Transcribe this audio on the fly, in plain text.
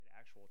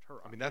Turok.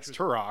 I mean, that's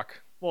Turok.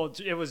 Well,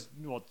 it was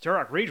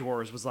Turok Rage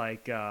Wars was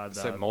like Is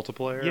that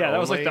multiplayer? Yeah, that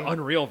was like only? the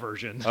Unreal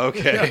version.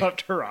 Okay. of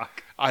Turok.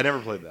 I never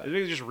played I that. think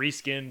it just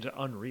reskinned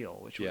Unreal,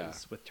 which Yeah.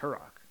 was with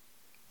Turok.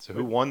 So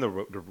who won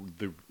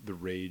the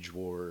Rage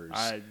Wars?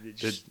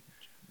 Just,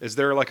 Is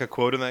there like a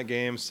quote in that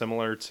game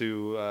similar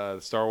to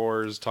Star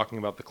Wars talking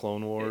about the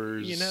Clone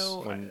Wars?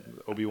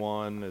 When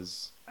Obi-Wan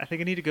is. I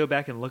think I need to go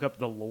back and look up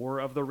the lore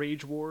of the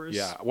Rage Wars.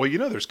 Yeah, well,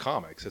 there's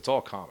comics. It's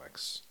all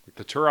comics. Like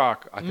the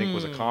Turok, I think,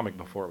 was a comic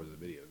before it was a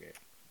video game.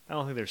 I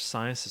don't think there's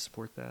science to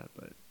support that,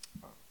 but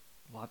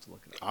we'll have to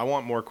look it up. I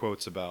want more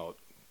quotes about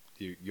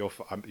your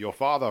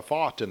father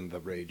fought in the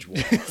Rage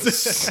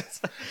Wars.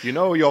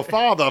 Your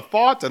father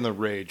fought in the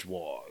Rage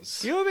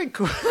Wars. You know what would be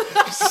cool?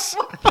 Is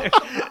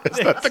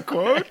that the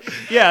quote?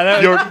 Yeah.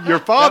 Your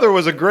father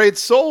was a great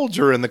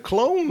soldier in the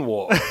Clone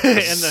Wars.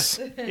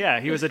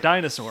 He was a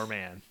dinosaur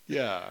man.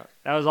 Yeah.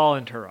 That was all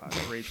in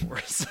Turok, Rage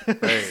Wars.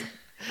 Right.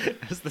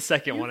 It was the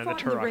second one in the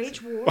Turok.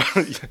 Rage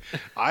Wars?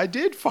 I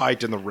did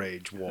fight in the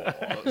Rage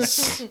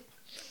Wars.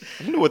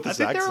 I don't know what I this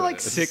think there were like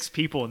is. 6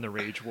 people in the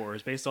Rage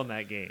Wars based on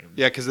that game.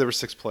 Yeah, because there were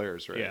 6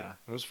 players, right? Yeah.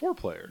 It was 4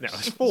 players. No,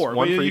 it's 4.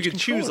 One But for you each could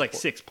choose controller. like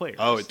 6 players.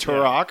 Oh,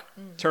 Turok,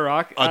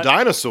 Turok. a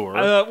dinosaur,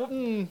 I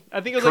think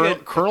it was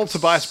like Colonel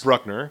Tobias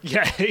Bruckner.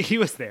 Yeah, he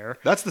was there.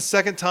 That's the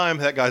second time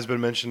that guy's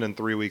been mentioned in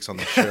 3 weeks on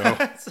the show.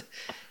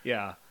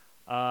 Yeah.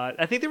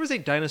 I think there was a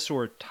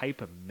dinosaur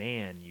type of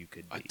man you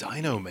could be. A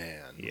Dino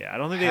Man. Yeah, I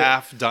don't think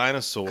half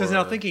dinosaur. Because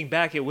now thinking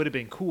back, it would have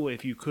been cool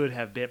if you could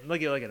have been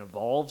like an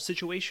evolved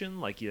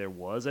situation, like there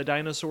was a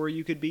dinosaur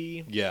you could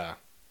be. Yeah.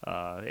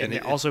 And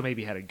it also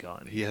maybe had a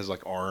gun. He has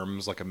like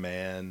arms like a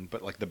man,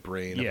 but like the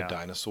brain of a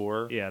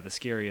dinosaur. Yeah, the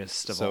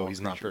scariest of all. So he's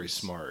not very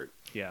smart.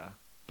 Yeah.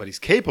 But he's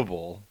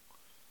capable.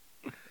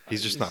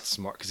 He's just not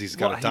smart because he's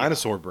got a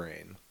dinosaur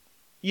brain.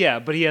 Yeah,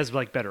 but he has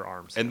like better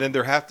arms. And then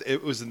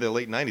it was in the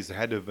late 90s. There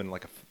had to have been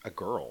like a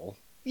girl.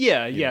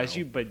 Yeah,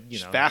 But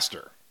she's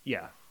faster.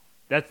 Yeah.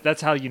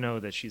 That's how you know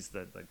that she's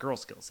the girl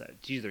skill set.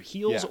 She either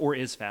heals or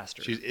is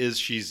faster.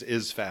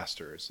 She's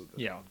faster. So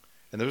yeah.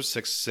 And there's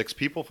six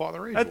people fought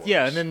the Rage Wars.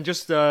 Yeah, and then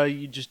just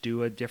you just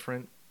do a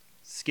different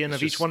skin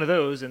of each one of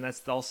those, and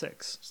that's all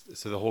 6.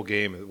 So the whole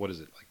game, what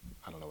is it like?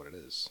 I don't know what it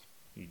is.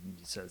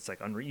 So it's like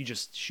you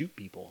just shoot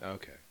people.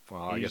 Okay.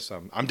 Well, I guess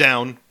I'm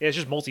down. Yeah, it's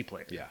just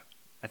multiplayer. Yeah.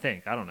 I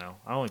think. I don't know.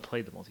 I only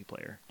played the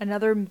multiplayer.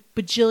 Another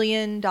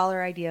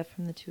bajillion-dollar idea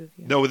from the two of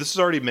you. No, this is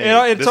already made.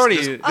 This came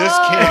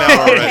out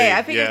already. Okay,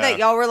 I figured that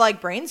y'all were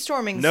like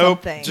brainstorming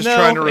something. Just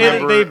trying to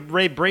remember.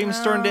 They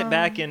brainstormed it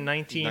back in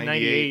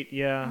 1998.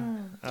 Yeah.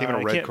 Came in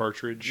a red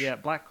cartridge. Yeah,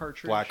 black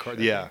cartridge.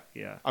 Yeah.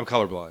 Yeah. I'm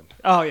colorblind.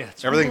 Oh, yeah.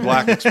 Everything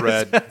black looks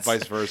red,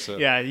 vice versa.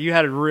 Yeah, you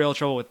had real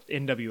trouble with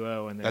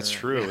NWO. And that's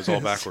true. It was all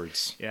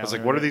backwards. Yeah, I was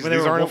like, what are these? These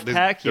These aren't.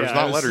 Wolfpack, There's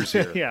not letters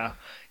here. Yeah.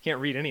 Can't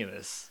read any of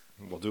this.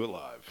 We'll do it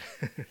live.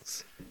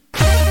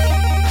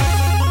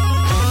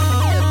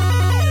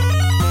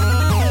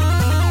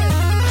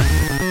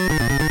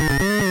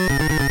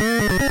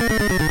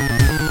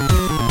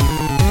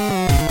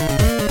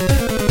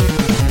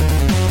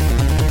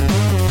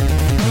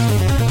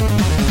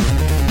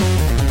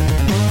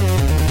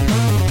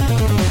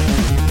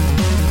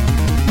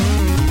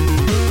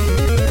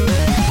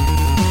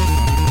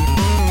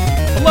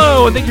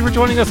 Hello, and thank you for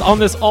joining us on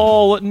this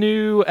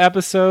all-new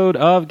episode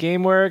of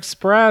GameWare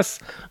Express.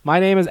 My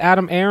name is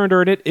Adam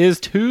Arender, and it is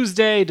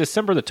Tuesday,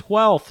 December the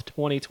 12th,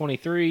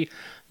 2023.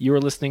 You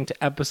are listening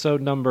to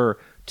episode number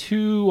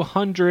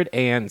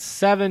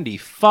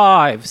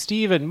 275.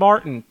 Stephen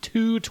Martin,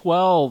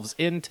 212s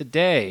in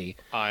today.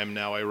 I'm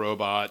now a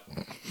robot.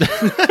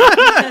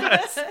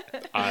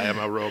 I am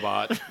a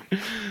robot.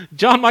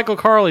 John Michael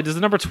Carley, does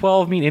the number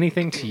 12 mean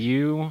anything to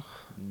you?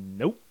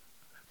 Nope.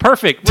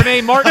 Perfect.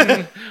 Renee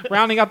Martin,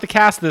 rounding out the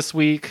cast this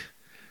week.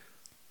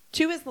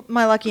 2 is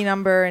my lucky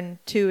number, and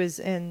 2 is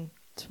in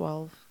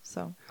 12.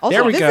 So also,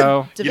 there we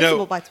go.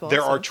 Divisible by 12.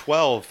 There are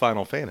 12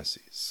 Final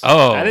Fantasies.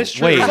 Oh, that is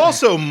true. Wait. There's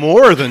also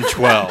more than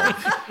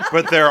 12,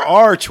 but there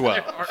are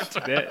 12.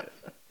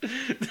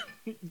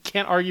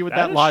 Can't argue with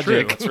That that is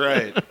logic. true. That's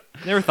right.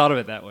 Never thought of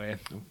it that way.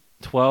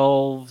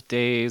 12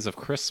 days of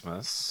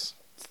Christmas.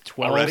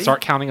 12. Already?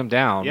 Start counting them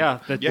down. Yeah.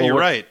 Yeah, you're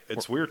right.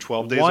 We're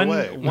 12 days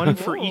away. One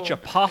for each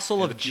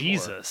apostle of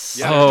Jesus.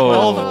 Yeah.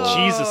 Oh. 12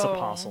 Jesus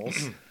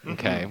apostles.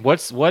 Okay.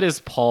 What is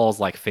Paul's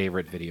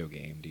favorite video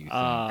game, do you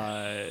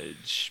think?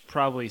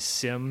 Probably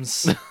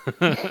Sims. I'm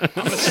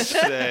gonna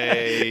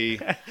say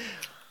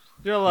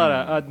There are a lot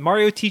of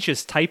Mario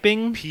teaches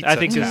typing. Pizza I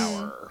think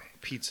Tower.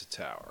 Pizza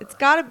Tower. It's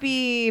got to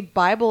be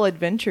Bible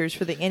Adventures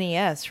for the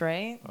NES,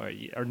 right?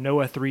 or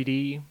Noah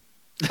 3D.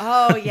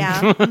 Oh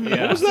yeah. Yeah.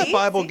 What was that See?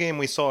 Bible game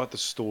we saw at the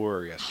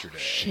store yesterday?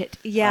 Shit.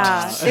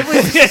 Yeah. It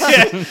was.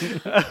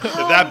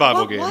 That Bible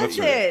what game. was That's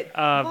right. it?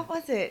 What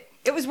was it?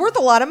 It was worth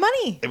a lot of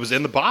money. It was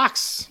in the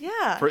box.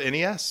 Yeah. For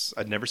NES.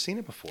 I'd never seen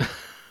it before.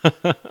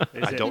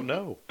 I don't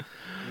know.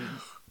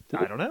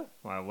 I don't know.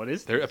 What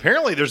is There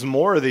apparently there's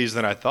more of these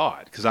than I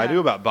thought because I Yeah. do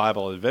about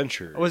Bible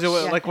Adventures. Was it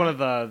Yeah. like one of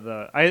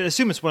the? I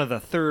assume it's one of the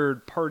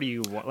third party.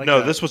 Like no,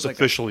 a- this was like a-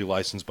 officially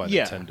licensed by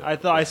Yeah,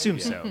 Nintendo. I assume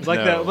so. Like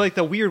No.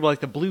 the weird like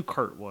the blue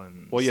cart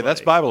one. Well, yeah,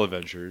 that's Bible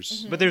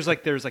Adventures. But there's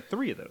like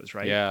 3 of those,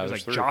 right? Yeah, there's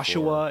like three or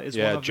Joshua four. is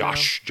yeah, one of them.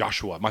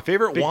 Joshua, my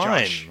favorite Big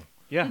wine. Josh.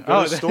 Yeah.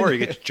 Go to the store,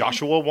 you get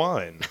Joshua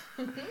wine.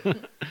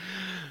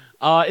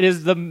 It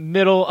is the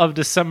middle of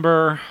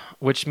December,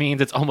 which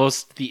means it's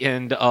almost the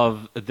end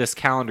of this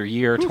calendar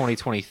year,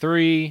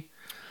 2023.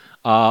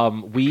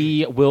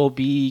 We will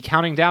be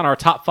counting down our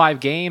top 5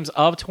 games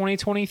of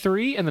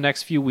 2023 in the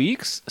next few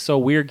weeks. So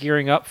we're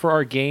gearing up for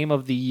our Game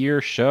of the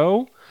Year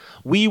show.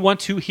 We want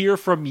to hear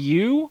from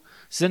you.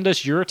 Send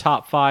us your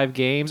top 5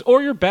 games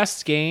or your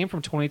best game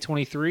from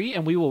 2023,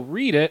 and we will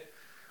read it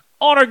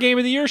on our Game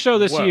of the Year show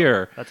this Whoa,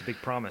 year. That's a big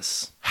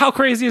promise. How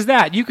crazy is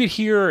that? You could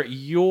hear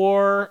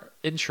your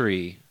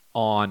entry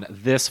on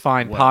this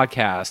fine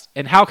podcast.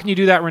 And how can you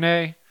do that,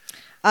 Renee?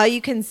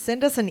 You can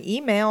send us an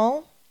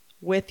email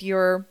with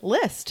your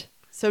list.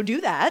 So do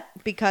that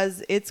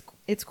because it's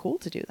cool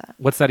to do that.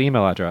 What's that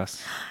email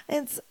address?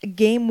 It's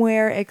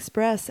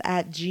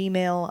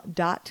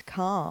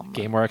gamewareexpress@gmail.com.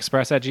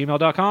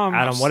 GamewareExpress@gmail.com.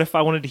 Adam, what if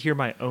I wanted to hear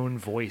my own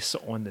voice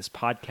on this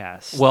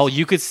podcast? Well,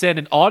 you could send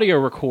an audio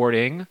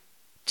recording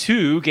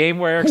to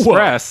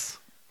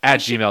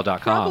GamewareExpress@gmail.com.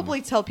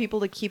 Probably tell people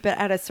to keep it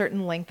at a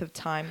certain length of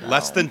time. though.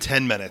 Less than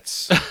 10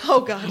 minutes. Oh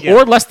god. Yeah.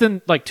 Or less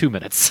than like 2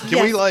 minutes. Can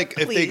we Yes, like if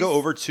they please. go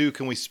over 2,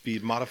 can we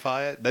speed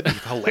modify it? That'd be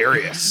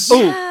hilarious.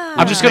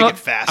 I'm just gonna Make it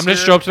faster. I'm gonna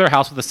show up to their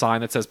house with a sign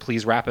that says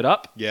 "Please wrap it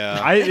up."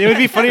 Yeah. It would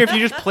be funnier if you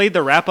just played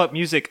the wrap-up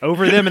music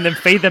over them and then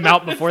fade them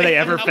out before they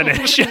ever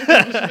finish.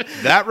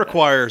 That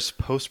requires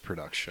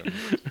post-production.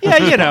 Yeah,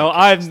 you know,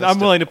 I'm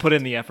willing to put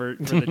in the effort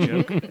for the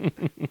joke.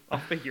 I'll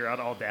figure out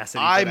Audacity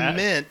for I that.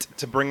 meant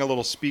to bring a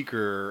little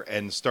speaker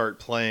and start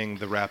playing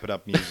the Wrap It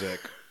Up music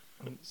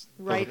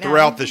Right now.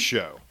 throughout the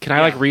show. Can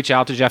I like reach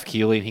out to Jeff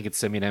Keighley and he could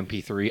send me an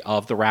MP3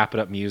 of the Wrap It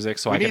Up music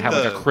so We I can need have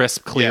like the- a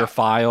crisp, clear yeah.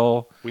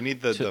 file, We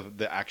need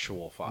the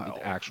actual file.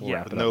 the actual Yeah,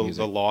 Wrap It Up No,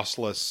 music. the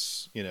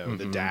lossless,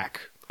 the DAC.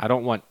 I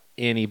don't want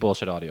any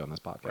bullshit audio on this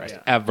podcast Right.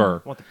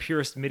 ever. I want the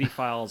purest MIDI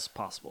files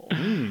possible.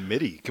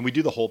 MIDI. Can we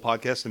do the whole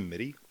podcast in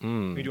MIDI?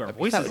 We do our That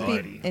voices would in be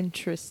MIDI.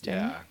 interesting.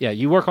 Yeah. Yeah,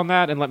 you work on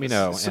that and let me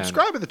know. And-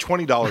 Subscribe at the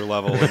 $20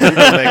 level if you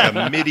can make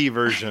a MIDI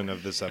version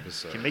of this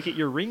episode. Make it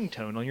your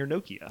ringtone on your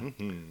Nokia.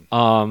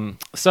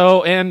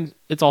 So, and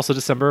it's also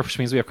December, which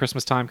means we have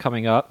Christmas time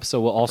coming up. So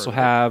we'll also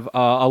have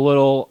a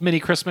little mini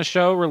Christmas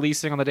show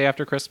releasing on the day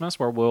after Christmas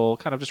where we'll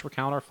kind of just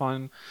recount our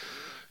fun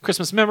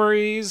Christmas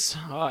memories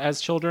as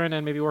children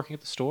and maybe working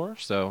at the store.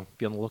 So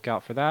be on the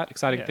lookout for that.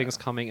 Exciting Yeah. things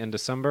coming in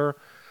December.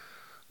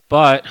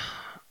 But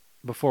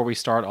before we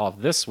start off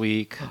this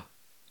week,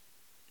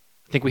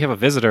 I think we have a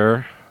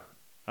visitor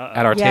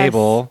at our Yes.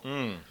 table.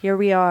 Here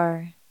we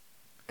are.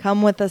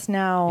 Come with us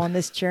now on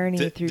this journey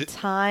Did- through did-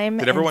 time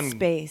Did and everyone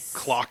space.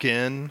 clock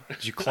in?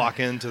 Did you clock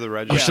into the Oh,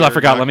 register? shit, I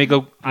forgot. Let me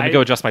go I-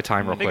 adjust my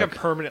time I real think I'm quick.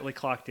 permanently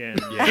clocked in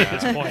Yeah. at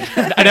this point.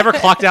 I never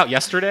clocked out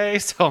yesterday,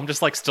 so I'm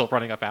just like still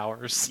running up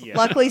hours. Yeah.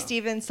 Luckily,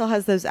 Steven still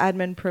has those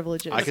admin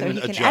privileges, I so can he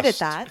adjust. can edit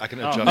that. I can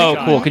Oh, adjust. Oh,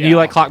 God. cool. Can Yeah. you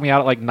like clock me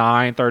out at like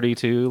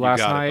 9:32 last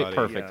got it, night? buddy.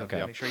 Perfect. Yeah,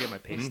 Okay. Make sure you get my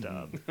pay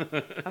stub.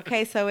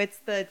 Okay, so it's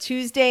the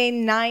Tuesday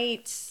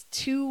night,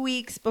 2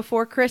 weeks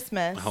before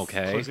Christmas.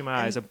 Okay. Closing my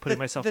eyes, I'm putting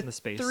The- myself in the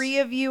space. 3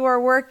 of you are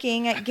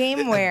working at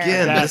GameWare.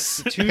 Again,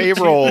 That's this two-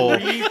 payroll.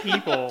 3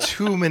 people.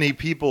 Too many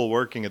people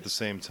working at the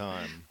same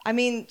time. I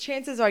mean,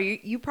 chances are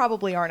you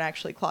probably aren't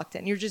actually clocked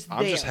in. You're just there.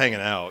 I'm just hanging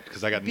out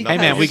because I got Because- Hey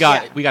nothing. man,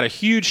 we got a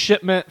huge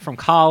shipment from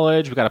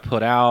college. We got to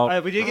put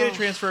out. We did get a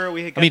transfer.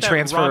 We got I mean, that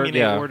transfer, Romulan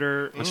yeah.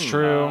 order. That's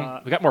true.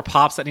 We got more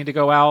pops that need to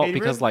go out Hey,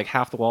 because really- like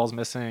half the wall's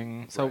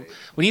missing. So Right.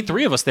 we need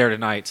 3 of us there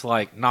tonight to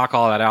like knock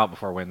all that out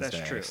before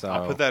Wednesday. true. So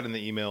I'll put that in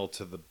the email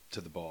to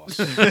the boss.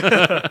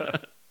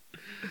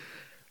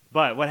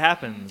 But what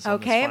happens? on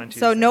this Okay, fine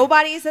so Tuesday?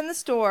 nobody's in the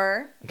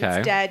store. Okay.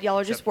 It's dead. Y'all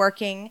are just Except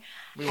working.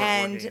 we weren't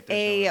And working if there's no one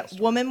a in the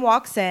store. woman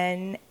walks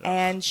in,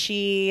 and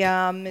she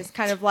is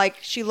kind of like,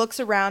 she looks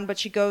around, but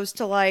she goes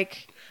to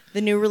like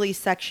the new release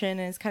section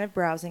and is kind of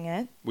browsing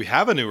it. We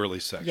have a new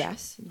release section.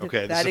 Yes.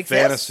 Okay, that this is a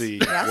exists. fantasy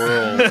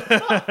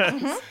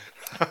Yes. world.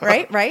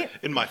 Right.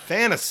 In my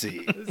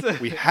fantasy,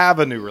 we have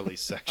a new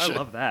release I section.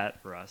 love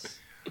that for us.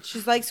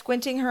 She's like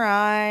squinting her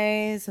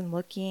eyes and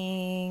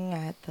looking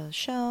at the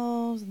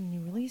shelves and the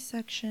new release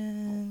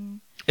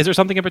section. is there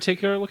something in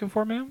particular you're looking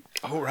for, ma'am?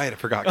 Oh, right. I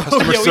forgot.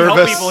 Customer Yeah, we service.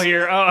 help people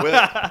here. Oh. With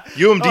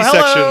UMD Oh, hello.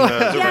 section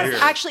is over Yes, here.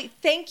 actually,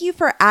 thank you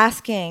for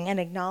asking and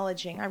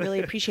acknowledging. I really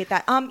appreciate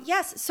that.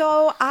 Yes,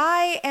 so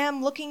I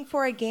am looking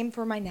for a game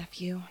for my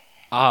nephew.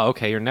 Ah,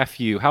 okay. Your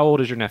nephew. How old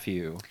is your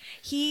nephew?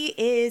 He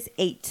is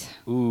 8.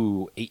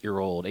 Ooh,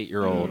 8-year-old.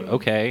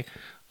 Okay.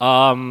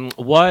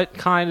 What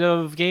kind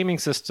of gaming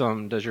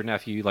system does your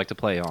nephew like to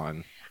play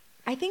on?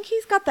 I think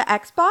he's got the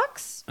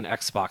Xbox. An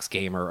Xbox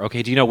gamer.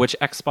 Okay. Do you know which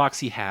Xbox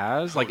he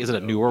has? Like, is it a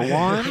newer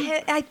one?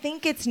 I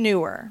think it's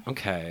newer.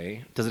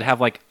 Okay. Does it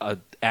have like a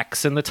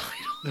X in the title?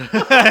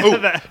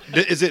 Oh,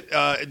 is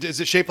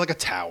it shaped like a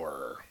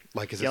tower?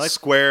 Like, is Yeah, it like-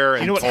 square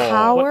and You know what? tall?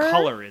 Tower? What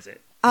color is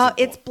it?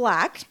 It's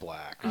black.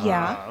 Black.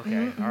 Yeah. Ah,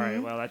 okay. All right.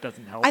 Well, that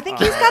doesn't help. I think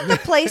he's got the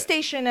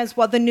PlayStation as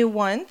well, the new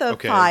one, the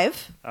Okay.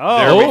 5. Oh,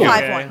 There we okay. go.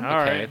 5 one. All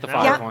right. Okay, the Now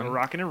 5 we're one.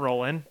 Rocking and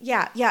rolling.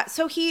 Yeah.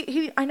 So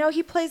I know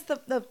he plays the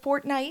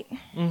Fortnite.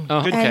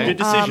 Oh, Good, okay. good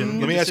decision. Um,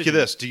 Let me ask you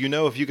this: do you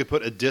know if you could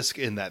put a disc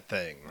in that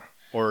thing,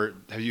 or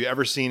have you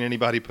ever seen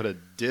anybody put a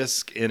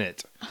disc in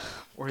it?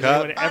 Or has Cut.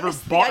 anyone ever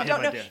Honestly, bought I don't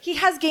him know. a disc? He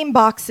has game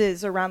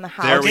boxes around the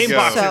house. There we Game go.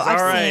 boxes. So All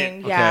I've right.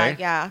 seen. Okay.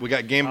 Yeah. We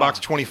got Game Box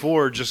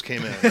 24 just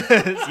came in.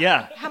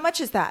 Yeah. How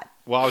much is that?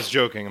 Well, I was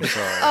joking. I'm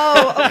sorry.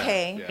 Oh,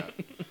 okay.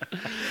 Yeah.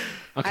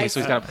 Okay, so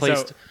he's I- got a place.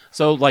 so-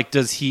 So, like,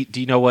 does he? Do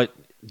you know what?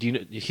 Do you know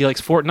he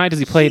likes Fortnite? Does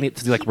he play?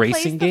 Does he like he plays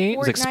racing the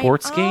games? Like Fortnite,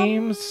 sports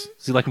games?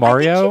 Does he like I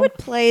Mario? think he would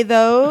play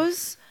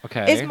those.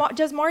 Okay.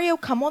 Does Mario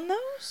come on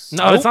those?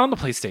 No, it's on the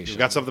PlayStation. We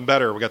got something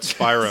better. We got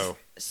Spyro.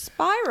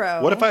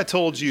 Spyro. What if I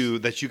told you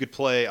that you could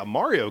play a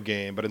Mario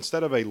game, but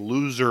instead of a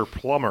loser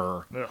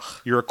plumber, Ugh,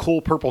 you're a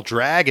cool purple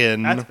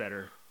dragon? that's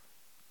better.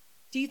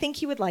 Do you think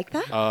he would like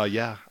that?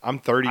 Yeah, I'm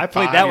 35 I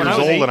played that when years I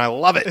was old, 8. and I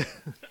love it.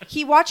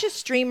 He watches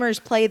streamers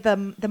play the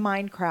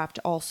Minecraft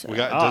also. We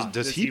got. Ah, does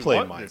does he he play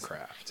want this?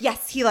 Minecraft?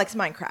 Yes, he likes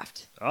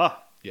Minecraft. Oh,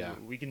 Yeah.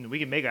 We can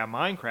make a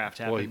Minecraft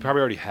happen. Well, he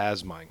probably already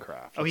has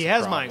Minecraft. Oh, he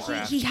That's has the problem.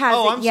 Minecraft. He has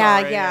Oh, it. I'm Yeah,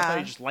 sorry. I yeah. thought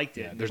he just liked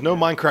it. There's no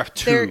Minecraft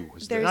 2. There, is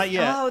there's there? Not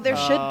yet. Oh, there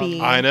should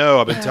be. I know.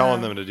 I've been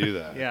telling them to do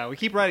that. Yeah, we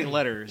keep writing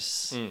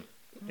letters.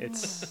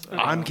 It's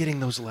I'm getting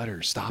those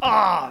letters. Stop it.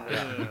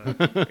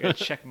 I gotta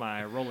check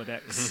my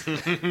Rolodex.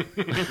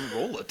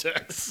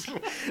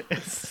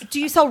 Rolodex.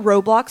 Do you sell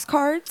Roblox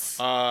cards?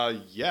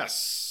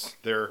 Yes,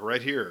 they're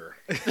right here.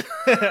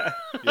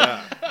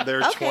 Yeah,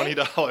 they're Okay.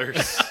 $20.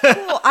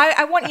 Cool.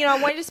 I want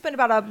I want you to spend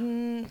about a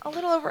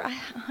little over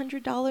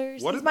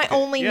 $100. What He's if- my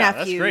only Yeah, that's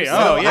nephew. great. So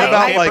Oh, yeah, What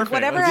about, I, like, perfect.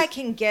 whatever Like, I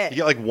can get. You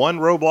get like one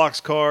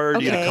Roblox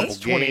card. You get a Okay. couple It's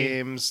 20.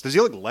 games. Does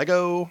he like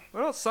Lego? What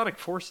about Sonic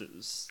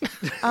Forces?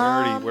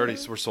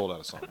 We're sold out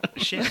of Sonic.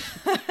 Shit.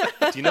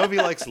 Do you know if he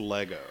likes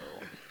Lego?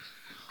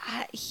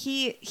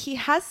 He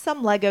has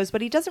some Legos,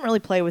 but he doesn't really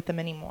play with them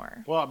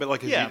anymore. Well, but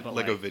like, Yeah, but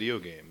Lego like- video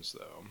games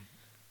though.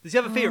 Does he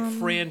have a favorite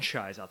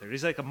franchise out there?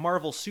 Does he like a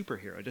Marvel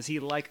superhero? Does he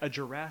like a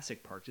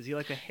Jurassic Park? Does he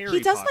like a Harry He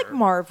does Potter? like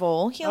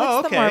Marvel. He Oh,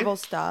 likes okay. the Marvel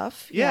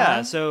stuff.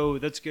 Yeah, so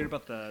that's good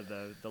about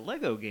the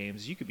Lego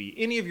games. You could be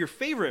any of your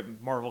favorite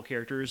Marvel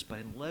characters, but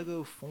in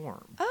Lego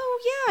form. Oh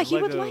yeah,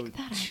 he would Lego like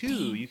that. I 2,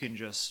 think. you can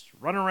just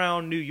run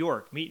around New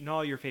York, meeting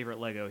all your favorite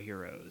Lego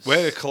heroes. We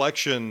had a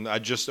collection. I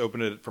just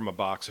opened it from a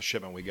box, a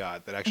shipment we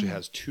got that actually Mm-hmm.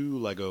 has 2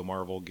 Lego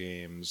Marvel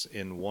games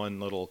in one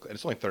little. And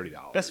it's only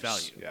 $30. Best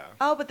value. Yeah.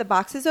 Oh, but the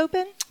box is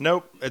open.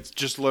 Nope. It's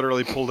just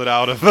literally pulled it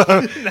out of.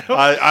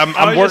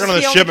 I'm working on the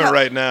just- shipment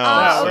right now.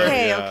 Oh, so,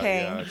 okay, yeah,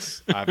 okay.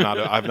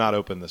 yeah, I've not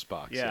opened this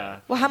box.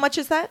 Yeah. Well, how much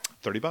is that?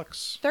 $30.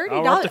 $30.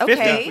 Oh, we're up to 50.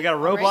 Okay. We got a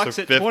All Roblox right.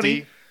 So at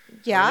 20.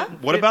 Yeah.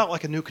 What about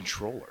like a new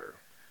controller?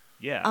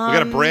 Yeah. We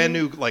got a brand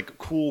new like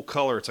cool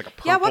color. It's like a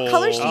purple. Yeah, what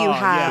colors do you Oh,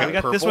 have? Yeah, we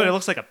got this Purple? one. It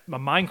looks like a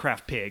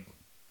Minecraft pig.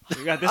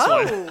 We got this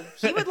one. Oh,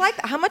 he would like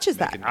that. How much is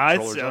that? Making-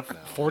 It's Controllers up now.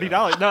 $40.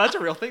 No, that's a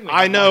real thing.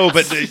 I know,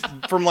 but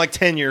from like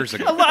 10 years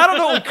ago. I don't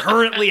know what we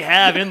currently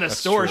have in the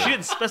store. true. She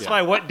didn't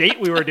specify what date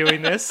we were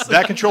doing this.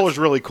 That controller's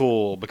really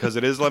cool because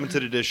it is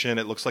limited edition.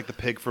 It looks like the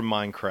pig from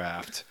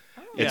Minecraft.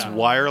 It's Yeah.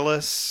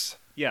 wireless.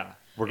 Yeah.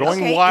 We're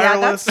going Okay,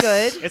 wireless. Yeah,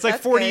 that's good. It's like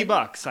That's $40,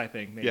 good. I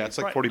think. Maybe. Yeah, it's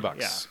like Right. $40.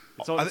 Yeah.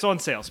 It's on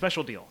sale.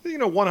 Special deal. You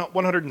know,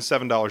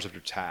 $107 after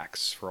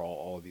tax for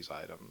all of these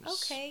items.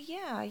 Okay,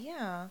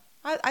 yeah.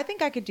 I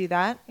think I could do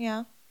that.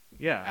 Yeah.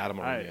 Yeah. Adam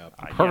will ring me up.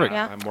 Perfect.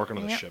 Yeah. I'm working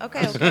on the Yeah, shipment.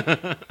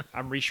 okay.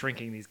 I'm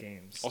reshrinking these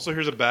games. Also,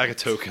 here's a bag of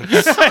tokens.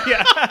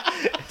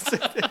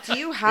 Do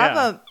you have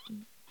Yeah. a?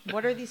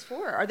 What are these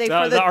for? Are they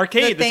The, for the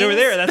arcade the that's over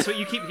things? there. That's what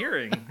you keep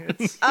hearing.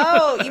 It's,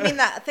 Oh, you mean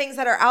the things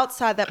that are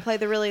outside that play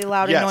the really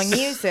loud, Yes. annoying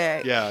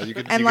music? Yeah, you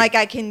could. And you like could,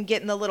 I can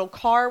get in the little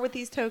car with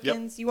these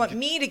tokens. You want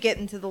me to get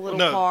into the little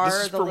no, car? this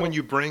is the for little... when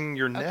you bring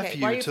your nephew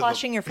Okay, why are you to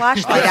flashing your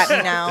flashlight at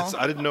me now?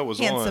 I didn't know it was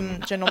Handsome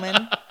on.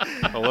 gentleman.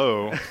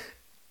 Hello.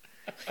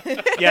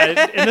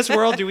 yeah. In this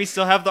world, do we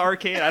still have the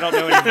arcade? I don't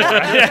know anymore.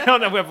 I don't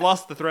know. We have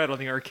lost the thread on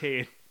the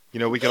arcade. You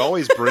know, we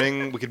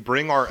could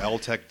bring our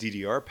LTEC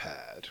DDR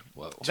pad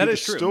to That the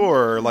is true.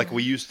 store like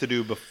we used to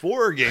do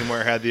before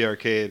GameWare had the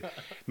arcade.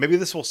 Maybe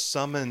this will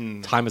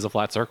summon. Time is a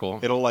flat circle.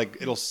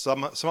 It'll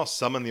somehow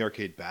summon the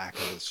arcade back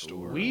into the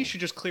store. We should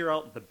just clear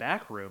out the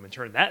back room and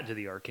turn that into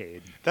the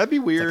arcade. That'd be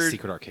weird.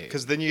 secret arcade.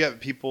 Because then you got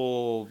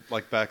people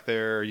like back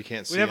there. You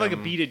can't see. We have like a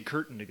them. beaded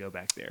curtain to go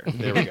back there.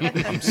 There we go.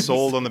 I'm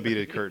sold on the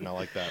beaded curtain. I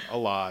like that a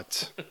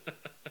lot.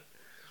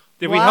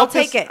 Did Well, we I'll help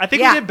take this? it. I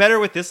think Yeah. we did better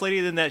with this lady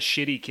than that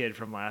shitty kid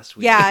from last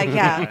week.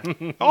 Yeah.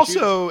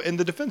 Also, in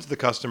the defense of the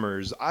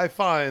customers, I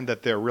find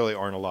that there really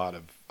aren't a lot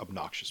of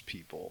obnoxious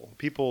people.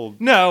 People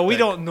No, we that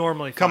don't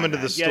normally come find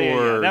into the that. Yeah,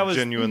 store yeah. That was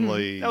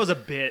genuinely. that was a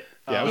bit.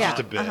 Yeah, it was Yeah. just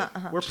a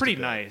bit. We're Just pretty a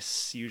bit.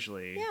 nice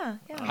usually. Yeah.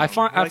 I like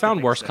to found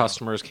think worse so.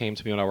 customers came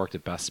to me when I worked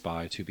at Best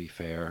Buy. To be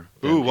fair,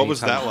 Ooh, than what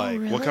was anytime- that like?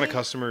 really? What kind of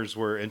customers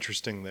were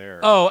interesting there?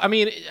 Oh, I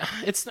mean,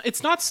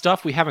 it's not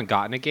stuff we haven't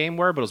gotten at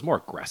GameWare, but it was more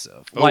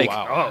aggressive. Oh, like,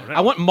 wow. Oh, no.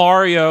 I want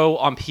Mario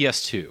on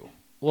PS2.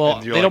 Well,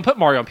 And they you're don't like- put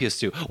Mario on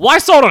PS2. Well, I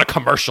saw it on a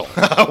commercial.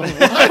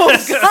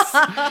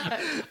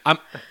 I'm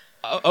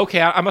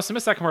okay. I must have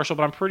missed that commercial,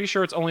 but I'm pretty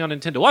sure it's only on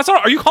Nintendo. Well, I saw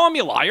it. Are you calling me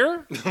a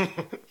liar?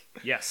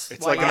 Yes.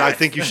 It's like, and I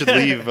think you should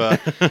leave.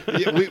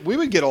 Yeah, we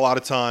would get a lot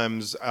of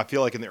times, I feel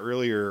like in the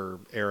earlier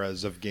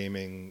eras of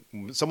gaming,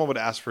 someone would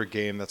ask for a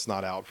game that's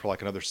not out for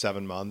like another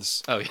 7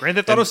 months. Oh, yeah. Grand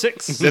Theft Auto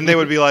 6. Then they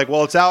would be like,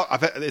 well, it's out.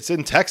 It's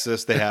in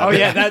Texas. They have Oh it.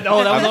 yeah, that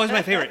was always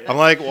my favorite. I'm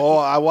like,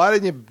 well, why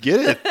didn't you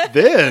get it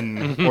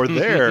then or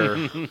there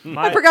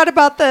I forgot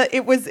about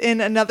it was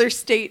in another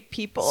state,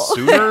 people.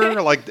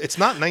 sooner? Like, it's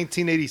not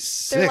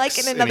 1986. They're like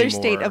in another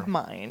anymore. state of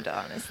mind,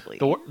 honestly.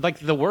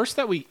 The worst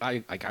that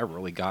I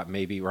really got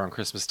maybe around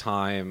Christmas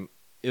time.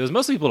 It was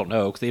mostly people don't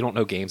know because they don't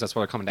know games. That's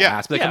why they're coming to Yeah.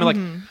 ask. But they Yeah. come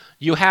in like,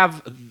 you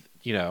have, do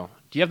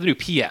you have the new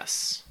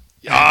PS?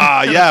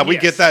 Yeah, we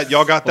Yes. get that.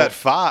 Y'all got that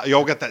 5.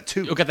 Y'all got that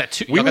 2. You got that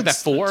 2. We You got would that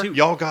 4.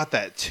 Y'all got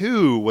that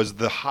 2 was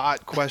the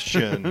hot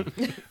question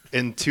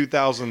in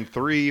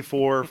 2003,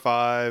 4,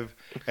 5.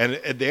 And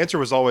the answer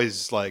was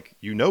always like,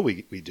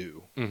 we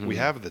do. We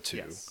have the 2.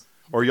 Yes.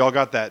 Or y'all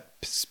got that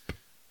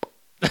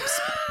the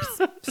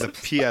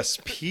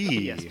PSP.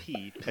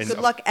 PSP. And Good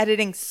luck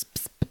editing.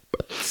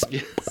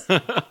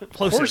 Of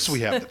course we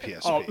have the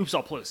PSP. Oh, oops,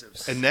 all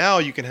plosives. And now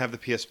you can have the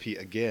PSP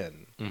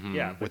again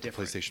yeah, with the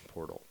different. PlayStation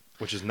Portal,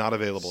 which is not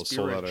available. It's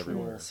sold out Spiritual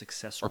everywhere.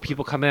 successor. Or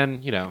people come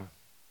in, y'all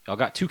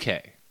got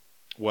 2K.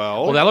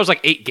 Well, Well, now there's like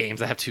 8 games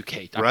that have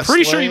 2K. I'm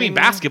pretty sure you mean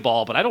Wrestling?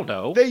 basketball, but I don't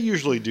know. they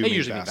usually do. They mean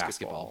usually mean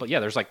basketball. But yeah,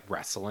 there's like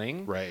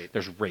wrestling. Right.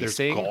 There's There's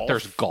racing. golf.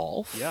 There's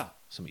golf. Yeah.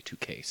 So many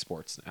 2K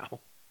sports now.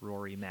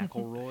 Rory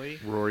McIlroy.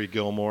 Rory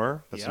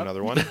Gilmore. That's Yep.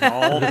 another one.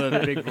 All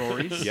the big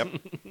Rorys. Yep.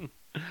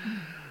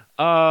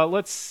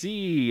 Let's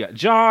see.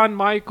 John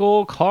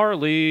Michael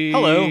Carly.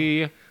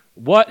 Hello.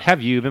 What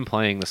have you been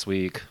playing this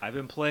week? I've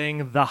been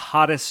playing the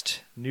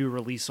hottest new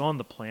release on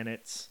the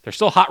planet. There's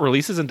still hot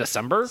releases in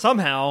December?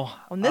 Somehow.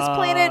 On this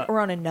planet or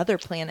on another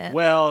planet?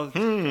 Well,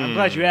 I'm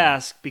glad you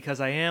asked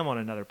because I am on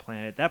another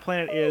planet. That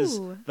planet is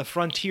Ooh. the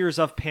Frontiers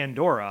of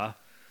Pandora.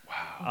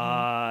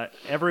 Wow.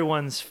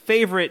 Everyone's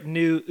favorite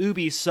new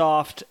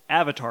Ubisoft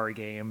Avatar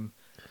game.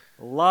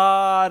 A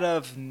lot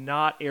of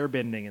not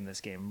airbending in this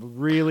game.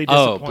 Really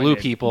Oh, disappointed. blue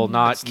people,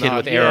 not It's kid not-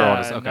 with arrow on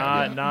his.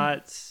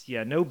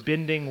 Yeah, Okay. no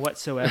bending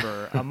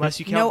whatsoever, unless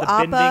you No count the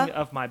Appa? bending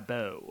of my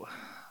bow.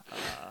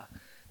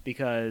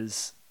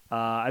 Because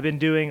I've been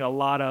doing a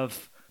lot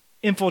of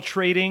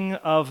infiltrating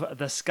of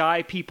the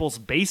Sky People's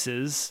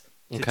bases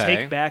to Okay.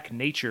 take back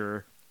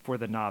nature for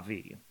the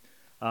Na'vi.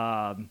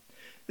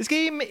 This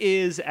game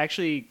is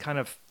actually kind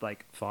of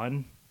like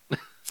fun.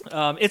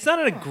 It's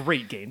not a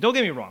great game. Don't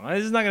get me wrong.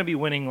 This is not going to be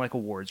winning like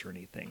awards or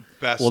anything.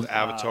 Best Well,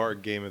 Avatar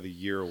Game of the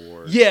Year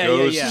award Yeah,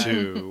 goes yeah.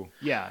 to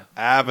Yeah.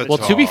 Avatar.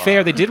 Well, to be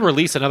fair, they did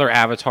release another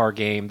Avatar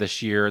game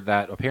this year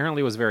that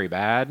apparently was very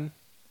bad.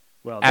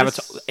 Well,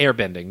 Avatar this-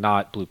 airbending,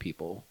 not blue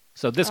people.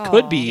 So this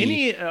could be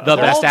Any, the they're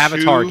best All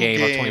Avatar two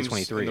game of games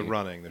 2023. in the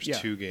running. There's Yeah.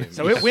 2 games.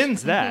 So it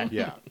wins that.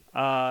 Yeah.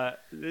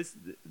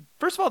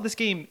 First of all, this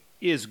game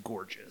is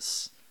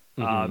gorgeous.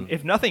 Mm-hmm.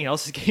 If nothing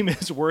else, this game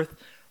is worth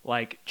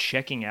like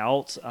checking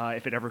out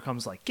if it ever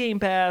comes like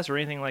Game Pass or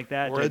anything like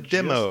that. Or to a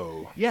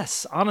demo.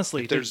 Yes,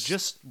 honestly, to there's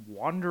just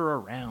wander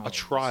around. A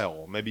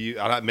trial. Maybe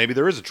maybe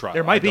there is a trial.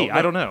 There might be.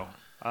 I don't know.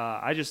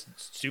 I just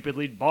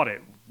stupidly bought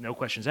it, no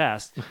questions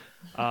asked.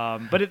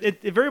 But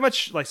it very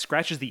much like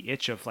scratches the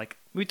itch of like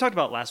we talked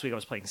about last week. I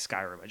was playing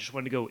Skyrim. I just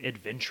wanted to go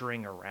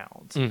adventuring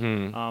around.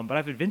 Mm-hmm. But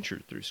I've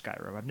adventured through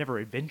Skyrim. I've never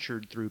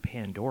adventured through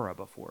Pandora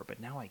before, but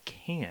now I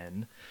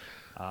can.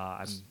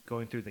 I'm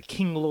going through the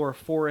Kinglore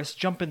Forest,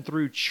 jumping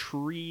through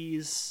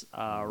trees,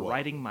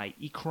 riding my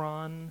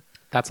Ikron.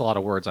 That's a lot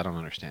of words I don't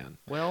understand.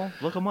 Well,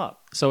 look them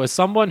up. So, as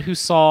someone who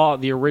saw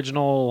the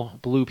original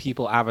Blue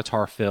People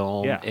Avatar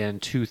film Yeah. in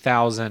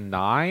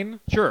 2009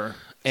 Sure.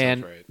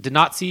 and right. did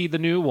not see the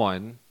new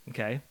one,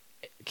 Okay.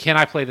 can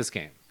I play this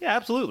game? Yeah,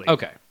 absolutely.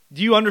 Okay.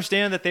 Do you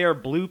understand that they are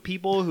blue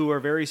people who are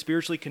very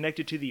spiritually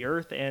connected to the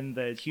earth, and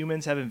the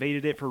humans have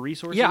invaded it for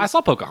resources? Yeah, I saw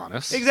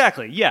Pocahontas.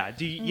 Exactly. Yeah.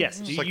 Do you, yes.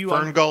 Do It's like you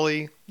Fern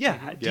Gully.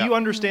 yeah. Do Yeah. you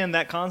understand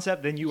that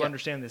concept? Then you Yeah.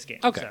 understand this game.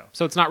 Okay. So.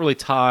 So it's not really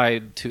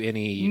tied to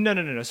any. No. So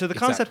the Exactly.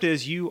 concept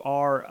is you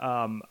are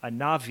a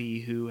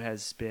Na'vi who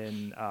has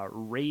been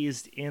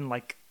raised in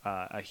like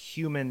a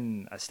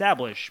human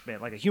establishment,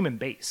 like a human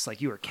base.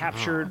 Like you were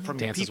captured from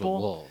your Dances people.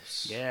 with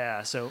Wolves.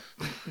 Yeah, so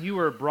you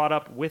were brought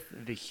up with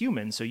the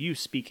human, so you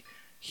speak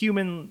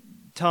human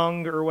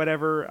tongue or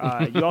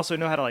whatever. You also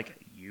know how to like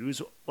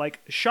use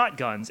like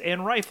shotguns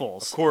and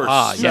rifles. Of course.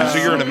 Ah, yeah. yes. So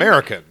you're an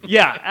American.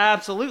 Yeah,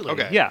 absolutely.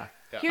 Okay. Yeah.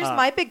 Here's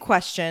my big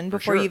question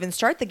before you sure. even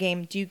start the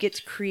game. Do you get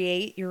to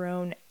create your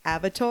own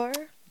avatar?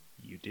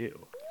 You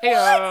do.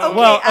 Okay,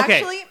 Well, okay,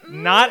 actually,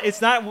 not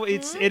it's not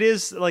it's it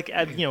is like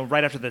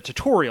right after the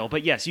tutorial,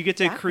 but yes, you get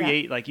to Yeah,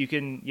 create like you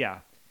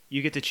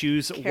get to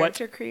choose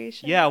character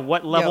creation.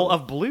 what level Yo.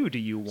 of blue do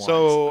you want?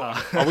 So,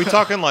 are we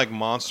talking like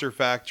Monster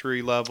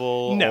Factory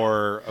level no.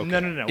 or okay.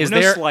 No. Is no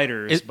there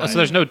sliders? So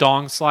there's no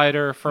dong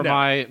slider for No.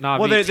 my Navi.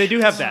 Well, they do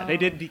have that. They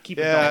did keep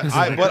it. Yeah,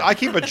 going. but I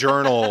keep a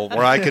journal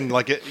where I can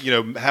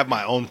have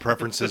my own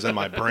preferences in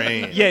my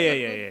brain.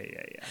 Yeah.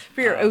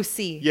 For your OC.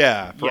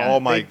 Yeah, for Yeah, all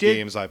my they did-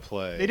 games I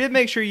play. They did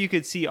make sure you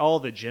could see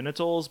all the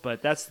genitals,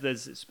 but that's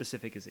as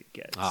specific as it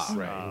gets.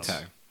 Right.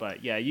 Okay.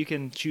 But yeah, you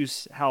can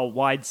choose how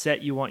wide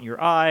set you want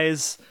your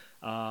eyes.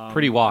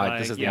 Pretty wide. Like,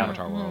 This is the yeah.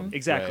 Avatar world.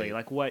 Exactly. Right.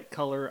 Like what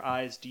color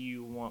eyes do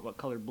you want? What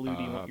color blue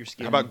do you want your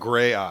skin? How about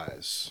gray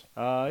eyes?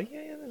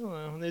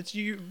 It's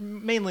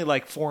mainly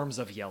like forms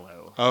of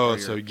yellow. Oh,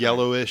 for so your-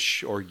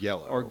 yellowish or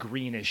yellow. or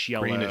greenish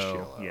yellow. Greenish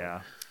yellow.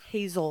 Yeah.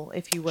 Hazel,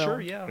 if you will.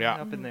 Sure. Yeah. Yeah.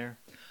 Up in there.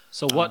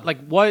 So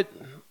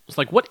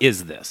what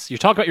is this? You're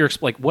talking about your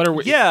what are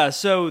we? Yeah.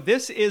 So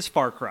this is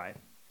Far Cry.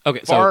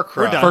 Okay. Far So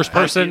Cry. first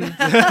person.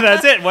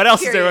 That's it. What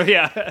else is there?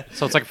 Period. Yeah.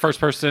 So it's like first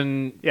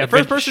person. Yeah,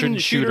 first person adventure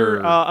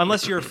shooter,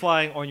 unless you're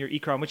flying on your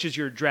Ikram, which is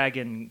your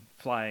dragon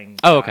flying.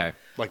 Oh, guy. okay.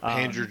 like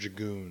Panzer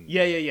Dragoon.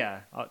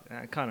 Yeah.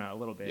 Kind of a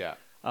little bit. Yeah.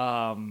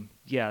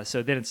 Yeah.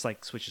 So then it's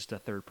like switches to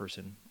third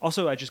person.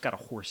 Also, I just got a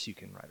horse you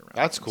can ride around.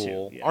 That's on,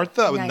 cool. Too. Yeah. Aren't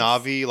the Nice.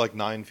 Navi like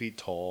 9 feet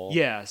tall?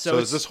 Yeah, so So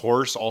it's- is this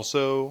horse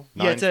also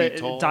 9 yeah, it's feet a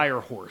tall?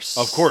 dire horse.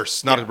 Of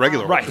course, not a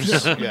regular Right.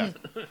 horse. Yeah.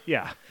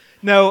 Yeah.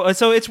 No,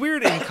 so it's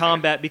weird in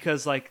combat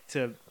because, like,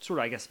 to sort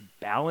of, I guess,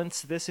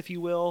 balance this, if you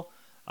will,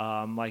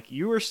 like,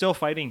 you are still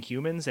fighting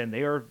humans and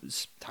they are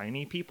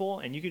tiny people,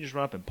 and you can just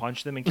run up and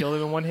punch them and kill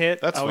them in one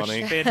hit. That's which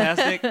funny. is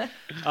fantastic.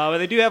 But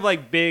they do have,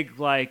 like, big,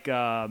 like,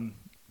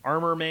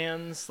 armor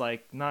mans,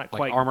 like, not Like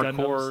quite armored Gundams.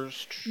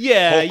 cores.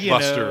 Yeah,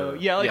 Hulkbuster.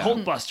 yeah, like Yeah.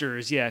 Hulk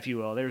Busters, yeah, if you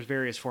will. There's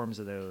various forms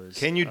of those.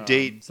 Can you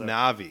date so-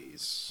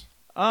 Navis?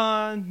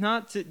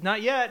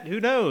 not yet. Who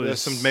knows?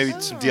 There's maybe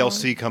some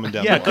DLC coming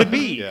down. Yeah, the could line.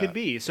 be, Yeah. could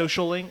be.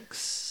 Social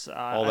links,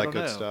 All I that don't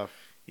good know. stuff.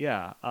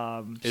 Yeah.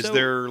 Is so-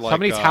 there like How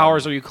many um,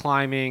 towers are you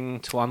climbing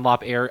to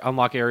unlock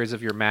areas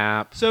of your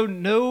map? So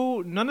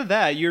none of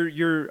that.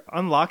 You're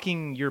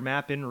unlocking your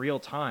map in real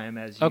time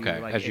as you Okay,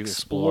 like as you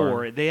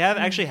explore. explore. They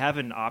actually have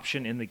an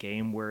option in the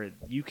game where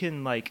you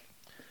can like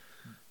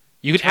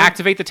You can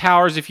activate the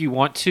towers if you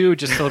want to,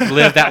 just to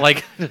live that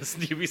like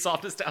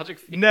Ubisoft nostalgic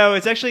feel. no,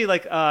 it's actually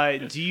like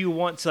do you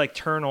want to like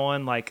turn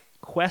on like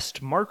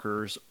quest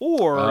markers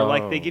or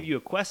like they Oh. give you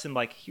a quest and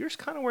like here's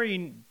kind of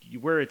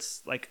where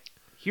it's like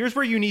here's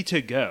where you need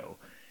to go.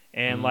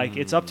 And like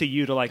it's up to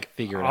you to like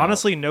Figure it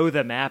honestly know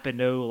the map and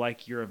know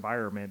like your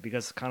environment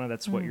because kind of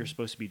that's what you're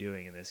supposed to be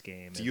doing in this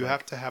game. Do is, you like-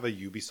 have to have a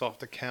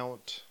Ubisoft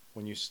account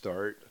when you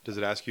start? Does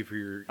it ask you for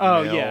your email?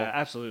 Oh yeah,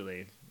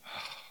 absolutely.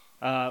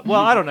 Well,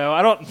 I don't know.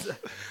 I I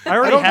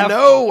already don't have.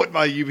 know what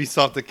my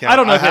Ubisoft account. I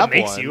don't know if it have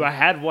makes one, you. I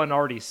had one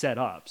already set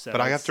up, so but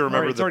I have it's to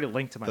remember It's already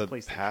linked to my the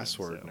PlayStation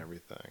password so. and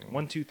everything.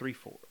 1, 2, 3,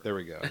 4. There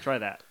we go. Try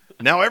that.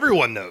 Now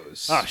everyone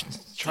knows. Oh,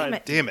 try Damn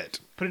it. Damn it.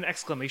 Put an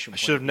exclamation. I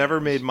point should have at never the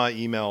end. made my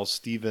email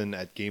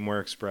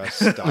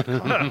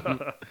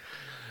steven@gamewareexpress.com.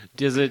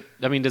 Does it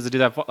do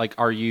that? Like,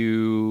 are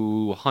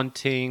you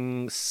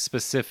hunting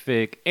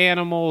specific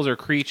animals or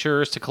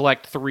creatures to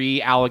collect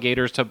 3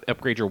 alligators to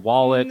upgrade your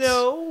wallet?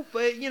 No,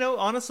 but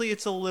honestly,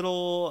 it's a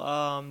little.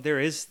 There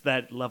is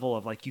that level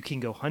of like you can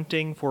go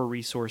hunting for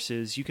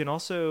resources. You can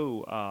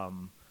also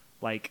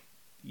like.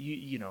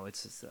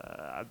 It's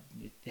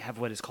you have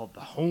what is called the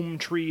home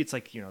tree. It's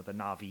like the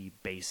Navi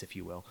base, if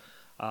you will.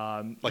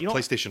 Like you don't-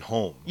 PlayStation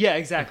Home. Yeah,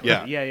 exactly.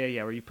 Yeah.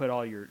 Yeah. Where you put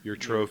all your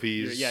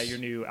trophies, your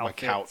new my outfits.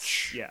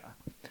 couch. Yeah.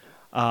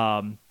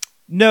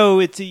 No,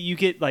 it's you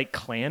get like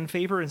clan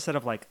favor instead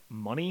of like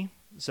money.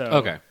 So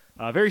Okay.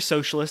 very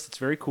socialist. It's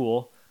very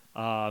cool.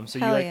 So you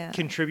Hell like yeah.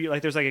 contribute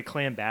like there's like a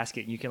clan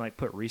basket and you can like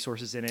put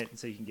resources in it and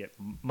so you can get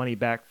money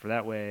back for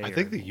that way. I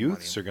think the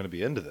youths are going to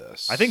be into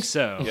this. I think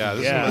so. Yeah,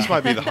 this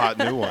might be the hot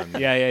new one.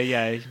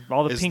 Yeah.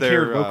 All the Is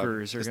pink-haired there,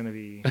 wokers are going to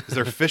be. Is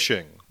there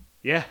fishing?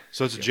 Yeah.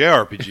 So it's a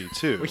JRPG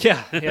too.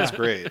 Yeah. That's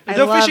great. I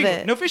no love fishing.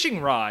 it. No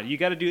fishing rod. You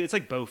got to do. It's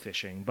like bow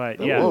fishing, but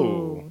yeah.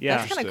 Whoa. Yeah.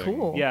 That's kind of Interesting.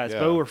 cool. Yeah, it's Yeah.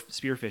 bow or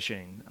spear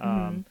fishing.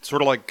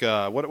 Sort of like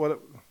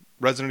what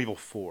Resident Evil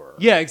 4.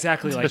 Yeah,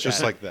 exactly like It's just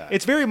that. like that.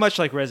 It's very much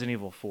like Resident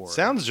Evil 4.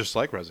 Sounds just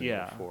like Resident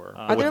Yeah. Evil 4.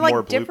 Are but there with like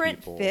more blue different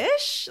people.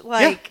 fish? yeah,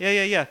 Like,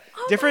 yeah.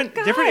 Oh my different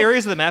God.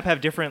 areas of the map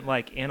have different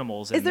like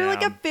animals. is in there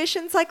like a them. fish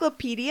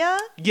encyclopedia?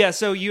 Yeah,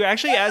 so you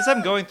actually, as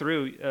I'm going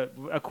through,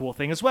 a cool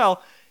thing as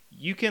well.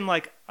 You can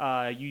like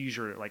you use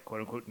your like quote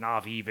unquote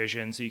Navi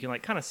vision, so you can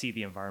like kind of see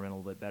the environment a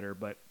little bit better.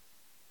 But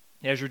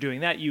as you're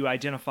doing that, you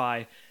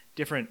identify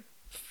different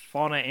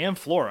fauna and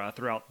flora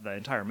throughout the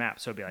entire map.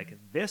 So it'd be like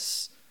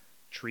this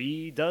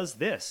tree does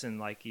this, and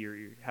like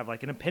you have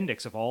like an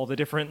appendix of all the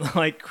different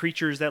like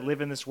creatures that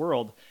live in this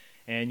world,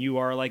 and you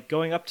are like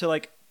going up to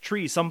like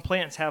trees. Some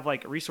plants have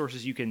like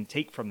resources you can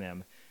take from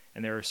them.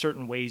 And there are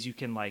certain ways you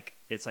can like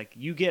it's like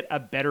you get a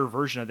better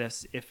version of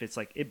this if it's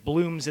like it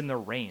blooms in the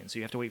rain, so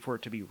you have to wait for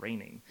it to be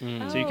raining. So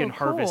you Oh, can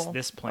harvest cool.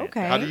 this plant.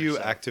 Okay. How do you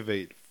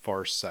activate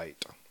Farsight?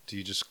 Do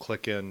you just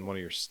click in one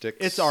of your sticks?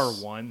 It's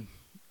R1.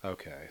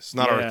 Okay, it's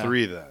not Yeah.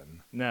 R3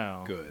 then.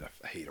 No. Good.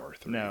 I hate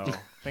R3. No.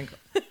 I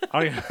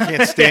don't even,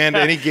 Can't stand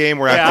any game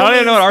where yeah, I I don't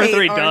even know what Hate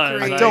R3 R3.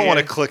 does. I don't want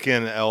to click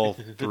in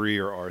L3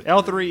 or R3.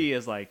 L3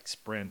 is like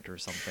sprint or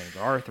something.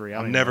 But R3,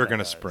 I'm never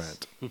gonna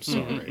sprint. I'm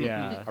sorry.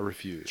 Yeah. I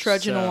refuse.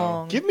 Trudging So-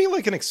 along. Give me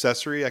like an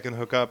accessory I can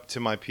hook up to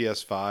my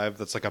PS5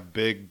 that's like a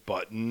big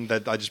button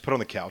that I just put on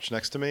the couch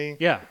next to me.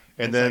 Yeah.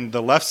 And then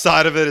the left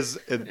side of it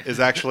is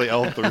actually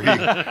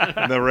L3,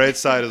 and the right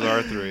side is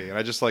R3. And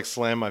I just like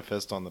slam my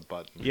fist on the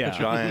button. Yeah.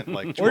 Giant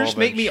like. Or just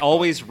make 12-inch me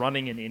always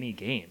running in any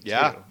game.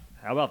 Yeah. Too.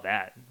 How about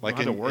that? like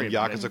Don't in, have to worry in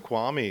about Yakuza it.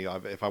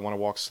 Kiwami. If I want to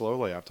walk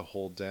slowly, I have to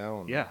hold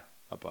down. Yeah.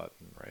 A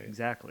button, right?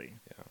 Exactly.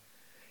 Yeah.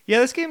 Yeah,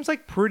 this game's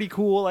like pretty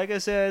cool. Like I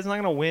said, it's not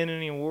gonna win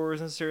any awards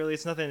necessarily.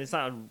 It's nothing. It's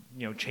not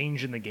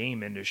changing the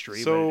game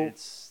industry. So- but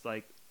it's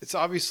like It's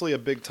obviously a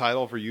big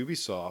title for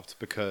Ubisoft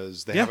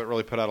because they Yeah. haven't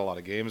really put out a lot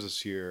of games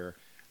this year.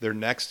 Their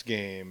next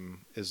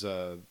game is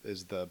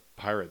the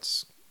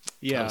Pirates.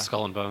 yeah.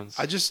 Skull and Bones.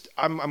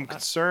 I'm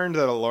concerned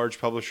that a large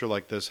publisher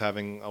like this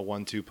having a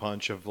 1-2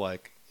 punch of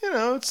like,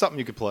 it's something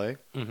you could play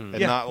and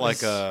Yeah, not like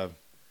it's- a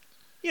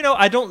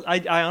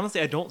I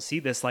honestly I don't see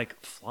this like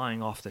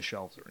flying off the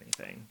shelves or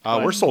anything.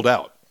 we're But- sold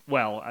out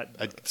Well, at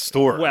the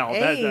store.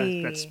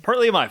 Hey. that's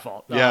partly my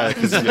fault. Yeah,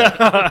 'cause,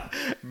 yeah.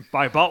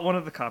 I bought one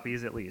of the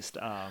copies at least.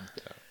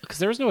 Because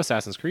there was no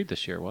Assassin's Creed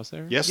this year, was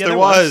there? Yes, Yeah, there there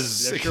was.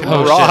 was. There It sure came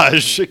was.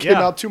 Mirage. It came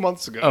Yeah. out 2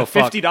 months ago. Oh,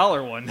 fuck.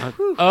 $50 one.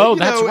 Oh, You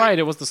that's know, right.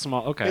 It was the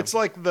small. Okay. It's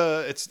like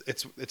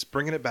it's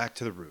bringing it back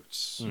to the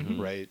roots,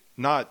 right?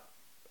 Not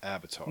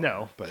Avatar.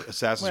 No. but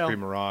Assassin's Well- Creed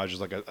Mirage is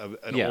like an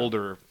Yeah.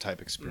 older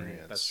type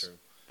experience. That's true.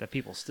 That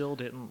people still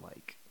didn't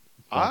like.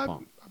 I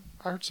Bump,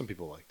 I heard some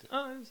people liked it.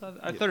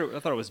 I thought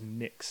it was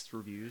mixed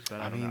reviews, but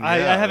I don't mean, know. I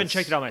yeah, haven't it's-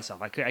 checked it out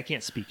myself. I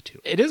can't speak to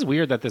it. It is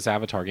weird that this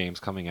Avatar game's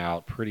coming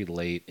out pretty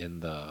late in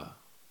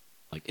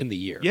the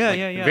year. Yeah, Like,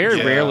 yeah. Very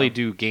Yeah. rarely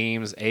do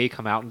games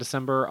come out in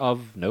December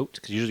of note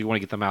because usually you want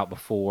to get them out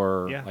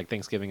before Yeah. like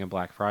Thanksgiving and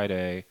Black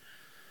Friday,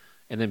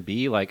 and then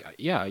B you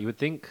would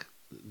think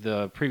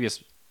the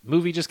previous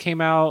movie just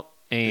came out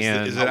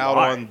and Is it out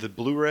why? on the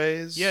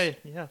Blu-rays? Yeah.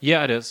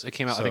 yeah, it is. It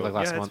came out I think So- like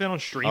last Yeah, it's month. been on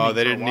streaming. Oh,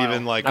 they for a didn't while.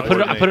 even like. I put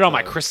it on my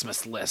coordinate the-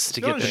 Christmas list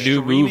to It's been get on the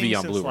new streaming movie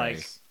on since, Blu-ray.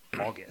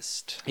 like,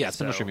 August. Yeah, it's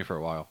been on So- streaming for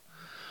a while.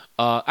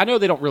 I know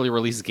they don't really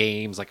release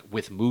games like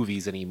with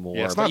movies anymore.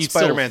 Yeah, it's but not you'd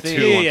still Spider-Man think-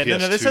 2 Yeah, on yeah.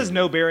 No, this PS2. has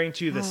no bearing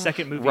to the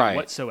second movie Right.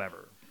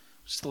 whatsoever.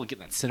 Still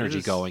getting that synergy This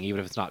is- going, even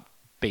if it's not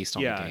based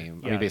on Yeah, the game.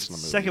 yeah. I mean, based on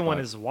the movie. Second one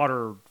but- is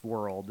Water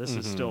World. This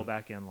is still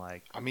back in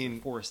like I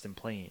mean, Forest and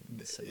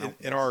Plains.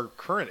 in our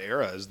current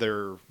era,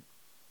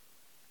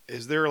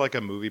 is there like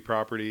a movie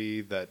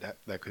property that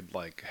could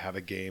like have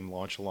a game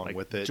launch along Like,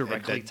 with it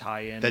directly that, tie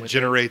in that with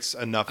generates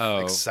enough Oh.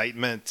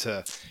 excitement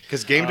to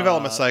because game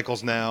development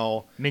cycles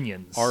now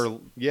Minions. are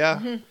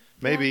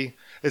maybe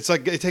it's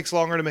like it takes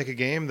longer to make a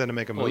game than to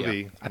make a Well, yeah.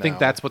 movie. I think now.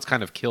 that's what's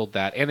kind of killed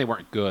that, and they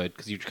weren't good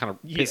because you're kind of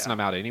Yeah. pissing them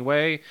out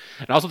anyway.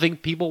 And I also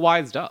think people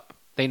wised up.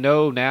 They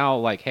know now,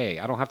 like, hey,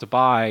 I don't have to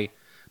buy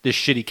this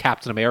shitty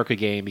Captain America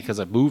game because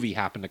a movie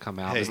happened to come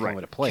out. Hey, There's no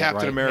way to play Captain it,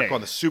 right? America Hey.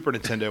 on the Super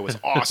Nintendo was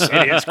awesome.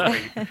 It is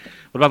great. What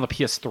about on the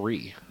PS3?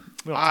 We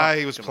don't talk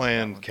I was about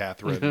playing that one.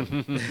 Catherine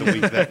the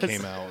week that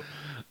came out.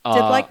 Did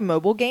like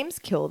mobile games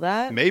kill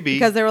that? Maybe.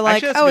 Because they were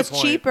like, Actually, that's a oh, good it's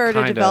point. cheaper to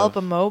Kind develop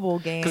of. a mobile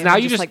game. Because now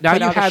and you just like, now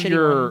put you out a have shitty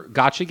your one.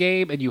 gotcha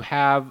game and you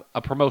have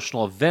a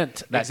promotional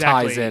event that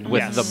Exactly. ties in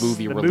with Yes. the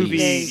movie The release. movie,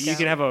 There you you go.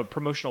 can have a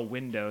promotional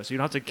window, so you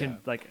don't have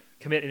to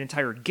commit an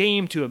entire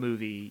game to a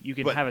movie. You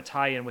can But- have a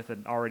tie-in with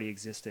an already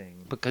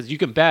existing. Because you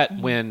can bet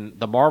when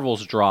the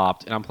Marvels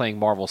dropped and I'm playing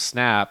Marvel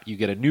Snap, you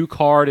get a new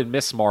card in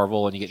Miss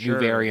Marvel and you get Sure, new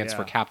variants yeah.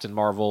 for Captain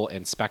Marvel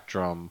and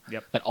Spectrum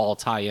Yep. that all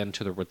tie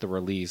into with the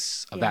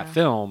release of that Yeah.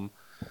 film.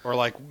 Or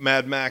like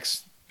Mad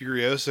Max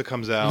Furiosa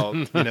comes out,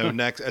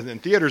 next and in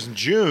theaters in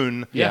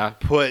June. Yeah.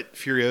 Put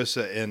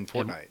Furiosa in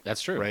Fortnite.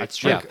 That's true. Right? That's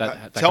true. Like, Yeah,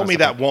 that tell kind me of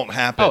that stuff. won't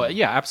happen. Oh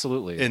yeah,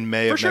 absolutely. in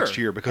May For of sure. next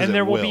year because and it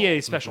there will be a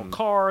will. special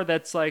car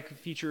that's like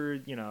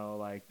featured,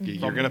 like You're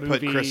from going to the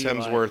put movie, Chris like-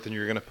 Hemsworth and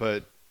you're going to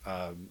put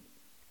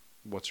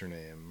what's her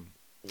name?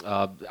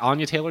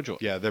 Anya Taylor-Joy.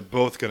 Yeah, they're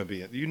both going to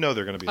be. They're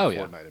going to be in Oh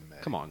yeah. Fortnite in May.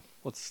 Come on.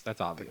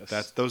 That's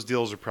obvious. Those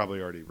deals are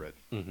probably already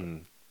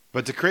written.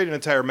 But to create an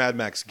entire Mad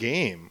Max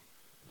game,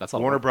 That's a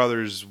Warner lot.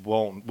 Brothers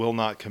will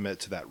not commit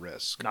to that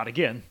risk. Not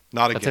again.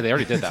 Not I'd say again. they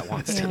already did that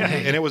once. Yeah.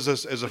 And it was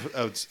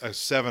a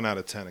 7 out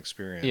of 10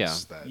 experience. Yeah.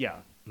 That Yeah.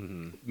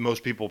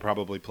 most people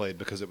probably played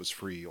because it was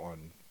free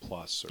on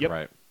Plus. Or, Yep.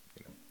 Right.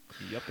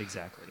 Yep.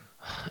 Exactly.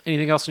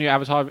 Anything else in your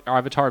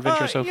Avatar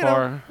adventure so you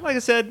far? know, like I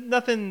said,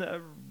 nothing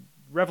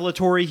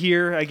revelatory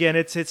here. Again,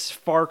 it's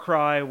Far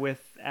Cry with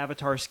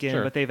Avatar skin,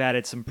 Sure. but they've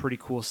added some pretty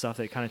cool stuff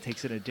that kind of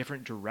takes it in a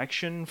different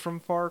direction from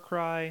Far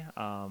Cry.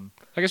 I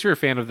guess if you're a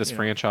fan of this you know.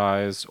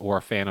 franchise or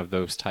a fan of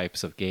those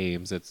types of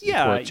games, it's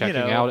Yeah, worth you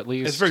checking know, out at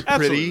least. It's very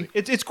Absolutely.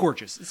 pretty. It's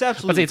gorgeous. It's but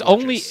absolutely. it's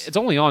gorgeous.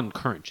 only on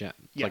current gen.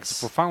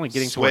 Yes. Like we're finally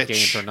getting to where Switch.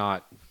 games are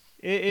not.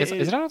 Is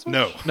it on Switch?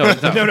 No. No,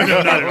 it's not.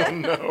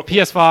 No.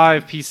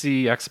 PS5,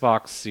 PC,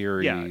 Xbox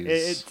Series. Yeah,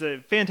 it's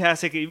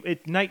fantastic.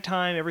 At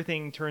nighttime,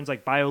 everything turns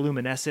like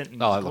bioluminescent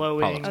and Oh, I love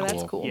glowing. Pollen.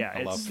 that's cool. Yeah,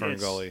 I love Fern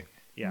Gully.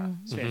 Yeah,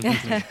 it's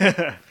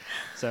fantastic.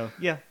 So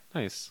yeah,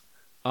 Nice.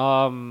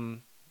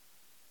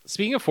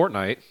 Speaking of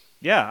Fortnite,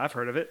 yeah, I've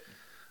heard of it.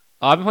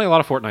 I've been playing a lot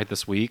of Fortnite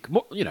this week.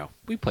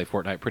 We play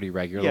Fortnite pretty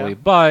regularly, Yeah.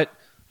 but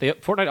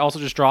Fortnite also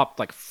just dropped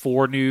like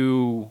 4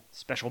 new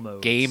Special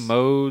modes. game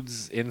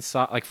modes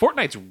inside. Like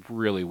Fortnite's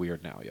really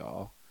weird now,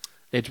 y'all.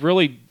 It's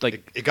really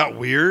like It got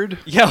weird.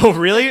 Yeah, oh,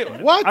 really?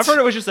 What? I've heard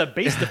it was just a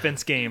base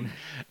defense game.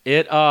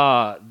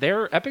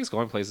 Epic's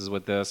going places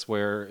with this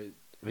where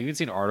we've even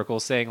seen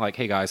articles saying like,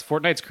 hey guys,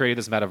 Fortnite's created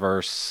this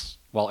metaverse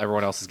while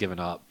everyone else has given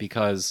up,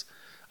 because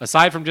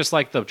aside from just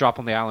like the drop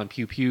on the island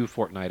pew pew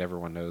Fortnite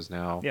everyone knows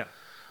now, Yeah.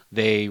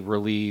 they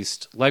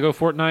released Lego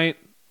Fortnite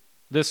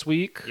this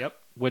week. Yep.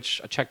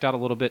 Which I checked out a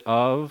little bit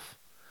of.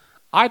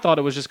 I thought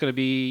it was just going to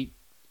be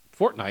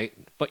Fortnite,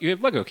 but you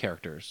have Lego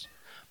characters.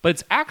 But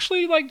it's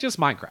actually like just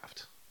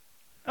Minecraft.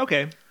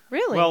 Okay.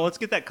 Really? Well, let's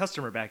get that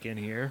customer back in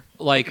here.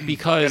 Like, Got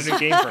because a new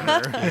game for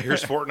her.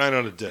 Here's Fortnite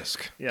on a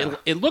disc. Yeah.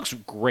 it looks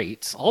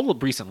great. All the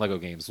recent Lego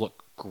games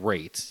look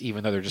great,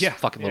 even though they're just Yeah.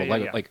 fucking little Yeah,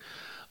 Lego. yeah. Like,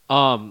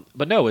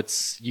 but no,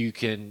 you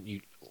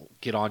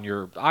get on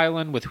your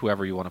island with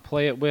whoever you want to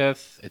play it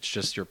with. It's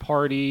just your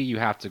party. You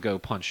have to go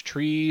punch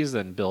trees,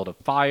 then build a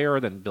fire,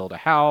 then build a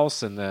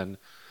house, and then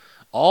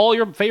all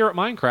your favorite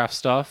Minecraft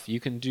stuff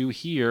you can do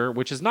here,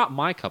 which is not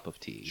my cup of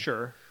tea.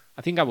 Sure.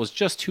 I think I was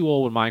just too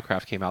old when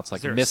Minecraft came out to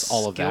Is there miss a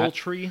all of skill that.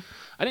 tree?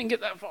 I didn't get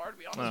that far, to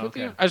be honest Oh, with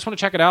okay. you. I just want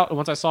to check it out, and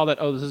once I saw that,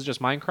 oh, this is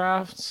just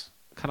Minecraft,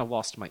 kind of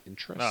lost my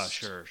interest.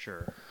 Oh,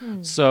 sure.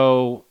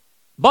 So,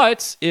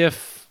 but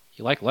if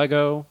you like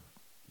Lego,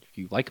 if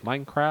you like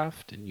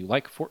Minecraft, and you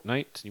like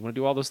Fortnite, and you want to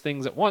do all those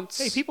things at once,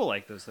 Hey, people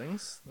like those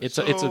things. it's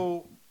a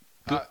So,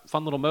 good,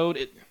 fun little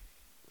mode.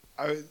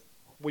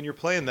 when you're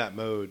playing that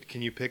mode,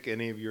 can you pick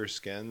any of your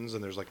skins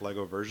and there's like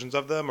Lego versions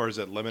of them, or is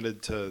it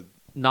limited to?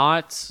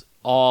 Not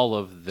all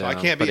of them. So I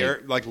can't be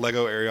but like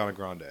Lego Ariana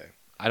Grande.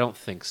 I don't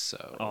think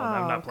so. Oh,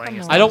 I'm Oh, not playing come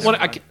as on. I don't much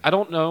want. as I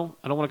don't know.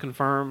 I don't want to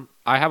confirm.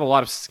 I have a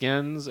lot of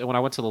skins, and when I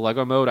went to the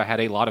Lego mode, I had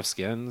a lot of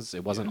skins.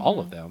 It wasn't all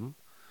of them.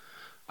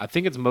 I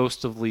think it's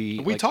mostly.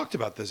 We like, talked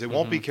about this. It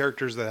won't be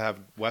characters that have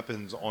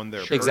weapons on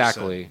their person.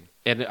 exactly,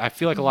 and I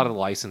feel like a lot of the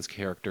licensed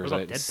characters What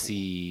I about didn't Deadpool?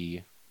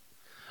 see.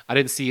 I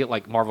didn't see it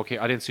like Marvel.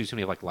 I didn't see too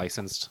many like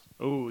licensed,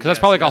 Oh, because that's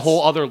probably like a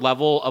whole other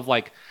level of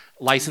like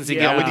licensing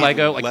Yeah. it with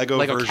Lego, like Lego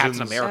Lego Captain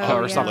versions America Oh,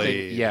 or yeah. something.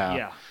 Blade.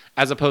 Yeah.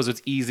 As opposed to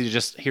it's easy to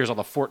just here's all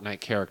the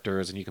Fortnite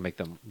characters and you can make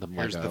them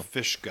Here's Lego. the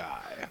fish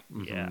guy.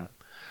 Yeah.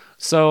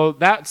 So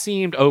that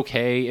seemed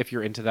okay if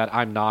you're into that.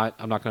 I'm not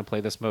going to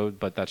play this mode,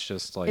 but that's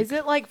just like Is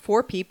it like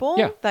 4 people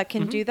Yeah. that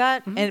can do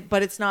that?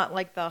 But it's not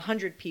like the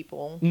 100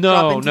 people No,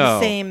 drop into no, the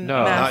same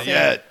no. massive... Not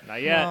yet.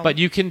 Not yet. Well, But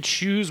you can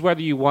choose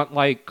whether you want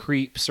like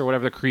creeps or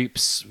whatever the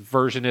creeps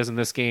version is in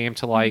this game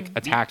to like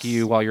attack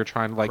you while you're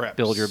trying to like Creps.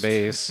 build your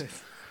base.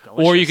 Delicious.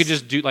 Or you could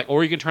just do like,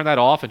 or you can turn that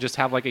off and just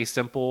have like a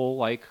simple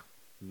like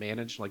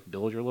manage like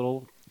build your little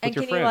with and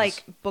your can friends. you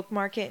like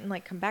bookmark it and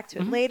like come back to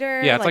it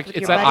later? yeah, it's like with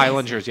it's your that buddies?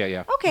 Islanders.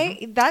 Yeah.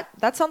 Okay,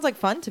 that sounds like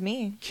fun to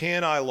me.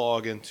 Can I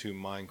log into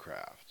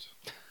Minecraft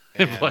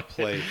and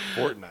play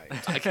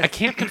Fortnite? I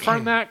can't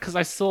confirm that because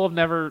I still have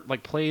never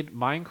like played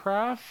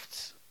Minecraft,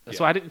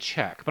 so Yeah. I didn't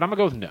check. But I'm gonna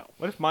go with no.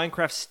 What if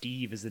Minecraft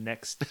Steve is the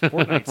next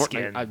Fortnite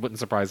skin? It wouldn't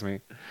surprise me.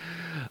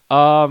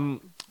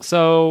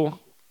 So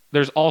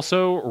there's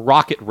also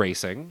Rocket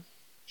Racing,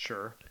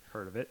 Sure,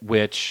 heard of it.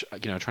 which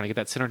trying to get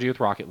that synergy with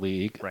Rocket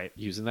League, Right.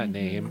 Using that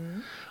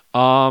name.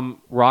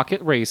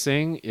 Rocket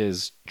Racing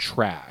is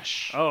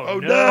trash. Oh,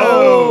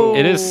 no!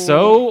 It is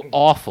so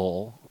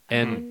awful Oh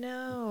and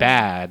no.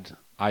 bad.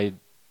 I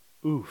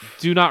Oof.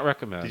 do not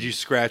recommend. Did you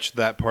scratch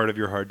that part of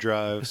your hard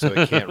drive so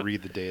it can't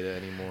read the data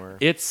anymore?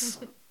 It's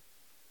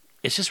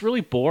just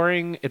really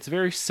boring. It's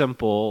very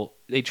simple.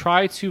 They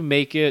try to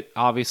make it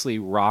obviously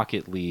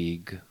Rocket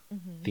League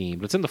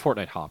themed. It's in the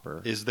Fortnite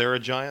hopper. Is there a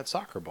giant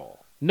soccer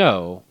ball?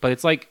 No, but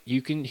it's like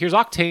here's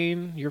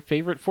Octane, your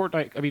favorite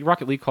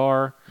Rocket League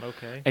car,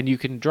 Okay. and you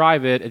can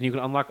drive it and you can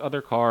unlock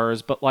other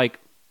cars, but like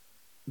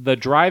the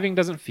driving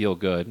doesn't feel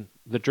good.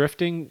 The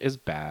drifting is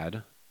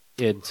bad.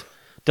 It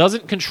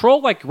doesn't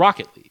control like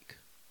Rocket League.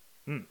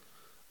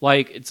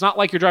 Like, it's not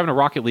like you're driving a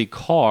Rocket League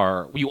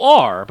car. You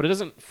are, but it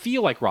doesn't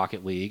feel like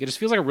Rocket League. It just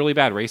feels like a really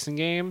bad racing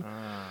game.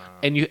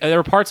 And there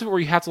are parts of it where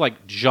you have to,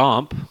 like,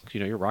 jump.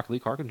 Your Rocket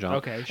League car can jump.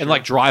 Okay, sure. And,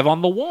 like, drive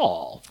on the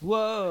wall.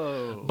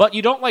 Whoa. But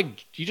you don't,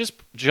 like, you just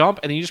jump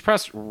and then you just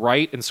press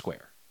right and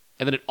square.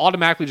 And then it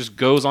automatically just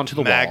goes onto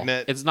the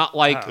Magnet. wall. It's not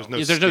like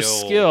There's there's no no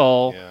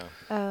skill. Yeah.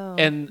 Oh.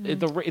 And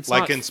it's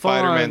Like not in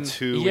Spider-Man fun.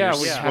 2, when yeah, you're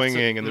where you have to-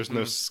 swinging and there's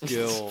no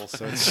skill.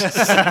 So it's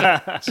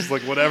just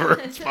like, whatever,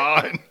 it's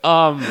fine.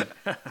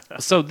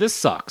 So this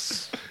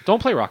sucks.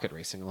 Don't play Rocket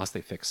Racing unless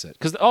they fix it.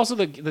 Because also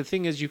the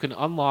thing is you can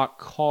unlock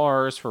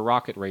cars for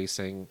Rocket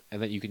Racing,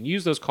 and then you can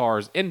use those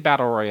cars in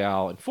Battle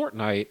Royale and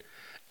Fortnite,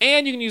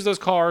 And you can use those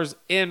cars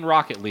in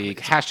Rocket League.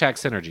 Hashtag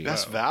synergy.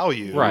 Best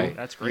value. Right.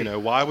 That's great.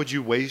 Why would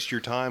you waste your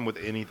time with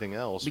anything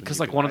else? when Because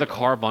you like could one of the buy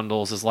car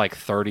bundles is like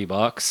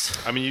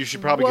 $30. I mean, you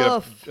should probably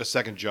Woof. get a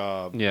second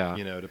job. Yeah.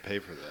 To pay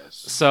for this.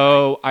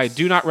 So I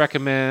do not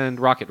recommend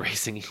Rocket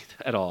Racing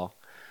at all.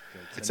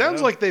 It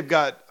sounds like they've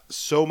got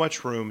so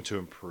much room to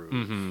improve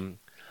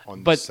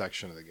on But this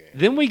section of the game.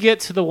 Then we get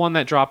to the one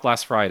that dropped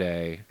last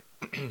Friday,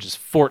 which is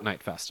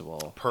Fortnite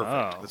Festival. Perfect.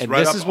 Oh. That's And right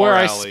this up is where our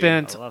I alley.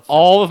 spent I love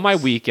all of my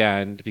festivals.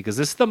 weekend because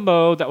this is the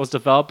mode that was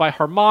developed by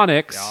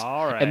Harmonix.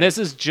 All right. And this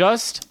is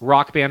just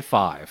Rock Band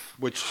 5.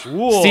 Which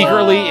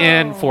Secretly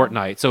in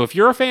Fortnite. So if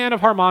you're a fan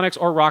of Harmonix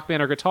or Rock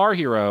Band or Guitar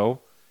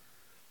Hero,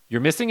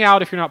 you're missing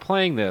out if you're not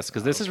playing this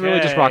because this is really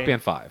just Rock Okay.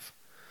 Band 5.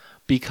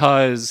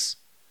 Because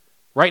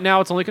right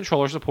now it's only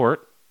controller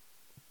support,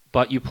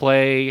 but you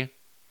play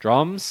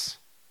drums,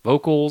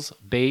 vocals,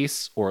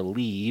 bass, or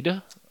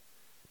lead.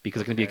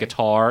 Because it can be a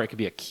guitar, it could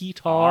be a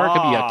keytar, it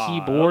could be a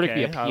keyboard, it could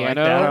be a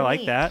piano. I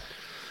like that.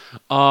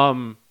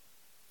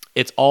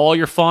 It's all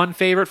your fun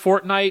favorite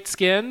Fortnite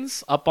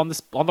skins up on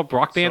the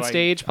Rock Band So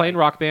stage playing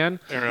Rock Band.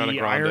 Ariana The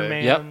Grande. Iron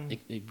Man.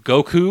 Yep.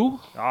 Goku,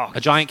 Oh, a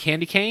giant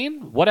candy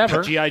cane,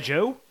 whatever. G.I.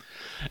 Joe.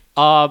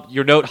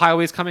 Your note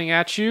highway is coming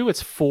at you.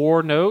 It's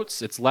 4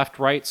 notes. It's left,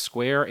 right,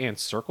 square, and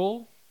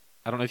circle.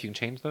 I don't know if you can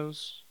change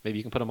those. Maybe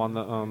you can put them on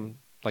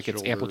the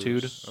its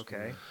amplitude. Shoulders.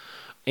 Okay.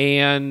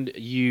 And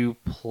you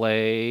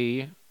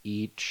play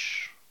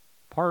each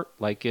part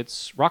like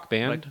it's Rock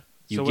Band. Like-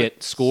 you so get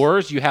it's-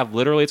 scores. You have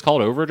literally, it's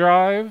called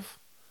Overdrive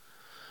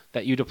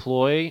that you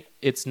deploy.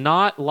 It's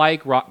not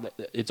like Rock.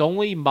 It's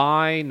only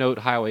my note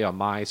highway on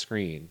my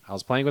screen. I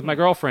was playing with my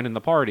girlfriend in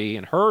the party,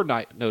 and her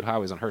note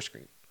highway is on her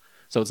screen.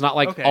 So it's not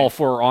like Okay. all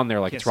 4 are on there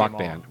like Can't it's see Rock 'em all.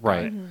 Band, Got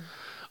right?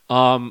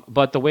 it.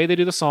 But the way they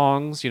do the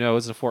songs,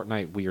 is a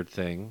Fortnite weird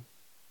thing.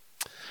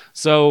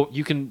 So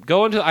you can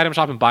go into the item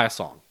shop and buy a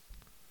song.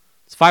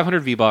 It's 500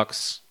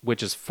 V-Bucks,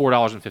 which is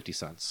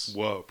 $4.50.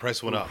 Whoa,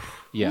 price went up.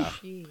 Yeah.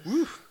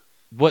 Jeez.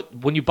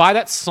 When you buy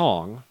that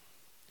song,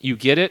 you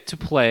get it to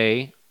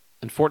play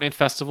in Fortnite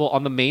Festival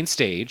on the main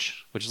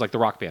stage, which is like the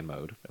Rock Band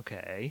mode.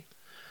 Okay.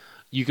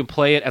 You can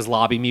play it as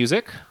lobby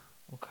music.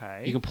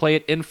 Okay. You can play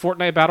it in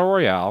Fortnite Battle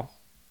Royale.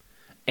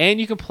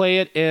 And you can play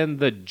it in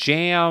the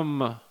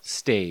Jam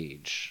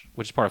stage,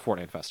 which is part of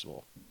Fortnite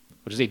Festival,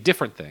 which is a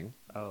different thing.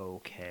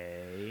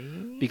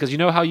 Okay. Because you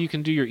know how you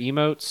can do your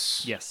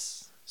emotes?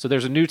 Yes. So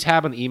there's a new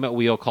tab on the emote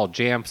wheel called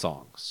Jam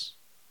Songs.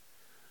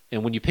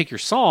 And when you pick your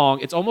song,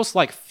 it's almost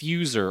like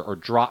Fuser or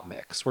Drop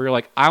Mix, where you're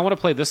like, I want to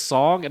play this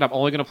song, and I'm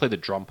only going to play the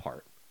drum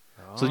part.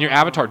 So then your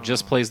avatar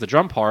just plays the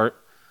drum part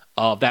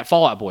of that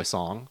Fall Out Boy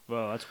song.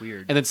 Well, that's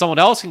weird. And then someone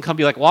else can come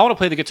be like, well, I want to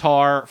play the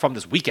guitar from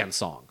this Weekend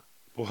song.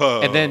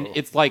 Whoa. And then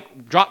it's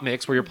like Drop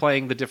Mix, where you're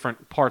playing the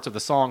different parts of the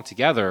song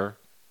together.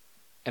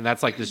 And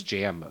that's like this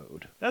jam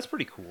mode. That's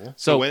pretty cool.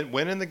 So So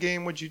when in the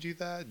game would you do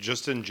that?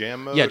 Just in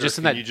jam mode? Yeah, or just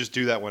in can that- You just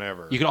do that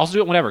whenever. you can also do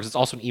it whenever because it's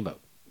also an emote.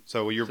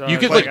 So you're So You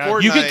it's could like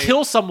like, you could Fortnite,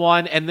 kill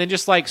someone and then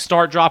just like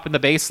start dropping the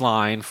bass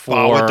line for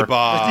Bob with the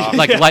Bob.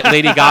 like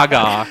Lady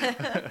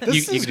Gaga. This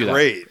you is can do that.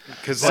 great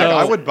because So-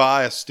 I would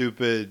buy a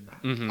stupid.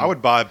 I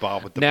would buy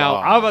Bob with the Now,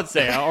 Bob. I was about to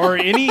say, or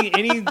any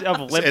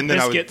of Limp And then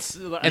I would- Bizkit's.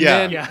 And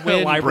Yeah. then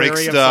when library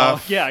Break of stuff.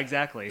 songs. Yeah,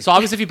 exactly. so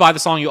obviously if you buy the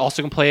song, you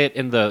also can play it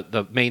in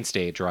the main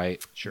stage,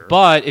 right? Sure.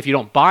 But if you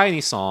don't buy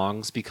any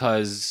songs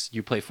because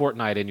you play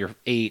Fortnite and you're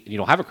 8 and you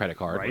don't have a credit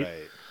card, Right. right.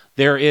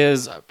 there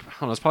is I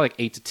don't know, it's probably like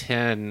 8 to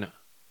 10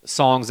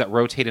 songs that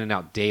rotate in and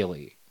out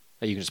daily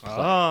that you can just play.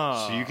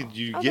 Oh. So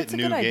you Oh, get that's a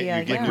new good idea,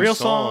 you get yeah. new Real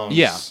songs. songs?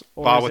 Yeah.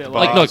 Or Bob is with it the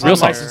Like, Bob. no, it's real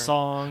unlicensed songs.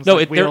 songs. No,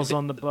 like they're- Wheels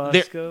on the Bus.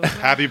 they're- go.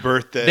 Happy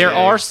birthday. There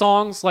are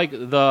songs like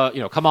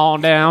the come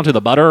on down to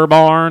the Butter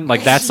Barn,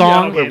 like that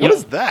song. Wait, Wait, what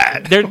is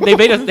that? They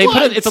made it. They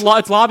put it. It's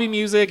lobby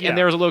music, Yeah. and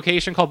there's a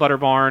location called Butter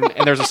Barn,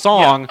 and there's a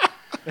song.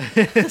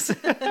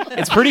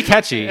 It's pretty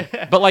catchy,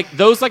 but like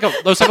those type of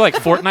like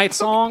Fortnite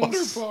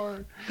songs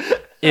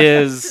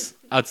is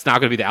it's not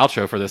going to be the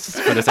outro for this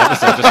episode.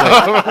 Just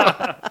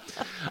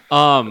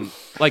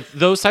like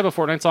those type of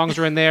Fortnite songs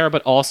are in there,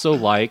 but also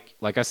like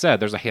I said,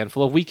 there's a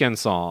handful of Weekend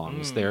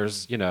songs.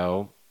 There's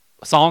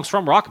songs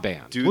from Rock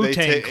Band. Do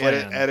Wu-Tang they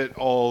Clan. edit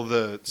all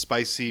the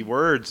spicy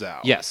words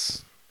out?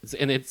 Yes,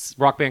 it's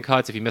Rock Band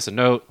cuts. If you miss a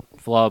note,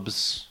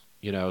 flubs.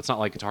 It's not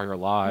like Guitar Hero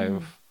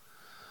Live.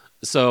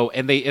 So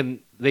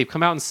they've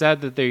come out and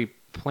said that they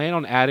plan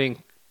on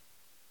adding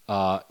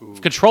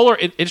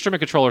instrument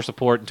controller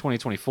support in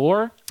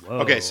 2024, Whoa.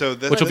 Okay, so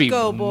this, which will be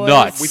go, boys.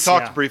 nuts. we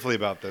talked Yeah. briefly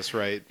about this,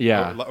 right?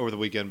 Yeah. Over the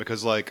weekend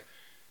because like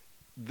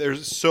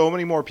there's so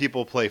many more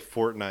people play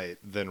Fortnite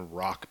than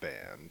Rock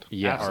Band.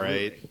 Yeah. All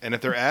right. Absolutely. And if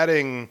they're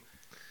adding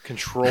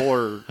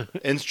controller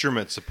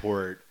instrument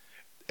support,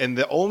 and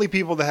the only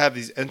people that have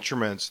these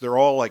instruments, they're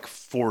all like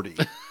 40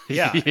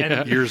 Yeah.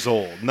 And years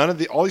old.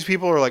 All these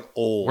people are like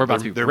old. We're about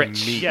to be They're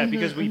rich. meat. yeah,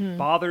 because we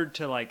bothered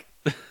to like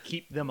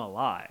keep them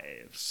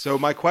alive. So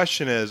my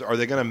question is, are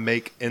they going to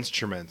make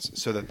instruments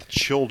so that the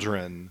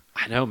children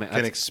I know, man.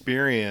 can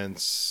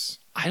experience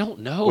I don't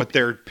know. what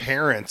their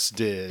parents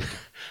did?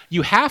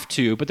 You have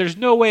to, but there's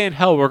no way in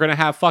hell we're gonna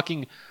have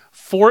fucking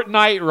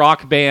Fortnite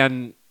Rock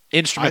Band I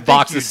instrument think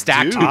boxes you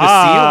stacked do. to the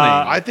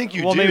Ah. ceiling. I think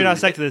you well, do. maybe not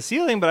stacked to the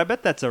ceiling, but I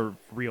bet that's a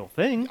real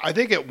thing. I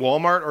think at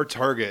Walmart or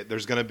Target,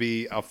 there's going to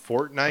be a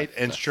Fortnite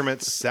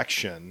instruments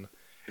section,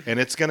 and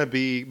it's going to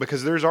be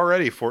because there's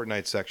already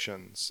Fortnite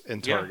sections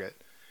in Yeah. Target.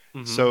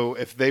 So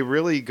if they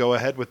really go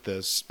ahead with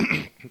this,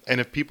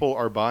 and if people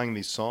are buying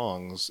these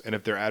songs, and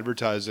if they're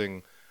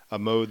advertising a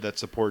mode that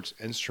supports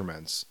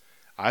instruments,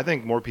 I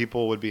think more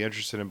people would be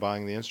interested in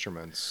buying the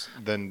instruments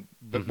than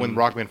when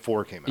Rock Band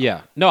 4 came out.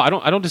 Yeah, no, I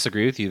don't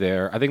disagree with you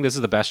there. I think this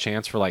is the best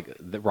chance for like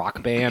the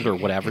Rock Band or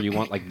whatever you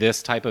want, like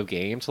this type of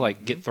game to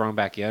like get thrown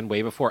back in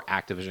way before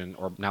Activision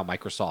or now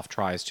Microsoft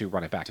tries to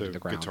run it back To into the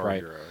ground, Guitar right?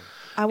 Hero.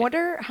 I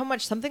wonder how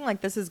much something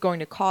like this is going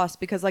to cost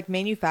because like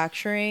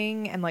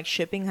manufacturing and like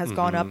shipping has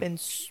gone up in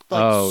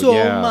Oh, so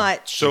yeah.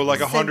 much. So like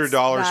since $100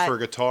 that- for a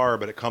guitar,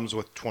 but it comes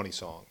with 20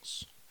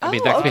 songs. I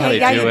mean, Oh, that could be how okay, they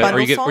yeah, do you it, bundle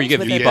or you get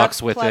songs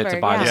V-Bucks with it. That's with it to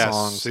clever, buy the yeah. Yes.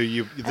 songs. So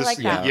you this like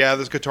that. yeah,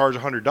 this guitar is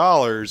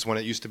 $100 when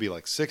it used to be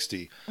like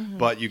 60,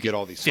 but you get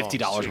all these songs.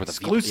 $50 worth of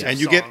Exclusive. And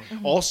you song. get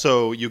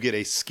also you get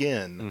a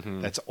skin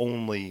that's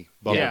only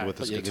bundled Yeah, with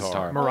this yeah, guitar.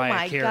 guitar. Oh Mariah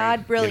my Carey. god,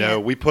 You brilliant! know,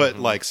 we put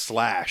like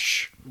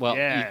Slash Well,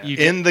 Yeah. you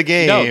in the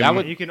game. No, that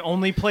would- You can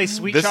only play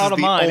 "Sweet This Child is of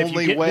the Mine" if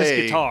only you get way.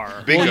 this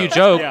guitar. Bingo. Well, you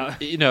joke, Yeah.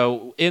 you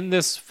know, in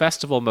this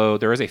festival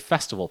mode, there is a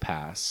festival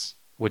pass,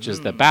 which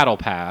is the battle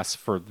pass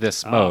for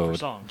this For mode,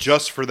 songs.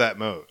 just for that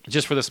mode.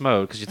 just for this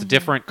mode, because it's a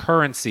different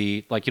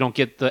currency. Like, you don't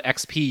get the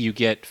XP, you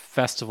get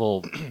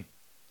festival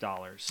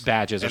dollars.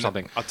 badges or And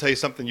something. I'll tell you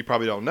something you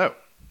probably don't know.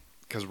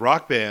 Because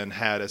Rock Band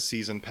had a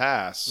season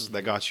pass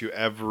that got you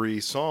every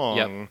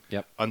song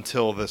Yep.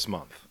 until this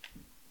month.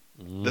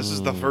 This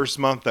is the first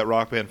month that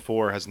Rock Band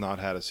 4 has not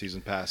had a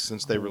season pass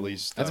since they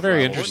released. That's very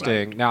Rival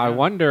interesting. Schmack. Now, I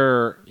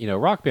wonder, you know,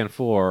 Rock Band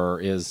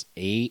 4 is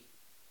 8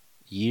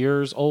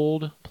 years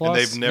old plus. And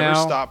they've never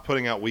now. stopped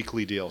putting out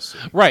weekly DLC.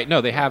 Right,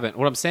 no, they haven't.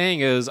 What I'm saying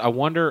is, I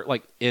wonder,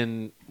 like,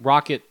 in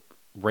Rocket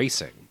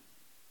Racing,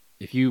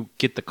 if you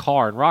get the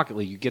car in Rocket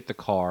League, you get the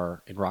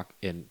car in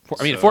in So,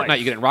 Fortnite, like-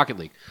 you get it in Rocket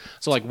League.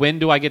 So, like, when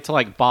do I get to,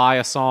 like, buy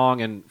a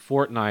song in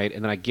Fortnite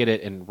and then I get it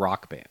in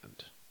Rock Band?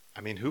 I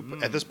mean, who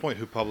at this point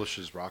who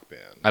publishes Rock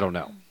Band? I don't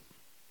know.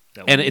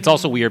 That And would- it's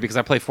also weird because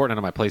I play Fortnite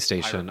on my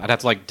PlayStation. I'd have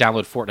to like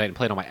download Fortnite and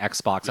play it on my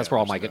Xbox. That's Yeah, where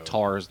all my there's no-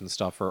 guitars and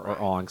stuff are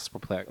on. 'Cause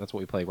that's what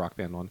we play Rock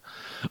Band on.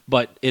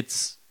 But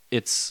it's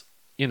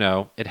you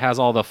know, it has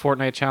all the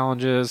Fortnite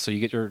challenges. So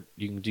you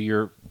can do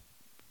your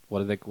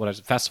what is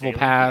it, festival Daily.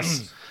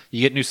 pass. You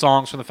get new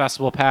songs from the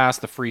festival pass,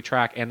 the free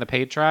track and the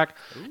paid track.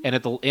 And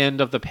at the end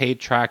of the paid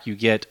track, you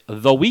get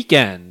The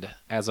Weeknd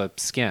as a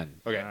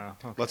skin. Okay,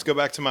 okay. let's go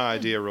back to my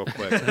idea real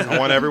quick. I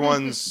want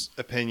everyone's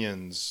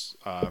opinions.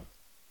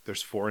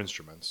 There's 4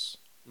 instruments.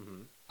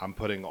 I'm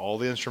putting all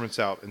the instruments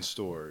out in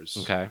stores.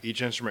 Okay.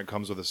 Each instrument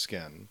comes with a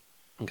skin.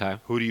 Okay,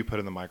 Who do you put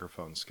in the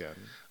microphone skin?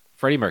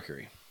 Freddie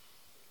Mercury.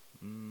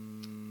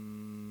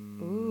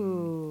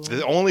 Ooh.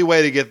 The only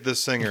way to get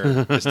this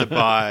singer is to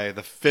buy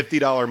the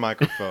 $50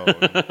 microphone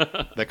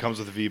that comes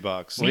with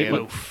V-Bucks. and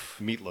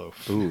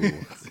Meatloaf. Ooh,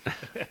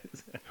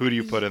 Who do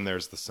you put in there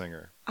as the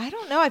singer? I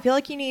don't know. I feel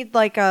like you need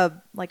like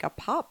a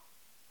pop.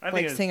 I think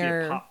like it's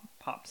singer-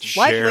 pop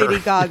Like Cher. Lady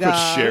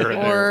Gaga, Cher in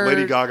there. or-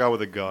 Lady Gaga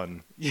with a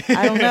gun.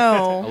 I don't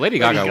know. Lady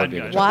Gaga Gun would be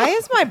a Gun. good Why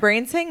is my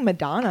brain saying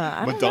Madonna?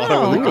 I don't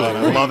Madonna with a know. gun.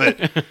 I love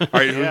it. All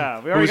right,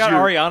 Yeah, we already got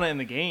Ariana in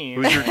the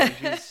game.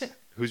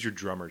 Who's your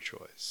drummer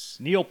choice?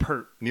 Neil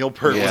Peart. Neil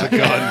Peart Yeah. with a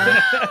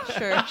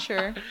gun.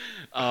 Sure.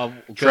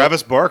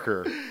 Travis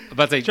Barker.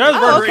 But they Travis Oh,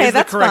 Barker okay, is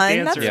that's the correct fine,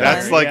 answer. that's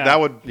That's fine. like Yeah. that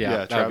would Yeah, yeah, that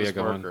would be Travis a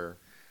good one. Barker.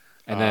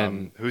 and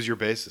then Who's your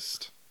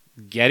bassist?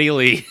 Getty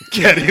Lee.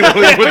 Getty Lee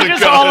with a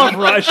Just gun. all of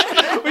Rush.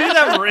 We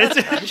just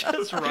have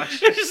just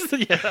Rush.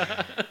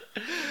 yeah.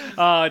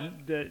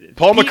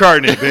 Paul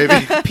McCartney,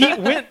 baby. Pete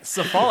Wentz,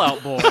 a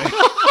Fallout Boy.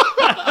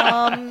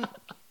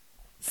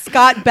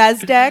 Scott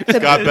Bezdek, the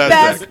Scott Bezdek.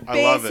 best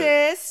I love it.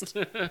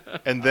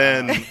 bassist. And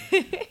then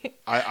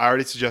I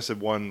already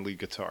suggested one lead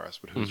guitarist,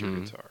 but who's your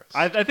guitarist?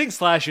 I think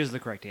Slash is the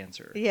correct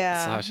answer.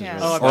 Yeah. Slash is yeah.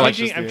 really- Oh, Or like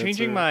just the I'm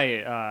changing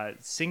answer. my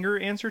singer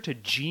answer to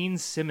Gene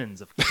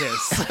Simmons of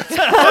Kiss.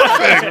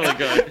 really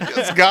good.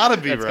 It's gotta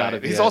be That's right. gotta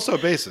be He's it. also a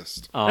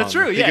bassist. That's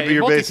true. He Yeah, could be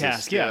you your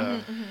multitask. bassist. Yeah.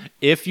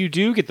 If you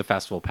do get the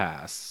festival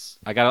pass,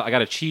 I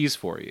got a cheese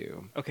for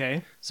you.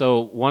 Okay. So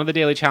one of the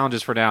daily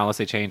challenges for now, unless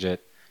they change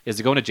it, is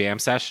to go in a jam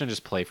session and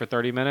just play for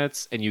 30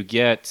 minutes, and you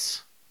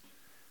get,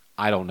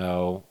 I don't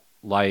know,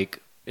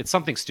 like it's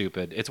something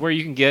stupid. It's where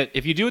you can get,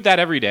 if you do that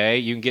every day,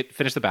 you can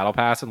finish the battle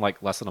pass in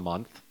like less than a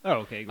month Oh,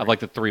 okay. of like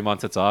the 3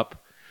 months it's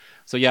up.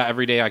 So yeah,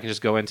 every day I can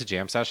just go into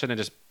jam session and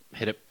just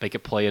hit it, make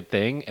it play a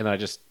thing, and then I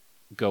just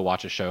go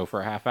watch a show for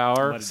a half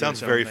hour. Let it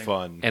Sounds do very something.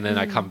 fun. And then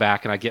I come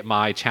back and I get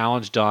my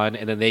challenge done,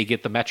 and then they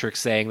get the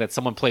metrics saying that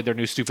someone played their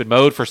new stupid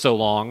mode for so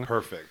long,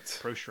 Perfect.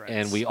 Pro shreds.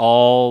 and we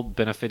all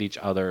benefit each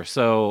other.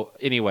 So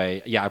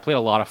anyway, yeah, I played a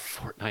lot of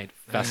Fortnite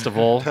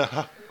Festival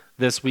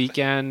this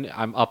weekend.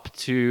 I'm up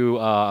to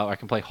I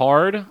can play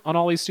hard on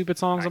all these stupid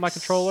songs on my Nice.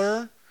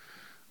 controller.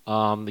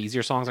 The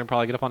easier songs I can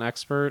probably get up on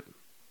expert.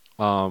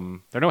 There are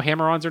no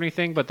hammer-ons or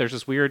anything, but there's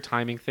this weird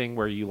timing thing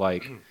where you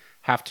like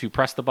have to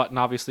press the button,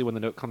 obviously, when the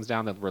note comes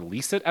down, then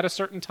release it at a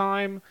certain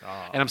time.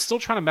 And I'm still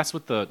trying to mess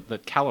with the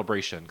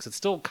calibration because it's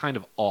still kind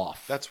of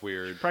off. That's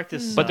weird.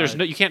 Practice. But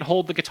you can't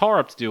hold the guitar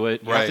up to do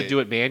it. You have to Right. do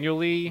it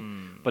manually.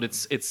 But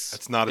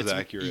it's not as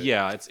accurate.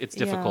 Yeah, it's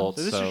difficult.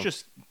 So this is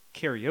just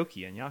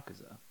karaoke in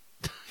Yakuza.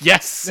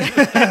 yes,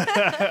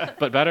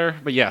 but better.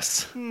 But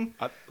yes,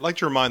 I'd like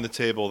to remind the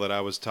table that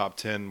I was top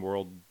 10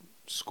 world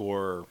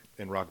scorer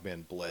in Rock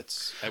Band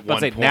Blitz at but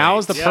one point. now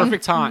is the Yeah.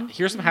 perfect time.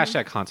 Here's some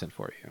hashtag content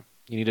for you.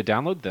 You need to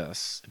download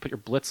this and put your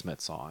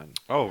Blitzmits on,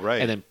 Oh,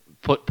 right. and then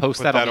post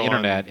Put that on the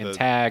internet and the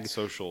tag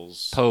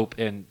socials. Pope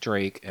and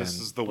Drake. And This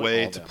is the all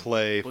way of to them.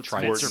 play Blitz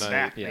are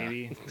back, Fortnite. Yeah.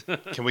 baby.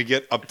 Can we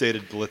get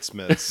updated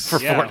Blitzmits? for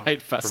Yeah.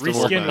 Fortnite Festival.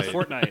 Reskin with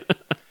Fortnite.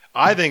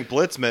 I think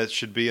Blitzmits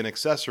should be an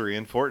accessory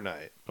in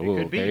Fortnite. Ooh,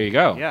 could be. there you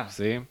go. Yeah.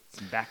 See,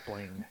 Some back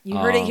bling. You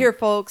heard it here,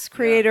 folks.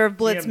 Creator of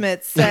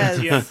Blitzmits says.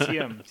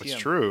 TM. It's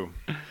true.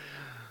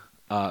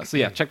 so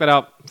yeah, check that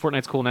out.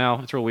 Fortnite's cool now.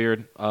 It's real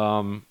weird.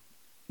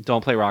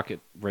 Don't play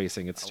Rocket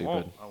Racing. It's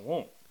stupid. I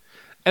won't.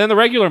 And then the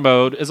regular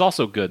mode is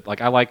also good. Like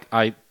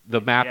the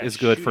map Yeah, is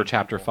good for shooting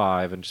Chapter people.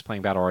 5, and just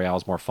playing Battle Royale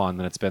is more fun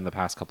than it's been the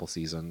past couple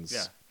seasons.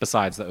 Yeah.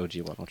 Besides the OG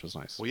one, which was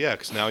nice. Well, yeah,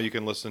 because now you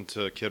can listen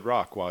to Kid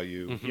Rock while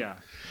you. Mm-hmm. Yeah.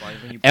 Like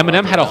when you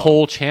Eminem had a Royale.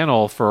 whole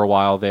channel for a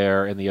while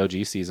there in the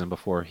OG season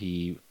before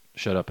he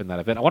showed up in that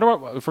event. I wonder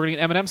if we're going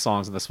to get Eminem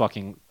songs in this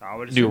fucking I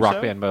would new assume Rock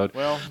so. Band mode.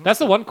 Well, That's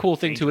the one cool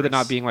thing too with it not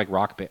dangerous. being like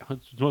Rock Band.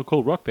 It's not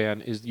called Rock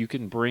Band is you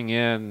can bring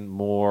in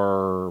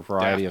more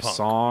variety Daft of Punk.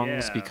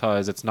 songs Yeah.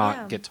 because it's not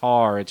Yeah.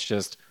 guitar, it's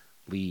just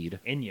lead.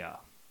 Enya.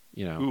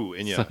 You know. Ooh,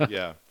 and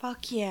yeah.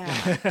 Fuck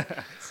yeah.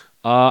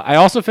 I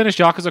also finished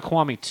Yakuza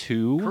Kiwami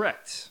 2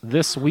 Correct.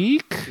 this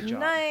week. Good job.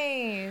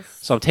 Nice.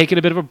 So I'm taking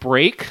a bit of a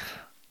break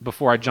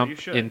before I you jump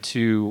should.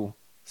 into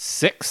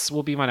 6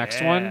 will be my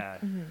next one. Yeah.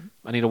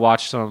 I need to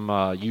watch some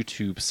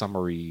YouTube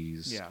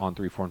summaries Yeah. on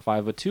 3, 4, and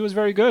 5. But 2 is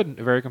very good.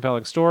 A very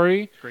compelling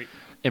story. Great.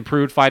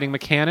 Improved fighting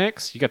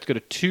mechanics. You got to go to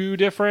 2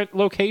 different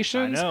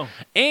locations. I know.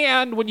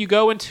 And when you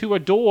go into a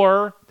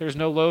door, there's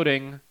no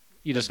loading.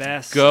 You just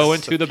best. go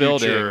It's into the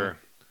building. future.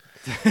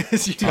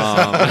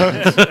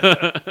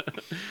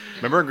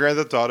 Remember in Grand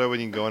Theft Auto when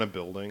you can go in a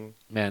building?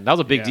 Man, that was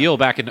a big Yeah. deal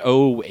back in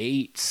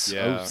 08,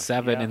 Yeah.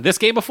 07, Yeah. and this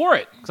game before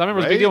it. Because I remember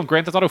it was a big Right? deal in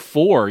Grand Theft Auto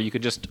 4. You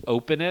could just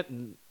open it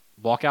and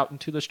walk out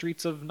into the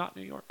streets of not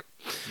New York.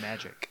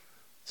 Magic.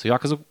 So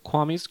Yakuza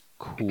Kiwami's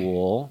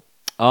cool.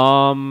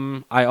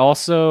 I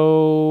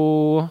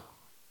also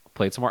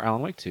played some more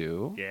Alan Wake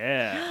 2.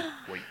 Yeah.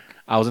 Wait.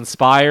 I was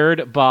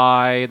inspired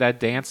by that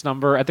dance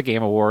number at the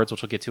Game Awards,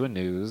 which we'll get to in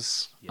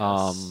news.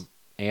 Yes.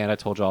 And I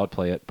told you I would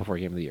play it before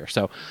Game of the Year.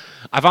 So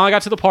I finally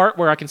got to the part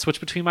where I can switch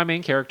between my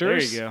main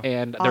characters. There you go.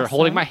 And they're Awesome.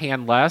 holding my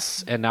hand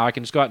less, and now I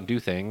can just go out and do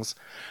things.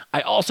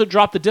 I also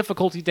dropped the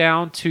difficulty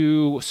down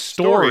to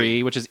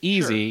story. Which is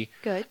easy.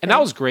 Good, And good. that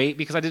was great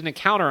because I did an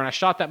encounter and I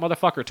shot that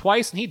motherfucker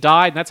twice and he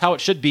died, and that's how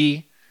it should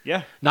be.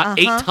 Yeah. Not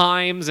 8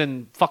 times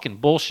and fucking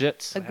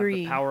bullshit. They have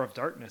Agreed. the power of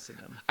darkness in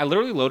them. I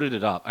literally loaded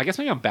it up. I guess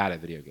maybe I'm bad at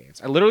video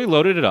games. I literally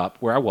loaded it up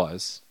where I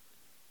was,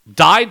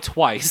 died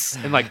twice,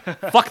 and like,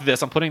 fuck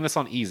this, I'm putting this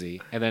on easy,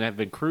 and then have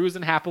been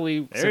cruising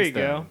happily There since you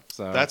then. go.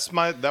 So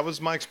That was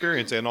my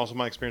experience, and also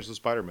my experience with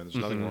Spider-Man. There's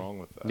nothing wrong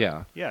with that.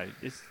 yeah, Yeah.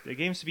 The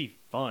game's to be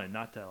fun,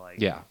 not to like.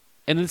 yeah.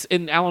 And it's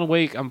in Alan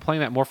Wake. I'm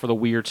playing that more for the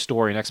weird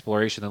story and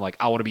exploration than like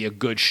I want to be a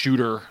good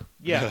shooter.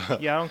 Yeah.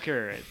 Yeah. I don't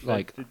care.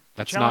 Like, the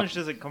that's challenge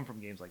not- doesn't come from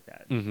games like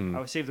that. Mhm. I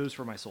would save those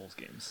for my Souls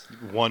games.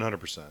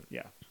 100%.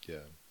 Yeah. Yeah.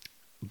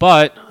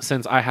 But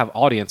since I have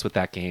audience with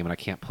that game and I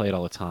can't play it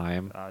all the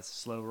time, It's a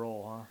slow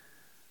roll, huh?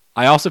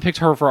 I also picked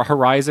her for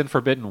Horizon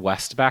Forbidden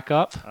West back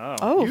up.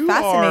 Oh, You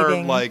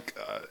fascinating. are like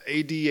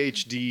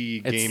ADHD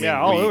It's- gaming Yeah,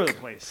 all week. over the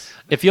place.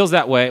 It feels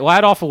that way. Well, I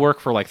had off of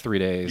work for like 3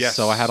 days, Yes.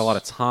 so I had a lot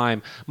of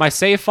time. My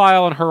save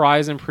file on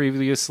Horizon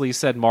previously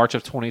said March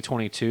of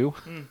 2022.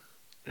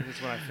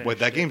 That's when I finished Wait,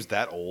 that it. game's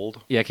that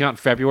old? Yeah, it came out in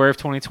February of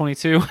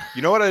 2022.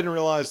 You know what I didn't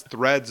realize?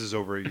 Threads is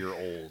over a year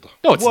old.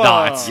 No, it's Whoa.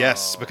 not.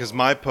 Yes, because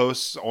my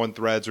posts on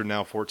Threads are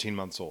now 14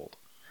 months old.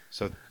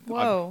 So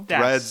Whoa.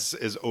 Threads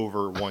is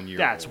over 1 year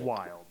That's old.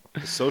 wild.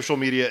 The social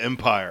media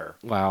empire.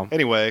 Wow.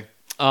 Anyway,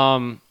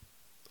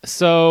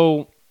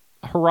 So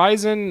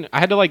Horizon,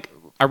 I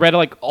read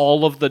like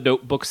all of the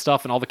notebook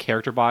stuff and all the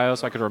character bios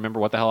so I could remember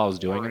what the hell I was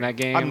doing in that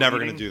game. I'm never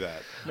going to do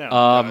that. No,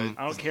 Um,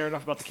 I don't care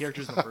enough about the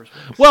characters in the first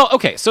place. Well,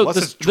 okay, so Unless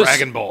it's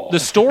Dragon Ball. The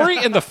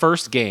story in the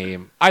first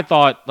game, I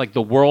thought like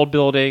the world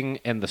building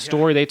and the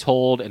story they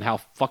told and how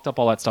fucked up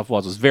all that stuff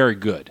was very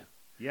good.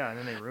 Yeah, and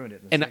then they ruined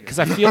it. In the And second. because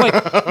I feel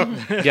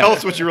like Tell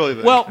us what you really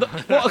think. Well,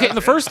 okay. In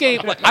the first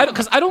game, like,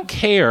 because I don't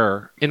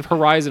care in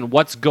Horizon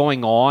what's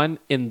going on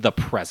in the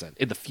present,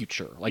 in the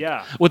future, like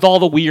Yeah. with all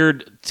the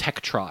weird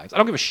tech tribes. I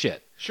don't give a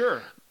shit.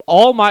 Sure.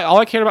 All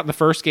I cared about in the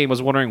first game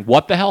was wondering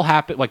what the hell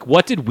happened. Like,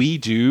 what did we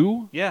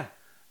do Yeah.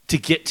 to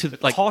get to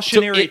like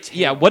cautionary tale.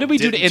 Yeah, what did we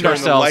do to Didn't end turn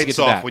ourselves the to get lights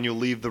to off that? when you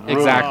leave the room.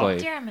 Exactly.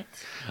 Damn it.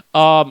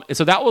 And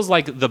so that was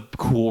like the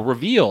cool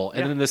reveal. And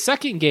Yeah. then the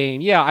second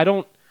game, I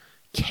don't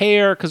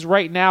care because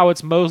right now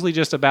it's mostly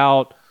just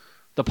about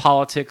the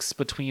politics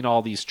between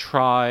all these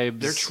tribes.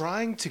 They're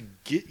trying to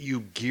get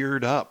you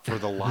geared up for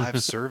the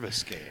live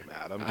service game,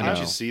 Adam. Did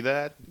you see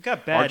that? You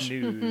got bad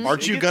news.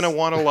 Aren't It you gets- gonna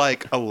want to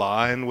like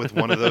align with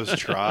one of those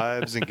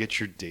tribes and get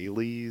your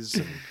dailies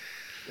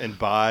and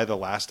buy the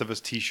Last of Us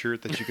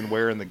T-shirt that you can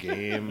wear in the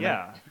game?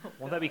 Yeah.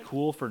 Won't that be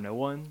cool for no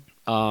one?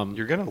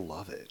 You're gonna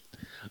love it.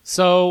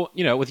 So,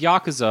 with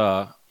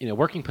Yakuza,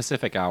 working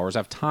Pacific hours, I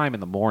have time in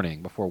the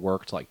morning before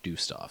work to like do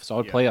stuff. So I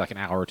would play like an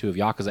hour or two of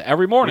Yakuza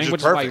every morning,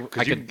 which is perfect, why 'cause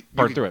I you could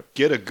burn could through it.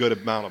 Get a good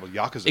amount of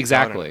Yakuza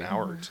Exactly. done in an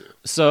hour or two.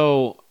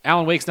 So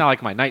Alan Wake's now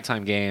like my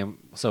nighttime game.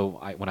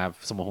 So when I have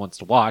someone who wants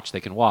to watch,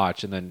 they can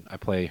watch, and then I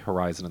play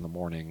Horizon in the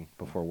morning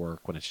before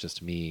work when it's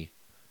just me.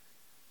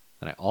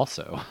 And I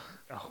also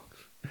Oh.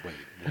 Wait,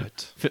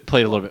 what?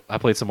 played a little bit. I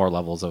played some more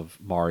levels of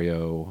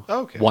Mario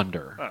Okay.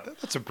 Wonder,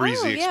 That's a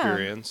breezy Oh, yeah.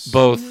 experience.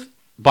 both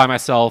by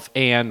myself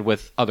and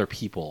with other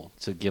people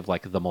to give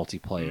like the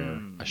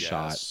multiplayer a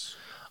shot. Yes.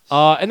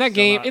 And that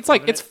game, not it's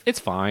like loving it's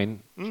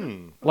fine.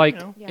 Mm. Like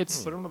Yeah.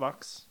 it's Put it in the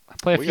box. I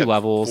play a We few got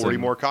levels. 40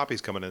 and- more copies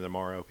coming in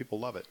tomorrow. People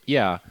love it.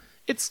 Yeah,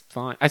 it's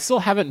fine. I still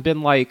haven't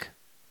been like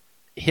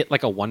hit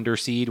like a wonder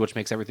seed, which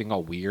makes everything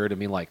all weird. I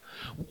mean, like,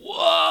 whoa!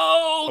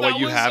 Oh, that wait,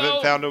 you was haven't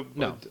so- found a...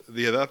 No.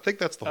 Yeah, I think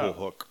that's the whole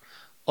hook.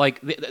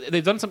 Like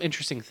they've done some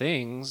interesting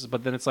things,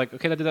 but then it's like,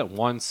 okay, I did that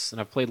once, and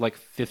I've played like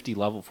 40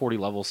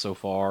 levels so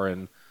far,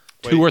 and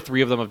two Wait. or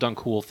three of them have done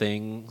cool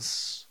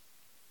things.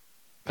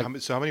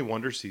 So how many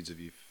Wonder Seeds have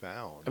you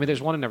found? I mean,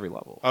 there's one in every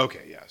level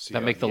Okay, yeah. So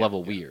that yeah, make the yeah,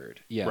 level yeah. weird.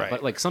 Yeah, Right.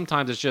 but like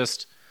sometimes it's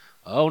just,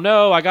 oh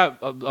no, I got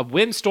a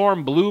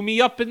windstorm blew me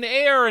up in the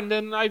air, and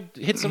then I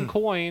hit some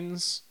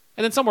coins.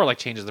 And then somewhere like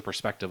changes the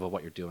perspective of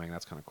what you're doing.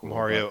 That's kind of cool.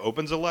 Mario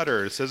opens a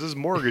letter. It says his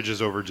mortgage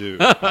is overdue.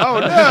 Oh,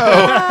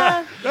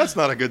 no. That's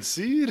not a good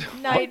seed.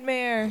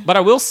 Nightmare. But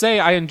I will say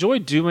I enjoy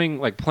doing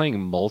like playing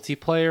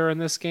multiplayer in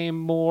this game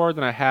more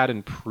than I had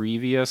in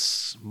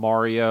previous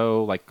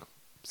Mario like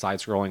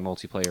side-scrolling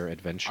multiplayer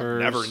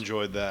adventures. Never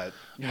enjoyed that.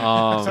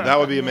 Um, So that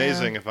would be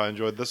amazing if I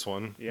enjoyed this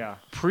one. Yeah.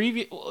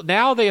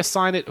 now they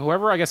assign it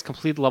whoever I guess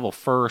completed the level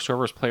first,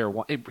 whoever's player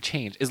one it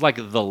changed is like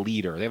the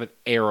leader. They have an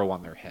arrow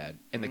on their head,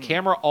 and the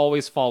camera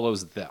always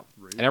follows them,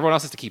 and everyone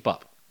else has to keep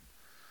up.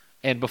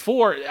 And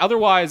before,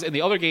 otherwise, in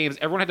the other games,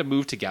 everyone had to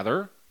move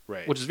together,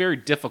 Right. which is very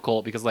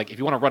difficult because like if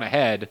you want to run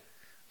ahead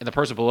and the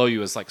person below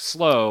you is like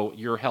slow,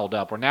 you're held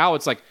up. Or now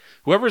it's like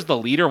whoever's the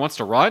leader wants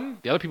to run,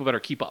 the other people better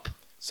keep up.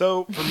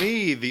 So for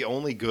me, the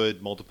only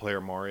good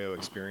multiplayer Mario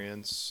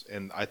experience,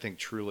 and I think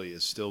truly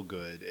is still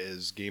good,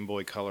 is Game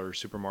Boy Color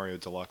Super Mario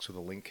Deluxe with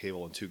a link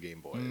cable and 2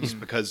 Game Boys.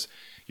 Because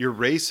you're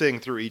racing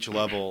through each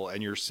level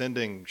and you're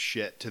sending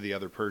shit to the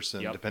other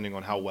person Yep. depending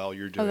on how well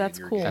you're doing that's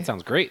in your cool. game. That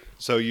sounds great.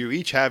 So you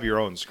each have your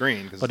own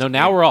screen. 'cause But it's no, a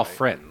now Game we're all Boy.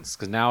 friends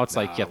because now it's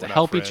like you have we're to not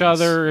help each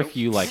friends. other if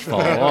you like fall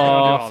all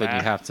off, and that.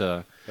 you have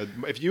to.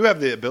 If you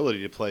have the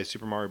ability to play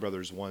Super Mario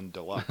Brothers 1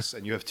 Deluxe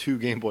and you have 2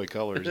 Game Boy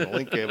Colors and a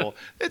link cable,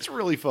 it's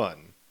really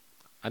fun.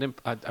 I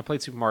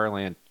played Super Mario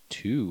Land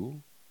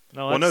 2.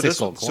 No, Well, no, that's-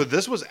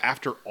 this was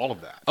after all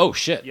of that. Oh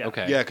shit! Yeah.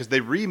 Okay. Yeah, because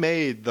they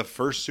remade the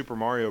first Super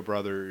Mario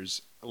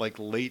Brothers like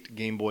late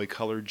Game Boy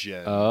Color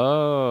gen.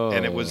 Oh.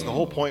 And it was the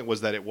whole point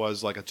was that it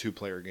was like a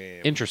 2-player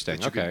game. Interesting,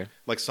 that you could, okay.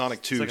 like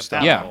Sonic 2 it's like a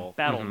style. Yeah.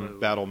 battle mode.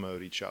 Battle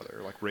mode each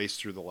other, like race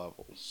through the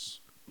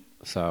levels.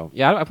 So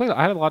yeah, I played.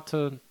 I had a lot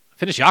to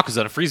finish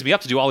Yakuza to freeze me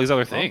up to do all these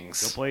other Go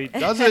things. play.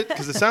 Does it?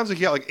 Because it sounds like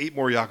you got like 8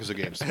 more Yakuza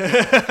games.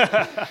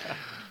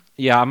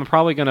 Yeah, I'm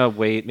probably gonna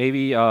wait.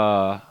 Maybe in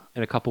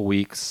a couple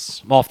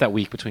weeks. Well, off that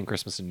week between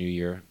Christmas and New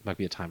Year might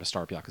be a time to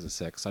start Yakuza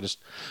 6. I just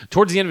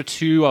towards the end of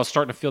 2, I was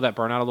starting to feel that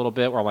burnout a little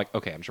bit. Where I'm like,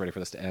 okay, I'm just ready for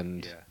this to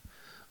end.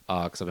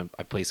 Because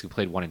I basically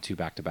played 1 and 2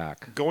 back to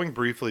back. Going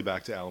briefly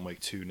back to Alan Wake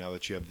 2, now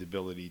that you have the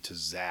ability to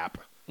zap,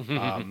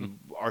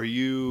 are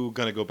you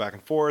going to go back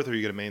and forth? Or are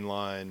you going to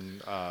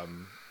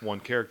mainline one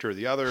character or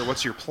the other?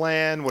 What's your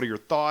plan? What are your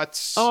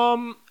thoughts? I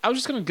was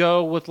just gonna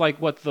go with like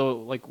what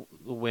the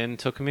wind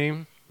took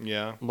me.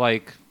 Yeah.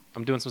 Like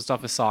I'm doing some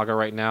stuff with Saga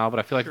right now, but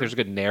I feel like there's a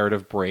good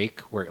narrative break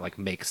where it like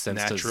makes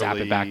sense to zap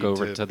it back Naturally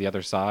over to- to the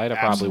other side. I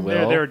probably Absolutely.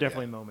 will. There are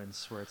definitely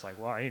moments where it's like,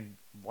 well,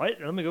 what?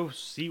 Let me go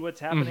see what's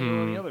happening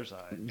on the other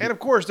side. And of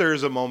course, there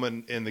is a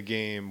moment in the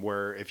game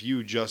where if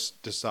you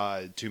just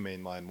decide to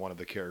mainline one of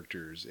the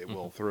characters, it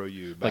will throw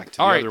you back Like, to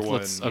the all right, other one.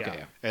 let's okay.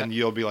 Yeah. And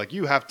you'll be like,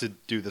 you have to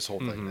do this whole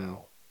thing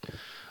now.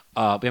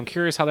 But I'm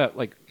curious how that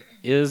like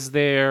is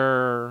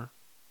there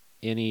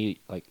any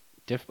like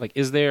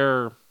is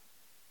there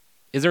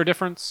a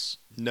difference?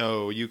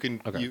 No, you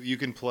can Okay. you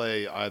can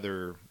play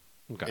either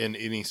Okay. in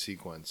any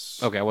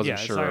sequence. Okay, I wasn't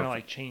Yeah, sure. it's not if- gonna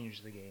like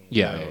change the game.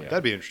 Yeah, No, yeah.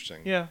 that'd be interesting.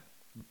 Yeah.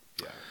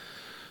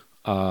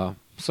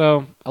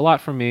 So a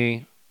lot from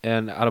me,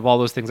 and out of all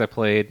those things I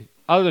played,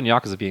 other than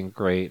Yakuza being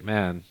great,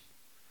 man,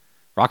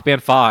 Rock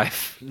Band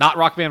 5, not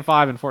Rock Band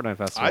 5 in Fortnite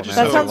Festival. I just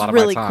man. hope- That Took a lot sounds of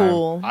my really time.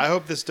 cool. I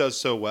hope this does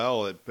so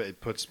well.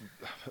 It puts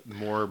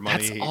more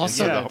money That's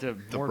awesome. Yeah, into to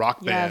the more- rock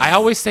Yes. band. I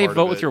always say part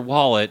vote of with it. your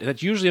wallet, and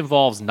that usually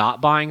involves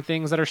not buying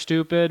things that are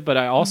stupid. But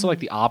I also like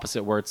the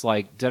opposite, where it's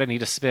like, did I need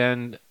to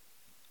spend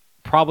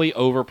probably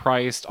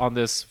overpriced on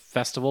this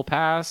festival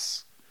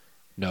pass?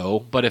 No,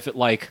 but if it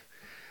like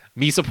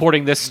me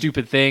supporting this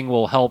stupid thing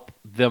will help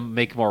them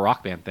make more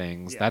Rock Band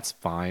things. Yeah. That's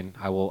fine.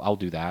 I'll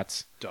do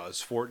that.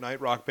 Does Fortnite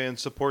Rock Band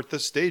support the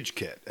stage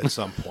kit at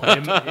some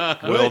point?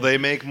 Will they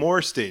make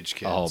more stage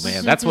kits? Oh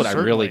man, that's what I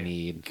really Certainly.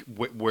 need.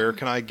 Where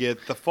can I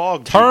get the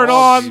fog? Turn juice?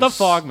 on the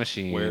fog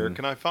machine. Where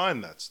can I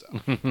find that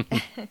stuff?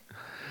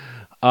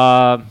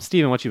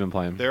 Steven, what you been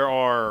playing? There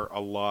are a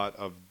lot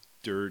of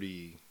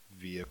dirty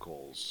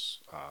vehicles,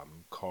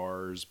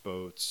 cars,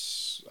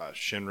 boats,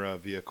 Shinra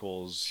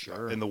vehicles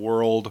in the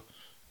world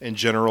in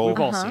general. We've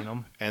all seen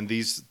them. And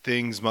these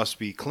things must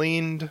be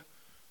cleaned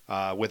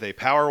with a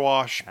power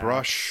wash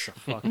brush.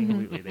 Fucking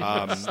completely. They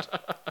must.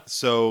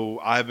 So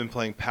I've been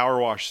playing Power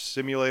Wash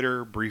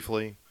Simulator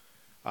briefly.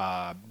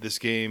 This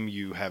game,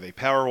 you have a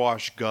power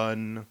wash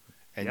gun,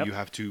 and Yep. you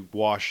have to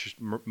wash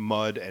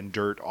mud and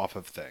dirt off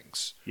of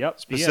things. Yep.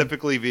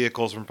 Specifically,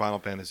 vehicles from Final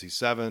Fantasy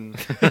VII in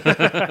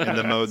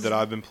the mode that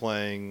I've been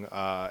playing,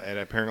 and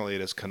apparently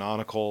it is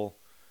canonical.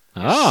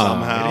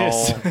 Oh,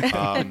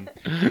 Somehow,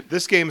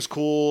 this game's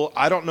cool.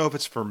 I don't know if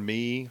it's for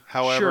me.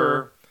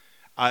 However,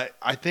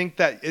 I think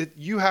that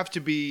you have to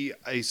be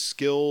a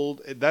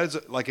skilled. That is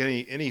like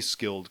any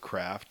skilled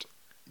craft.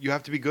 You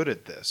have to be good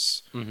at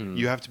this. Mm-hmm.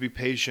 You have to be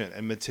patient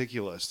and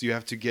meticulous. You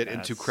have to get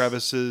into That's-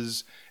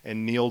 crevices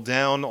and kneel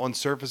down on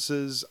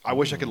surfaces. I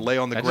wish I could lay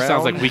on the that ground.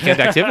 just sounds like weekend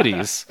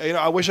activities. You know,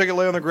 I wish I could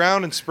lay on the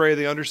ground and spray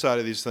the underside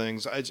of these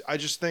things. I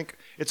just think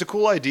it's a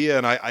cool idea,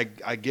 and I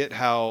get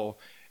how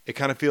it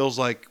kind of feels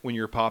like when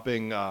you're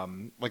popping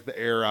like the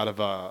air out of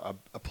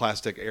a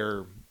plastic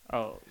air.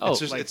 Oh, It's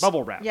just- like it's-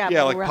 bubble wrap. Yeah. Yeah,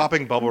 bubble like wrap.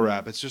 popping bubble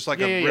wrap. It's just like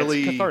yeah, a yeah,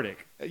 really it's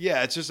cathartic.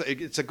 Yeah, it's just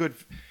it's a good.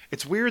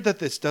 It's weird that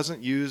this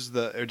doesn't use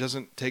or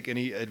doesn't take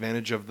any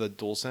advantage of the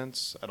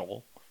DualSense at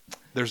all.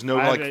 There's no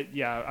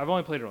I've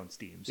only played it on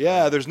Steam. So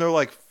yeah, there's no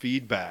like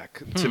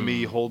feedback to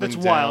me holding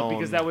that's down. wild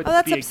because that would Oh,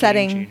 that's be a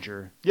upsetting. game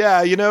changer.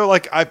 Yeah,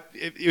 like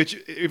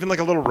even like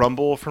a little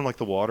rumble from like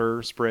the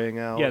water spraying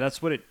out. Yeah,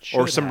 that's what it should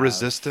or some have.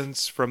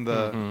 resistance from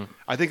the. Mm-hmm.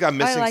 I think I'm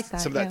missing like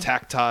that, some of that yeah.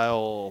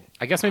 tactile.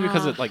 I guess maybe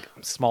because it's like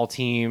small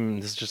team.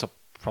 This is just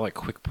probably a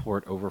quick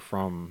port over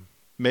from.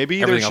 Maybe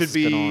there Everything else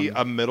should has been be on.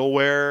 a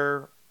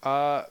middleware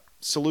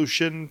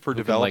solution for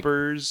Who can, like,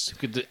 developers.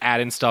 Could add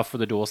in stuff for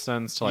the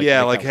DualSense to like yeah,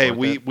 make like that hey,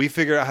 worth it. we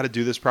figured out how to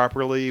do this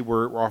properly.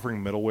 We're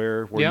offering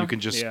middleware where Yeah. you can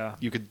just Yeah.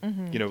 you could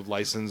Mm-hmm.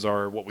 license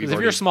our what we've Because if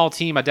already. you're a small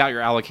team, I doubt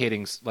you're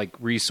allocating like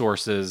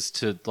resources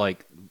to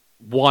like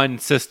one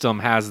system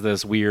has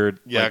this weird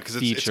Yeah, like, because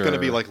feature. it's going to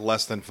be like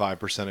less than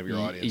 5% of your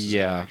audience is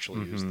yeah, gonna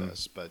actually use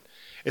this. But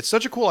it's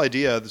such a cool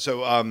idea.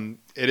 So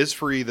it is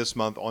free this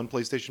month on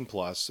PlayStation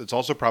Plus. It's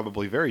also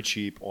probably very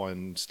cheap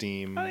on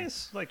Steam. I think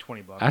it's like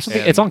 $20. I actually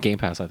think and- it's on Game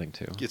Pass. I think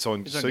too. It's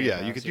on. It's on So Game yeah,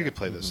 Pass, you could yeah.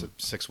 play this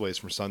 6 ways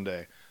from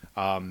Sunday.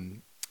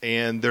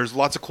 And there's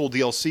lots of cool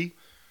DLC.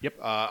 Yep.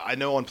 I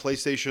know on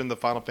PlayStation the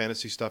Final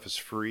Fantasy stuff is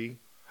free.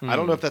 I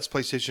don't know if that's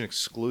PlayStation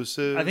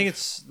exclusive. I think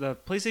it's the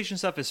PlayStation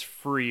stuff is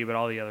free, but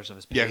all the other stuff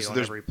is paid yeah. So on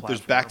there's every platform.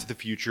 there's Back to the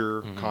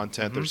Future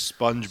content. There's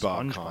SpongeBob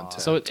SpongeBob.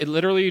 content. So it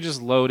literally you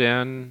just load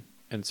in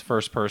and it's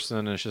first person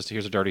and it's just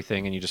here's a dirty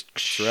thing and you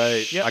just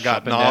right. Yep. I got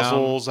up and down.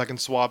 nozzles I can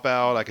swap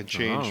out. I can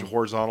change Oh.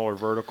 horizontal or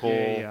vertical.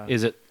 Yeah.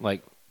 Is it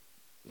like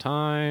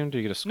time? Do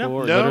you get a No.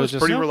 score? No, Literally it's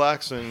just- pretty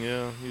relaxing.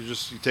 Yeah, you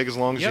take as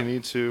long as Yep. you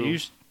need to. You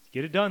just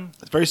get it done.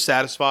 It's very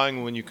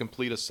satisfying when you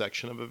complete a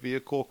section of a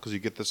vehicle because you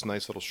get this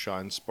nice little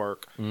shine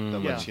spark that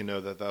lets Yeah. you know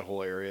that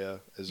whole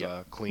area is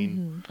Yep.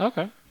 clean.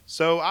 Okay.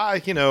 So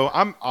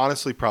I'm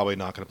honestly probably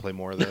not going to play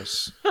more of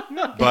this,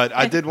 but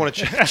I did want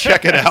to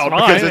check it out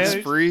because fine. it's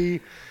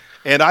free,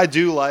 and I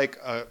do like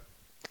a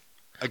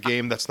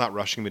game that's not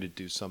rushing me to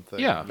do something.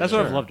 Yeah, That's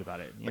Sure. what I've loved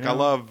about it. you Like know? I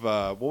love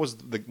what was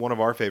one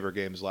of our favorite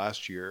games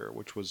last year,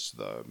 which was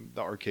the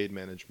arcade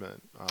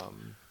management.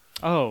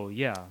 Oh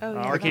yeah, Oh,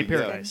 yeah, Arcade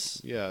that's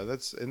Paradise. Yeah,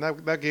 that's and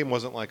that game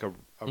wasn't like it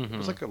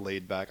was like a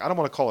laid back. I don't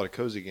want to call it a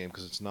cozy game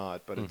because it's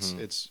not, but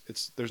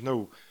it's there's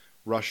no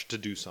rush to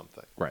do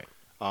something. Right.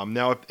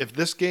 Now, if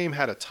this game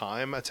had a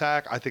time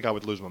attack, I think I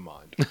would lose my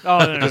mind. Oh,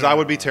 no, Because I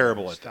would be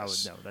terrible at I would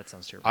this. no, that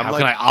sounds terrible. I'm How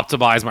like, can I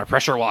optimize my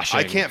pressure washing?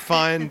 I can't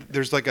find.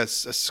 There's like a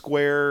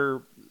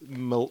square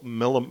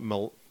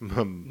millimeter,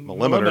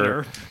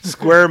 Millimeter.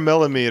 square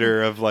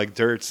millimeter of like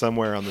dirt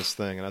somewhere on this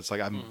thing, and it's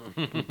like I'm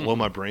blow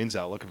my brains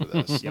out looking for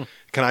this.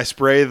 Can I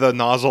spray the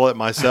nozzle at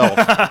myself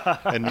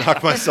and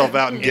knock myself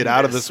out and get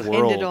out of this End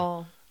world? it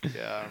all.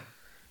 Yeah.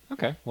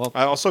 Okay. Well,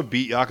 I also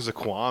beat Yakuza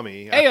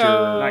Kiwami Heyo.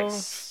 after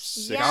Nice.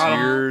 6 Yeah.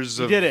 years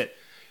You of. did it.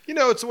 You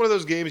know, it's one of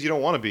those games you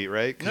don't want to beat,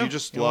 right? Because No, you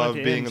just you don't want love it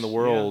to being end. in the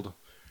world.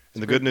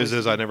 And the good news place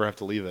is to I be. never have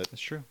to leave it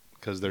That's true.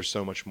 because there's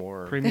so much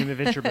more. Premium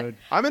adventure mode.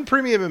 I'm in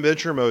premium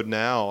adventure mode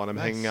now, and I'm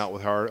Nice. hanging out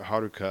with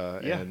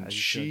Haruka, Yeah, and as you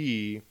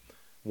she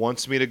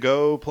wants me to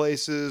go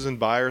places and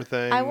buy her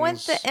things. I want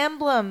the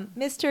emblem.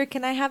 Mister,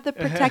 can I have the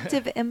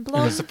protective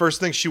emblem? That's the first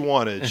thing she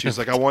wanted. She's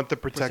like, I want the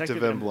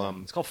protective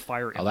emblem. It's called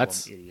Fire Emblem.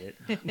 that's- Idiot.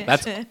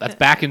 that's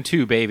back in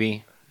 2,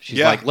 baby. She's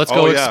Yeah. like, let's Oh,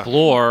 go yeah.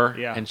 explore.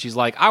 Yeah. And she's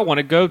like, I want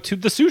to go to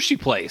the sushi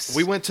place.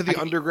 We went to the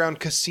underground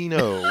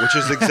casino, which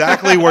is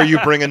exactly where you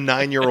bring a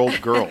 9-year-old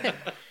girl.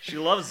 She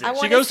loves it. I She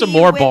wanna goes to see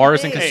more you win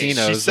bars and big.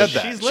 casinos. She said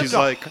that. She's lived She's a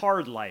like,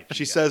 hard life.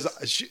 she guys.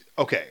 says,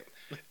 okay.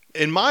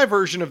 In my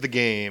version of the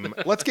game,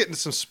 let's get into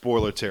some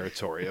spoiler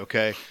territory,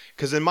 okay?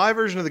 Because in my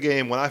version of the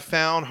game, when I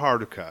found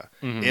Haruka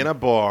in a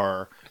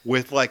bar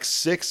with like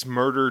 6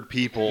 murdered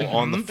people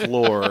on the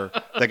floor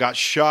that got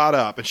shot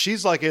up, and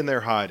she's like in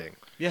there hiding.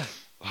 Yeah.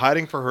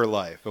 Hiding for her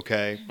life,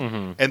 okay?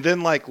 And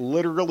then, like,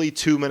 literally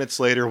 2 minutes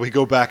later, we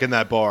go back in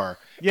that bar.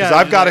 Because Yeah,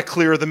 I've got to like-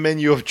 clear the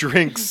menu of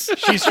drinks.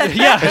 She's And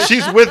yeah.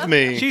 she's with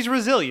me. She's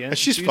resilient. and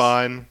she's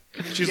fine.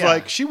 She's Yeah.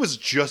 like, she was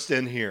just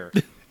in here.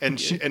 And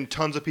and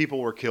tons of people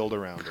were killed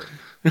around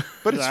her.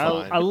 But it's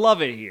fine. I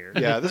love it here.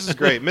 Yeah, this is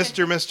great.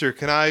 Mister,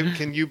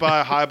 can you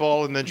buy a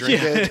highball and then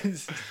drink it?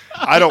 Yes.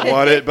 I don't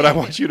want it, but I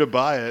want you to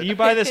buy Can it. you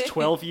buy this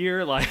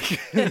 12-year like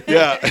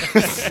Yeah.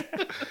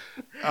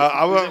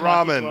 I want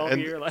ramen.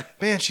 12-year, And like,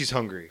 man, she's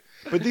hungry.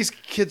 But these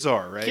kids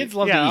are, right? Kids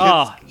love yeah, to eat.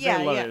 oh, Yeah,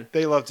 they love yeah. it.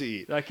 They love to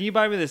eat. Like, can you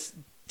buy me this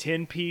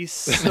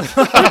 10-piece?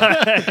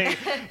 Like,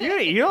 you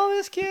gonna eat all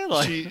this, kid?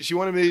 Like, She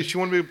wanted me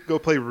to go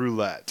play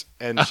roulette,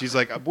 and she's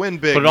like, "Win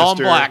big, Put it all in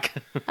mister." black.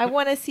 I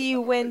want to see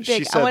you win She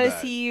big. said I want to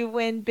that. see you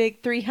win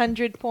big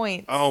 300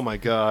 points. Oh my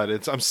god,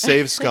 I'm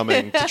save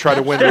scumming to try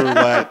to win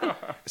roulette.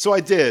 So I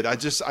did. I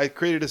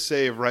created a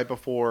save right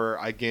before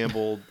I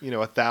gambled,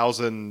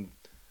 1,000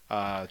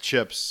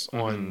 chips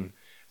on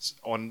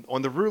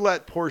the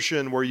roulette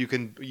portion where you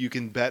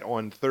can bet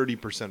on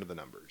 30% of the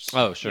numbers.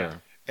 Oh, sure. Yeah.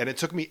 And it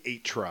took me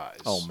 8 tries.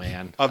 Oh,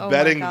 man. Of Oh my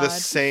betting the God.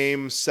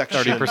 same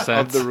section 30%.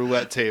 of the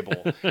roulette table.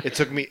 It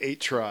took me 8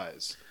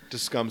 tries to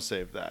scum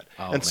save that.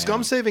 Oh, and man.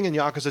 scum saving in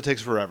Yakuza takes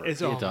forever.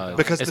 it's It oh my does. God.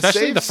 Because the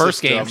especially save the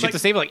first game. system- You have to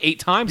save it like 8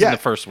 times Yeah. in the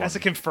first one. Has to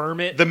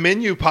confirm it. the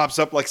menu pops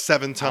up like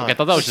 7 times. Okay, I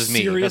thought that was just me.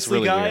 That's Seriously,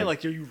 really guy? weird.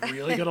 Like, are you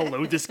really gonna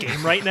load this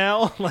game right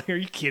now? Like, are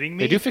you kidding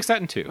me? They do fix that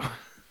in 2,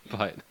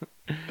 but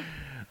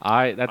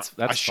that's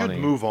I should funny.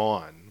 move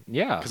on.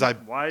 Yeah, Because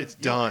Why? it's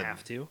you don't done.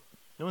 have to.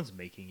 No one's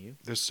making you.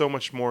 There's so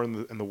much more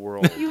in the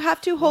world. You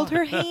have to hold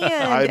her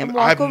hand and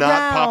walk I've around.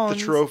 not popped the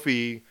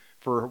trophy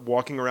for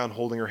walking around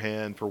holding her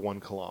hand for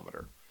 1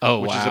 kilometer. Oh,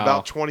 which is wow.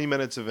 about 20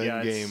 minutes of Yeah,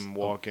 it's- in-game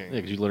walking. Yeah,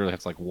 because you literally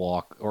have to like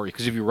walk, or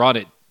because if you run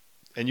it,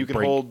 And you can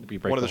break- hold you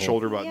break one of the the whole-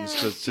 shoulder buttons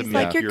Yeah, to she's make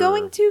like, you're your...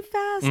 going too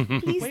fast.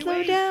 Please Wait, slow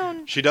wait.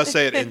 down. She does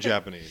say it in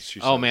Japanese. She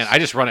oh says. man, I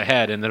just run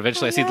ahead, and then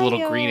eventually I see the little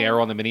yeah, green yeah.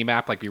 arrow on the mini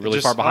map, like be really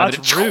just- far behind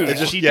That's it. rude. It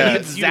just- She yeah.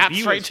 didn't see the zaps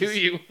viewers. right to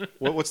you.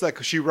 What's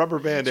that? She rubber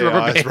band She rubber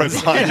AI bands. right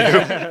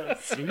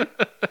behind you.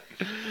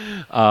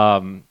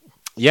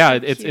 Yeah,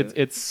 So it's cute.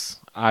 it's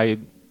I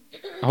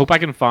hope I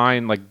can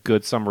find like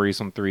good summaries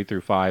from 3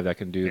 through 5 that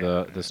can do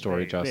the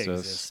story They justice.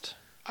 exist.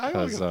 I got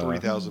like 'Cause, a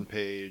 3,000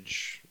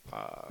 page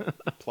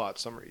plot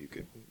summary you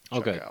could check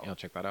Okay, out. I'll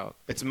check that out.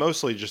 It's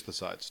mostly just the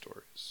side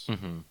stories.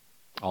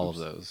 All of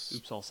those.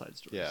 Oops, all side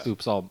stories. Yeah.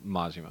 Oops, all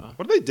Majima.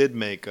 What if they did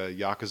make a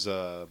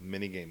Yakuza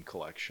minigame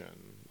collection,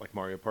 like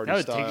Mario Party That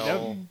would, style?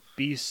 that would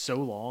be so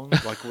long.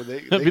 Like would they?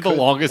 That'd be the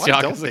longest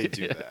Why don't Yakuza they game.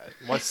 do that?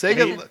 Why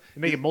Sega?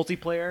 Make it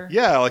multiplayer.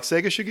 Yeah, like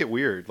Sega should get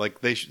weird.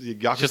 Like they should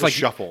Yakuza Just like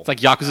Shuffle, It's like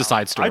Yakuza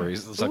side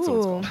stories. That's what it's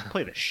Ooh. called.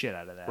 Play the shit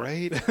out of that.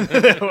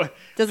 right?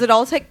 Does it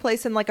all take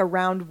place in like a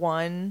round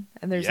 1?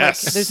 And there's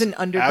Yes. like there's an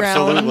underground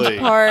Absolutely.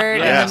 part,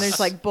 and Yes. then there's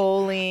like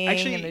bowling,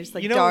 Actually, and there's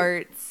like you know,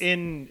 darts.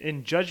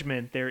 In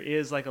Judgment, there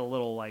is like a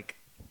little like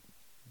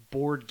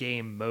board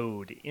game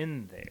mode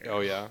in there. Oh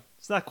yeah.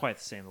 It's not quite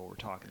the same as what we're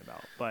talking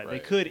about, but they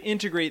could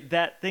integrate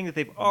that thing that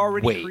they've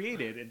already Wait.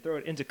 created and throw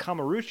it into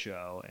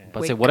Kamurocho. And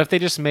But say, what if they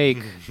just make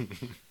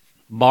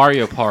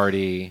Mario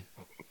Party,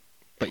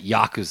 but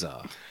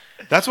Yakuza?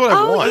 That's what I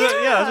Oh, want. yeah.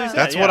 that's what he said,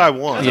 That's yeah. what I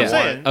want. That's what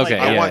Yeah. I'm saying. Okay,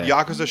 I yeah. want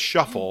Yakuza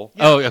Shuffle.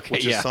 Oh, okay,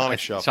 Which is yeah. Sonic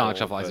Shuffle, Sonic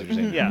Shuffle, I see what you're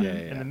saying. Yeah. yeah.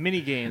 And the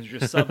mini games are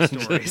just sub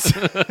stories.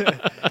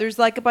 There's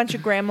like a bunch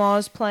of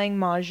grandmas playing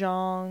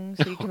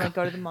mahjong, so you can like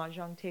go to the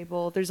mahjong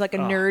table. There's like a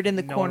Oh, nerd in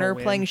the no one corner will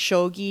win. playing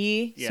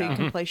shogi, so Yeah. you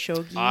can play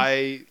shogi.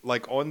 I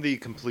like on the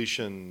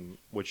completion,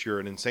 which you're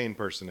an insane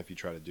person if you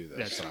try to do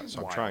this. That's So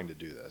I'm wild. trying to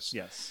do this.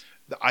 Yes.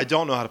 I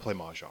don't know how to play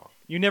mahjong,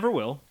 You never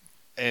will.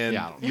 and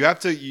Yeah. you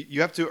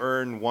have to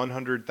earn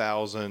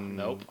 100,000.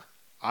 Nope.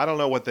 I don't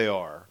know what they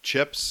are.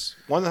 Chips,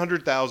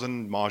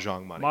 100,000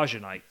 mahjong money.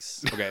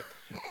 Mahjonites. Okay,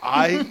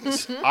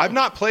 I've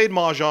not played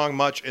mahjong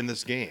much in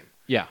this game.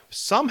 Yeah.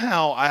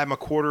 Somehow I am a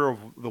quarter of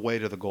the way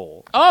to the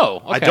goal.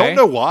 Oh, okay. I don't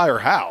know why or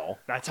how.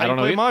 That's I how you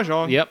don't play know.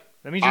 Mahjong. Yep.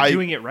 That means you're I-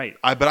 doing it right.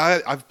 But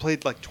I've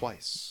played like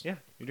twice. Yeah.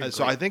 You're doing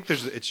So great. I think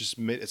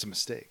it's a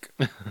mistake.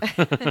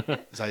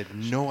 'Cause I have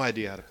no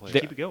idea how to play.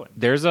 Keep it going.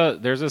 There's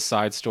a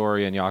side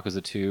story in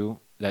Yakuza 2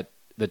 that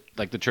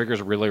the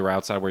triggers really are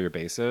outside where your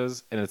base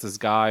is, and it's this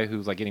guy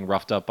who's like getting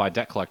roughed up by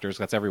debt collectors.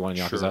 That's everyone in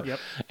Yakuza. Sure. Yep.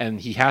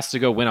 And he has to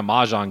go win a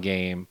mahjong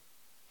game,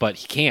 but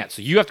he can't.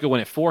 So you have to go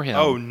win it for him.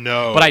 Oh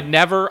no! But I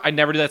never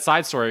do that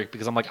side story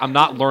because I'm like, I'm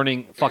not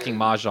learning fucking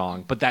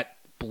mahjong. But that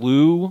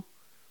blue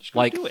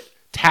like do it.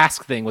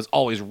 task thing was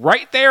always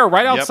right there,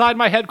 right Yep. outside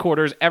my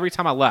headquarters every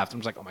time I left. I'm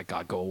just like, oh my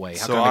god, go away.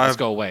 How So can I make this I've-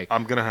 go away?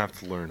 I'm gonna have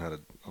to learn how to.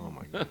 Oh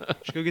my god!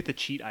 Just go get the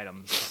cheat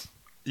items.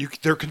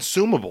 They're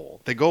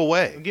consumable. They go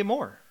away. Get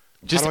more.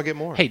 How do I get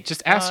more? Hey,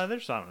 just ask.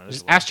 There's, I don't know.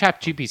 Just ask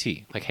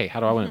ChatGPT. Like, hey, how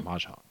do I win at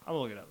Mahjong? I'm gonna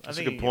look it up. That's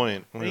a good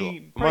point.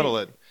 I'm gonna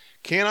let.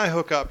 Can I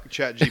hook up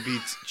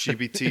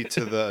ChatGPT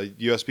to the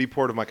USB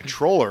port of my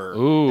controller?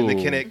 Ooh. And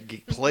then can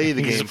it play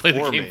the game Just play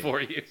for the game me? for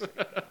you.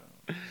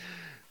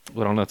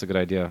 Well, I don't know. That's a good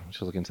idea. We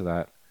should look into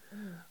that.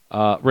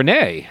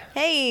 Renee,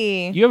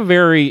 Hey. you have a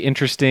very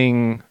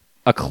interesting,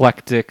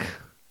 eclectic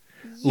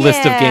list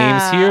of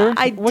games here.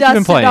 I What you been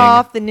dusted playing?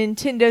 off the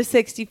Nintendo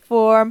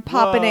 64. I'm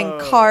popping in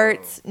Whoa.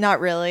 carts. Not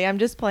really. I'm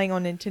just playing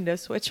on Nintendo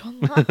Switch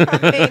Online.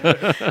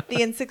 The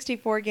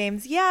N64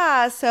 games.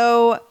 Yeah,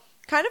 so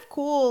kind of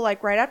cool.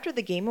 Like right after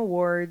the Game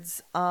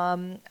Awards,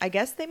 I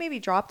guess they maybe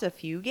dropped a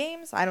few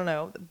games. I don't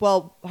know.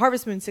 Well,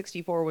 Harvest Moon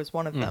 64 was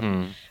one of them.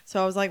 Mm-hmm.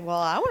 So I was like, well,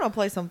 I want to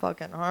play some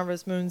fucking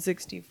Harvest Moon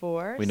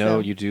 64. We know So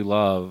you do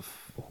love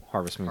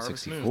Harvest Moon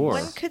Harvest Moon. 64.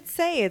 one could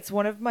say it's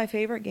one of my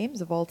favorite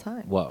games of all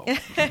time. Whoa.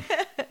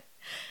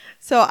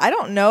 So I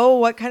don't know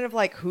what kind of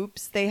like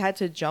hoops they had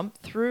to jump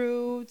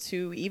through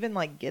to even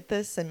like get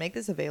this and make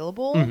this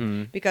available.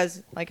 Mm-hmm.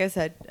 Because like I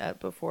said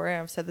before,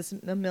 I've said this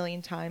a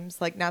million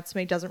times, like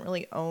Natsume doesn't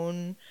really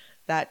own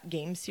that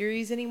game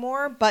series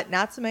anymore. But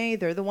Natsume,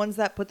 they're the ones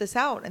that put this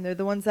out, and they're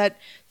the ones that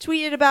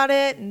tweeted about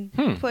it and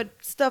put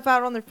stuff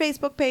out on their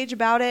Facebook page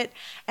about it.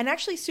 And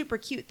actually, super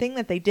cute thing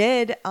that they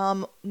did,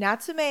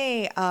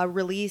 Natsume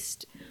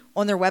released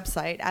on their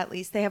website, at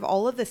least, they have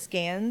all of the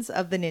scans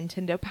of the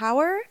Nintendo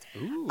Power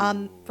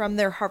from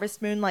their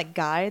Harvest Moon like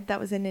guide that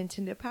was in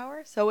Nintendo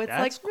Power. So it's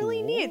That's like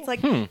really neat. cool.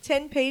 It's like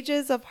 10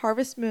 pages of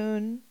Harvest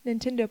Moon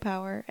Nintendo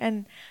Power,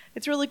 and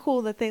it's really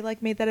cool that they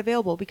like made that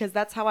available, because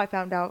that's how I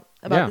found out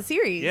about Yeah. the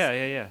series.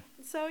 Yeah.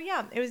 So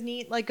yeah, it was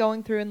neat like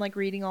going through and like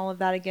reading all of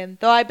that again.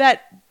 Though I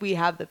bet we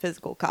have the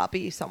physical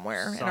copy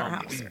somewhere in our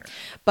house. Somewhere.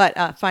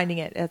 But finding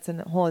it, that's a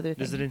whole other thing.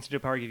 Does the Nintendo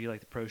Power give you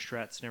like the pro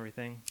strats and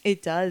everything?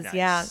 It does,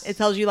 yeah. Nice. It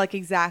tells you like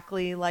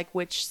exactly like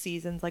which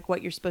seasons, like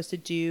what you're supposed to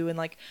do, and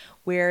like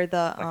where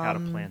the Like how to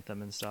plant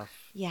them and stuff.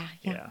 Yeah,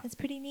 Yeah. it's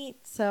pretty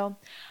neat. So,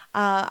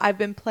 I've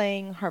been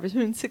playing Harvest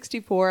Moon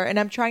 64, and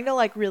I'm trying to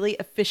like really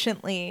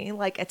efficiently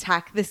like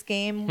attack this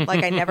game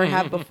like I never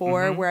have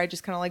before, where I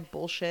just kind of like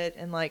bullshit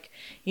and like,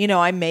 you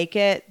know, I make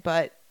it,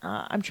 but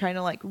I'm trying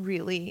to like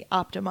really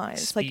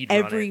optimize like Speed run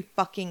every it.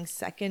 fucking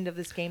second of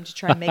this game to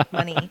try and make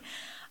money.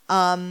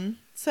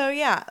 So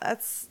yeah,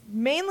 that's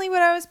mainly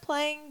what I was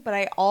playing, but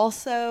I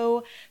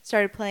also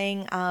started playing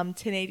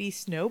 1080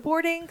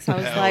 snowboarding, because I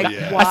was Hell like,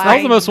 yeah. why That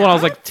was the most one I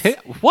was not?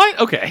 like, what?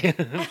 Okay.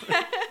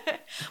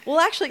 Well,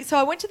 actually, so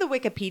I went to the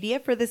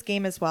Wikipedia for this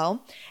game as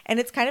well, and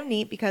it's kind of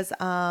neat because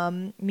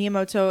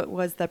Miyamoto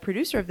was the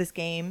producer of this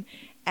game,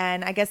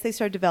 and I guess they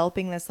started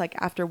developing this like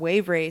after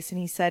Wave Race, and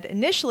he said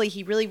initially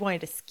he really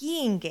wanted a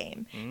skiing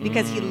game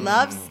because he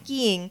loves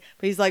skiing,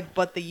 but he's like,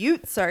 but the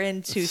Utes are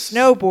into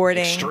snowboarding,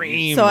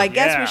 Extreme. so I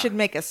guess Yeah. we should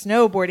make a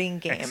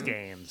snowboarding game. X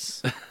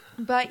Games.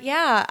 But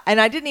yeah,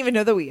 and I didn't even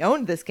know that we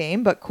owned this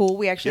game, but cool,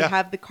 we actually Yeah.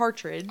 have the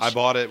cartridge. I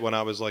bought it when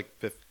I was like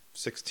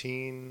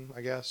 16,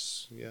 I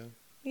guess. Yeah.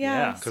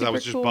 yeah, Because I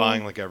was just super cool.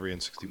 buying like every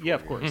N64. Yeah,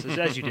 of game. course,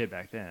 as you did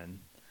back then.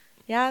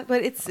 Yeah,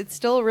 but it's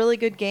still a really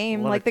good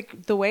game. Love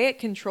Like the way it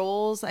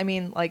controls, I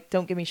mean, like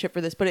don't give me shit for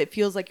this, but it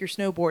feels like you're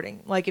snowboarding.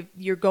 Like if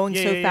you're going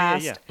so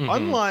fast. Yeah.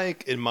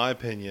 Unlike, in my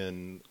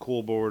opinion,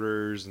 Cool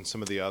Borders and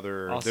some of the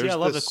other. Oh, see, there's I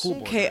love this- the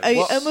Cool Okay,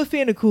 Borders. I'm a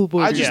fan of cool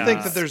board. I just Yeah.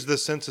 think that there's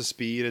this sense of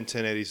speed in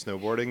 1080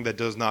 snowboarding that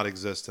does not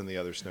exist in the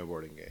other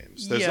snowboarding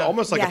games. There's Yeah.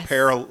 almost like Yes. a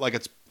peril, like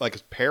it's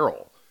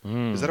peril.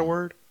 Is that a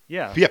word?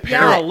 Yeah. Yeah,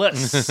 peril.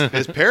 Perilous.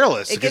 It's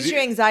perilous. It gives because you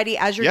anxiety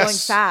as you're going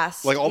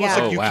fast. Like almost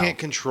Yeah. like you Oh, wow. can't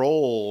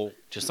control.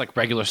 Just like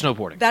regular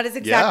snowboarding. That is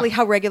exactly Yeah.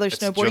 how regular It's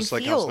snowboarding just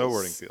like feels. how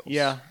snowboarding feels.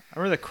 Yeah, I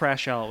remember the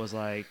crash out was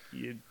like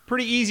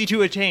pretty easy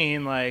to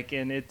attain, like,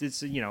 and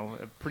it's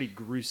pretty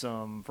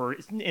gruesome for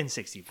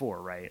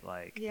N64, right?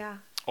 Like, Yeah.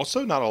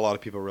 Also, not a lot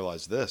of people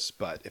realize this,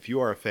 but if you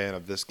are a fan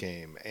of this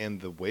game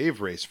and the Wave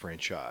Race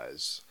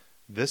franchise,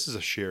 this is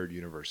a shared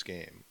universe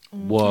game.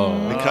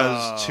 Whoa.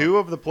 Because two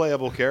of the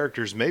playable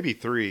characters, maybe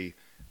three,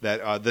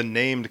 that the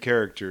named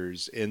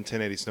characters in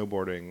 1080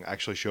 snowboarding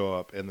actually show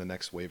up in the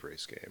next Wave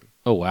Race game.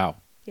 Oh, wow.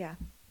 Yeah.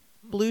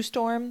 Blue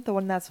Storm, the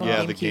one that's on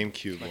Yeah, GameCube. the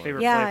GameCube My one.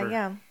 favorite Yeah, flavor.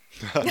 yeah.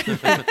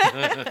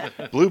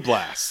 Blue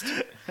Blast.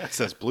 It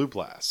says Blue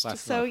Blast.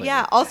 That's So not a flavor.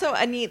 yeah, also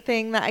a neat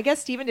thing that I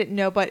guess Steven didn't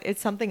know, but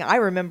it's something I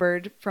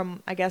remembered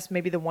from I guess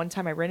maybe the one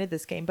time I rented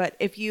this game. But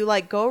if you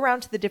like go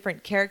around to the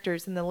different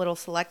characters in the little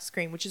select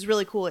screen, which is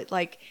really cool, it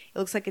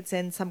looks like it's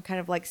in some kind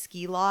of like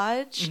ski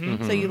lodge.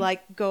 So you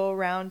like go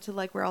around to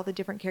like where all the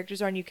different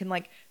characters are, and you can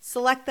like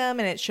select them,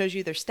 and it shows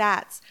you their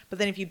stats. But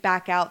then if you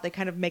back out, they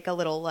kind of make a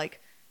little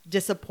like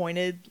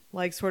disappointed,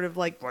 like sort of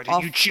like Why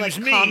didn't you choose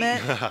like, me?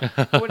 comment,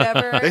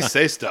 whatever. They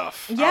say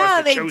stuff. Yeah,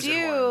 the they chosen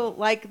do. one.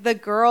 Like the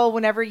girl,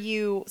 whenever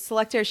you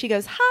select her, she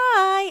goes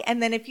hi,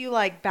 and then if you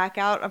like back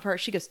out of her,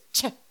 she goes.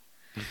 Ch.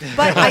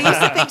 But I used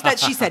to think that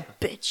she said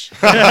bitch.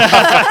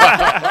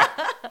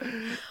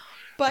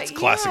 But It's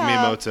classic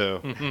yeah.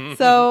 Miyamoto.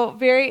 So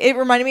it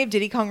reminded me of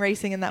Diddy Kong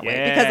Racing in that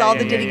way because all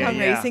the Yeah, Diddy yeah, Kong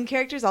yeah. Racing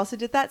characters also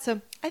did that.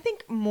 So I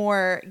think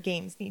more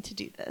games need to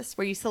do this,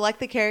 where you select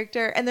the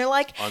character and they're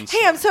like, "Hey,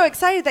 I'm so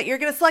excited that you're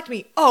going to select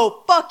me."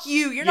 Oh, fuck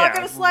you! You're not Yeah,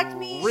 going to select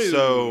me. rude.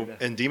 So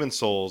in Demon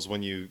Souls,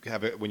 when you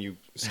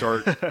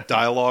start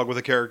dialogue with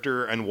a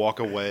character and walk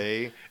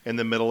away in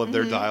the middle of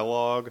their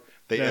dialogue,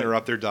 they Yeah.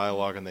 interrupt their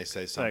dialogue and they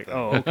say It's like,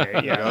 something. oh, okay,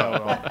 yeah. Yeah.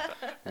 oh, well.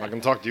 I'm not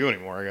gonna talk to you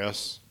anymore, I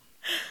guess.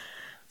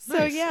 So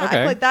Nice. yeah,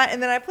 Okay. I played that,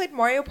 and then I played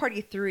Mario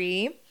Party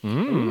 3,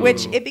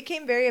 which it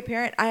became very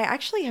apparent. I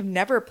actually have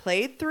never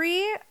played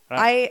 3.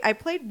 I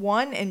played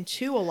 1 and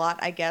 2 a lot,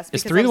 I guess.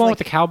 Is because 3 I the was one like,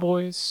 with the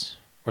Cowboys?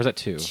 Or is that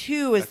 2?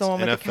 2 is the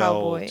one with the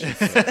NFL.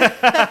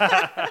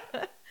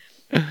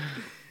 Cowboys.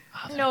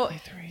 No,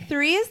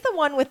 3 is the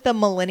one with the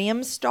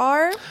Millennium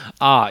Star,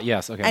 Ah,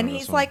 yes. Okay. I and remember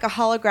he's this one. like a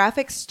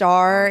holographic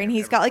star, and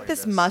he's never got like played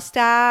this this.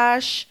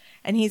 mustache,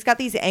 and he's got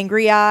these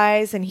angry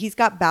eyes, and he's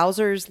got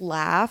Bowser's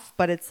laugh,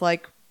 but it's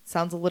like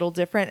sounds a little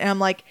different. And I'm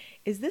like,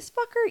 is this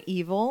fucker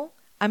evil?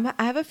 I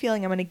have a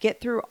feeling I'm going to get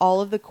through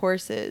all of the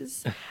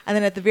courses, and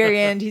then at the very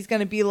end, he's going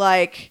to be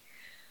like,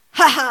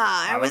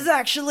 "Ha! I was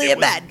actually a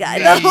bad guy."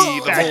 the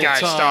whole Bad guy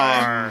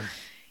star.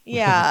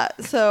 yeah,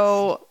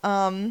 so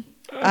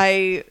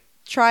I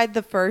tried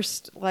the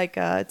first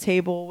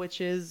table,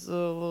 which is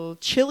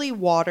Chili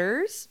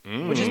Waters,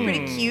 which is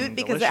pretty cute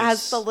because it has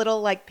delicious. the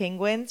little like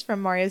penguins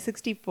from Mario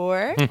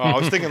 64. Oh, I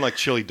was thinking like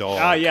chili dog.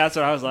 Oh, yeah, that's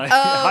what I was like. Oh,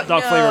 Hot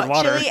dog no, flavored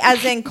water. chili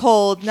as in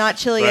cold, not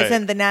chili as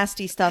Right. in the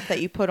nasty stuff that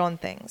you put on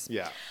things.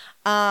 Yeah.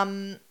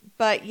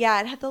 But yeah,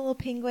 it had the little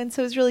penguin,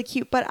 so it was really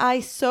cute. But I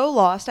so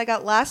lost. I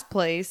got last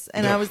place,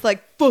 and I Yeah. was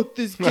like, "Fuck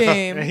this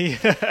game."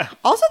 Yeah.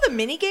 Also, the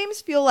mini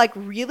games feel like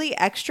really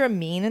extra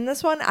mean in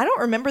this one. I don't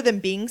remember them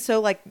being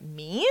so like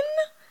mean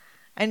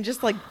and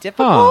just like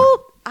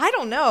difficult. I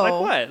don't know.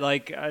 Like what?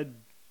 Like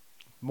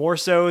more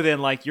so than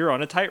like you're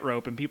on a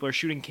tightrope and people are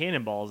shooting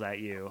cannonballs at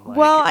you. Like,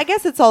 Well, I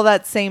guess it's all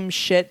that same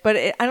shit, but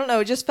I don't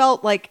know. It just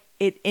felt like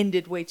it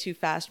ended way too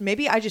fast.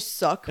 Maybe I just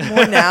suck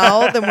more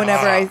now than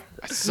whenever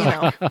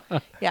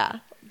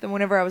than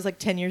whenever I was like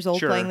 10 years old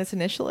Sure. playing this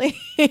initially.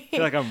 I feel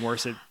like I'm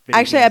worse at video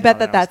Actually, I games bet now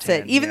that than I was that's it.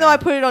 10. Even Yeah. though I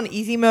put it on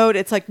easy mode,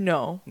 it's like,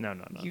 no, no,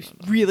 you no.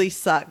 really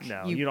suck.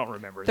 No, you don't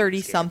remember these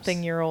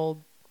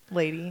 30-something-year-old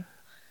lady.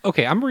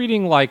 Okay, I'm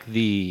reading like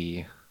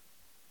the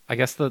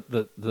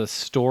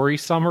story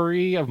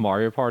summary of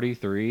Mario Party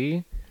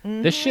 3.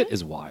 This shit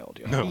is wild,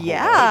 yo. No,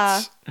 Yeah.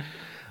 what?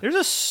 There's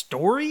a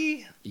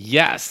story.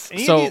 Yes.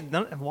 Any So, of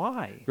these-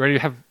 why? you ready to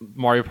have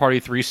Mario Party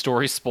 3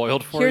 story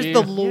spoiled for Here's you?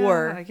 the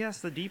lore. Yeah, I guess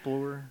the deep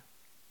lore.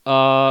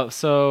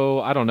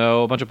 So I don't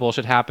know, a bunch of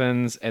bullshit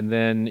happens, and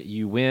then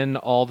you win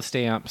all the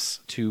stamps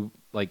to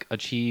like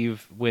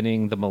achieve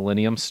winning the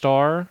Millennium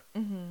Star.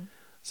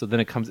 So then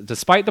it comes,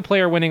 despite the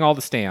player winning all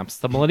the stamps,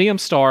 the Millennium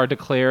Star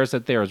declares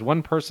that there is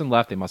one person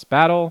left they must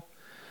battle.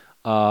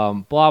 Blah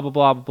blah blah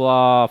blah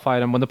blah.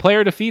 Fight him. When the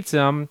player defeats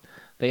him,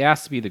 they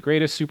ask to be the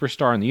greatest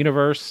superstar in the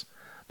universe.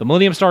 The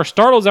Millennium Star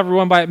startles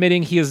everyone by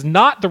admitting he is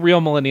not the real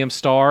Millennium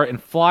Star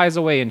and flies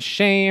away in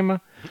shame.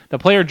 The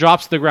player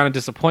drops to the ground in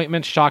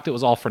disappointment, shocked it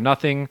was all for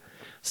nothing.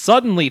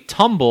 Suddenly,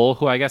 Tumble,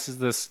 who I guess is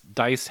this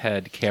dice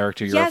head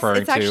character you're Yes,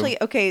 referring it's to.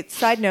 actually okay.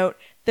 Side note: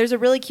 there's a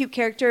really cute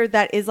character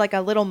that is like a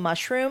little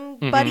mushroom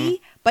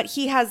buddy, but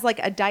he has like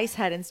a dice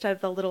head instead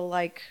of the little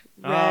like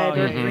red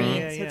or yeah, green.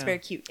 yeah, So it's yeah. very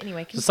cute.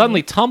 Anyway, So continue.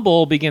 suddenly,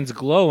 Tumble begins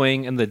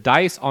glowing, and the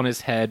dice on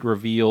his head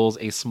reveals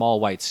a small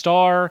white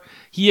star.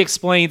 He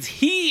explains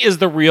he is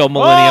the real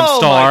Millennium oh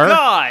Star my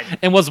god!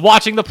 and was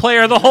watching the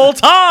player the whole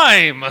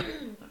time.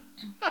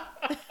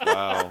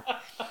 Wow.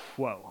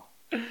 Whoa.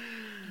 I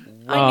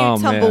Oh,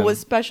 knew Tumble man. was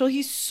special.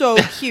 He's so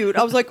cute.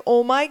 I was like,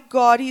 oh my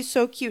god, he's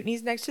so cute, and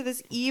he's next to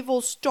this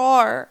evil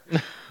star.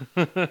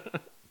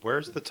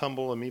 Where's the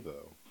Tumble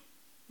amiibo?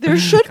 There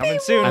should Coming be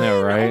soon. one. I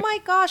know, right? Oh my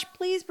gosh,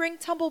 please bring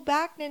Tumble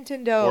back,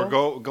 Nintendo. Or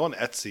go on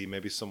Etsy.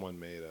 Maybe someone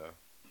made a.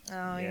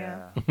 Oh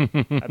yeah. I bet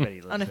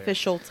he lives there.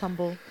 Unofficial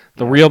Tumble.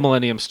 The real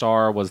Millennium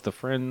Star was the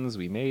friends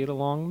we made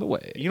along the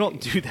way. You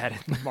don't do that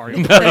in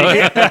Mario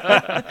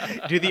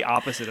Party. Do the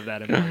opposite of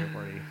that in Mario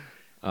Party.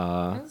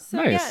 So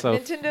nice. yeah, So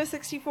Nintendo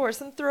 64,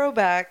 some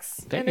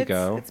throwbacks. There and you it's,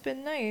 go. It's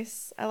been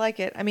nice. I like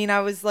it. I mean,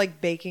 I was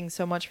like baking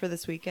so much for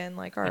this weekend,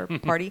 like our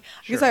party.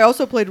 Because I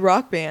also played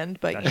Rock Band,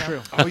 but That's you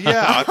know. true. Oh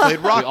yeah, I played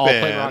Rock we all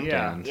Band. play Rock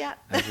Yeah. Band, Yeah.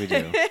 as we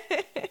do.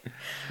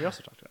 We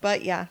also talked about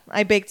But yeah,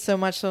 I baked so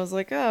much, so I was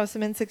like, oh,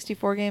 some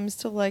N64 games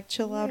to like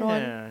chill out Yeah,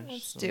 on. Let's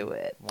just do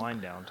it.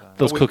 wind down time.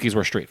 Those we- cookies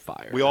were straight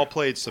fire. We all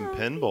played some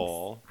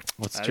pinball.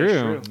 That's That is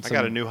true. true. I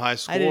got a new high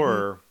I didn't.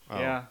 score. Oh.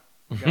 Yeah.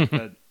 We got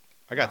the-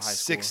 I got high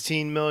score.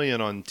 16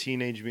 million on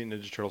Teenage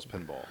Mutant Ninja Turtles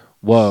pinball.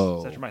 Whoa.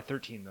 It's after my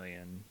 13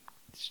 million.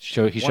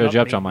 He One showed up you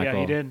up, me. John Michael. Yeah,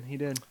 he did. He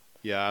did.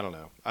 Yeah, I don't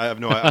know. I'm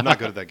not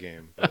good at that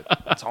game, but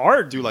I It's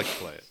hard. do like to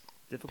play it.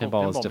 Difficult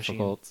Pinball is machine.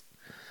 difficult.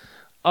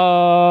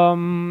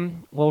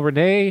 Well,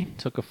 Renee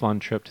took a fun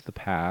trip to the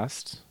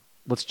past.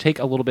 Let's take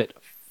a little bit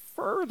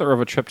further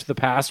of a trip to the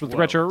past with Whoa,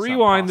 Retro it's not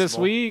Rewind this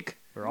possible. week.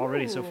 We're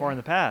already so far in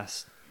the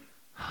past.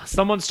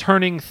 Someone's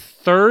turning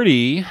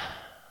 30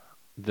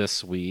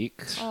 this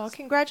week Oh,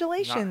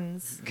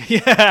 congratulations.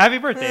 Yeah, happy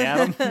birthday,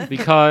 Adam.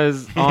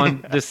 because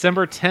on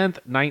December 10th,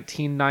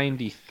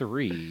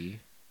 1993,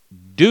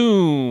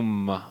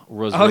 Doom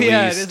was Oh,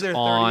 yeah, it is released their 30th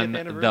on the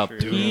anniversary.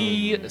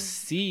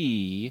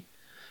 PC.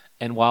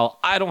 And while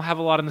I don't have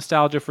a lot of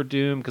nostalgia for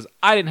Doom because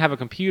I didn't have a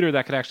computer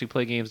that could actually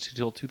play games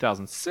until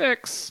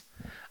 2006,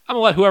 I'm going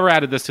to let whoever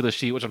added this to the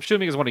sheet, which I'm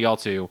assuming is one of y'all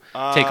two,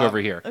 take over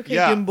here. Okay,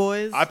 Yeah, Doom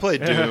boys. I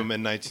played Doom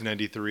in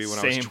 1993 when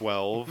I was Same.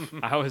 12.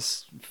 I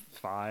was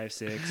 5,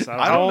 6. I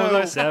How don't old was know.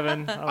 I?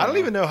 7. I don't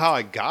even know how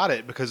I got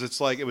it because it's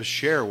like it was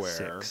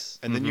shareware, 6.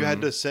 and then you had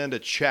to send a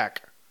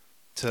check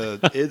to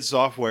id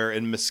Software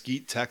in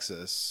Mesquite,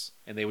 Texas.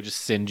 And they would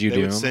just send you They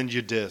Doom. would send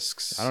you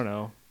discs. I don't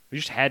know. We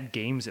just had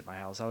games at my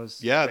house. I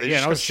was Yeah, they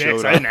just I was showed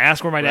 6. I up. didn't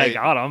ask where my dad Right.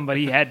 got them, but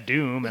he had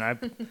Doom, and I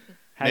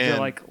had Man. to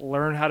like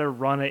learn how to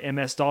run an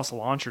MS DOS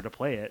launcher to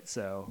play it.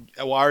 So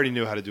Well, I already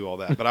knew how to do all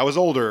that, but I was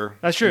older.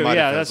 that's true. In my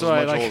Yeah, defense, that's I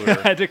why was I much like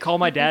older. I had to call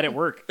my dad at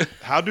work.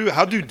 How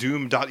do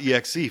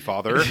Doom.exe,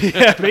 father?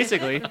 Yeah,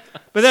 basically.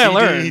 But then I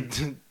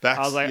learned. Back,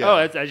 I was like, yeah. oh,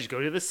 I just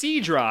go to the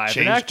C drive. and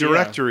change act- yeah.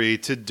 directory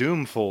to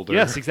Doom folder.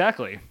 Yes,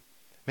 exactly.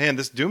 Man,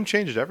 this Doom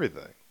changed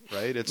everything.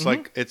 Right? It's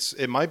like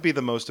it might be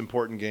the most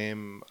important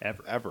game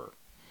ever.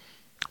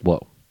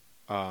 Whoa.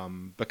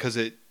 Because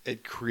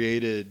it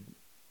created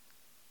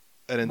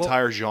an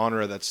entire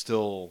genre that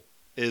still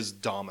is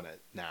dominant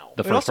now.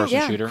 The But it also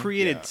first-person shooter?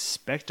 created Yeah.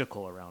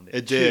 spectacle around it.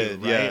 It too,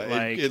 did, yeah. right?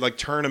 Like, It like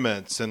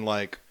tournaments and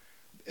like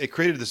it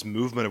created this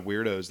movement of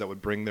weirdos that would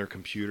bring their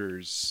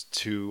computers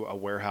to a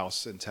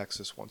warehouse in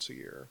Texas once a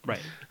year right.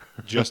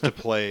 just to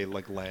play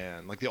like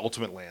LAN, like the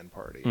ultimate LAN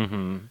party.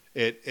 Mm-hmm.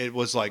 It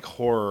was like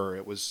horror.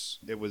 It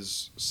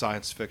was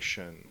science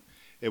fiction.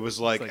 It was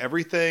like, like-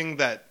 everything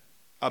that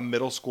a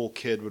middle school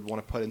kid would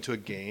want to put into a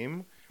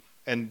game,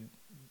 and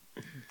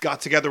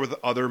got together with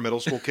other middle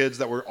school kids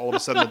that were all of a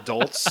sudden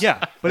adults. Yeah,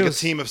 but like it a was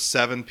team of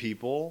 7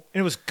 people, and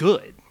it was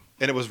good.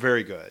 and it was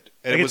very good.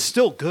 And Like it it's was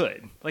still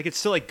good. Like it's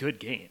still a good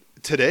game.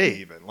 today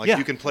even. Like Yeah.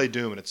 you can play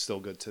Doom and it's still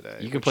good today.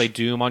 You can which play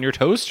Doom on your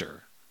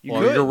toaster You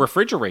or could. your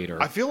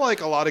refrigerator. I feel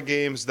like a lot of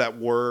games that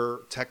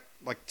were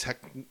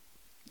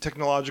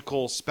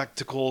technological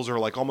spectacles or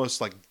like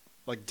almost like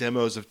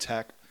demos of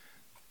tech,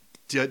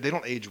 they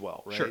don't age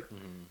well, right? Sure.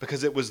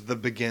 Because it was the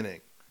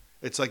beginning.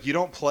 It's like you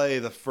don't play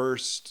the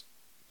first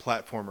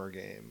platformer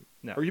game,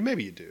 No. or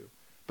maybe you do,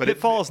 but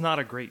Pitfall is not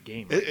a great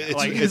game. Right It- now.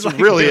 Like, it's like,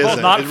 really Pitfall's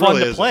isn't. not It fun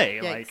really to isn't. play.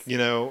 Yikes. Like you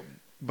know.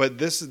 But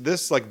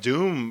this like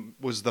Doom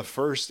was the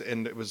first,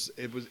 and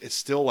it's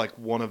still like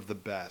one of the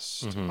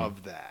best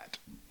of that.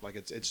 Like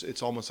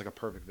it's almost like a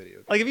perfect video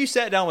game. if you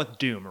sat down with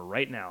Doom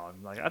right now,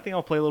 I'm like, I think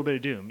I'll play a little bit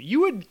of Doom.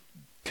 You would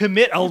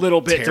commit a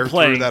little bit Tear to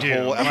playing through that Doom.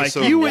 whole Like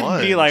episode you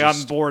wouldn't be one, like, I'm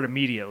just- bored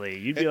immediately.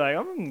 You'd be like,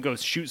 I'm gonna go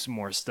shoot some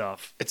more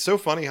stuff. It's so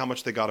funny how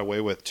much they got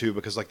away with too,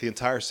 because like the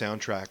entire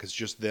soundtrack is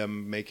just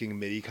them making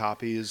MIDI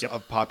copies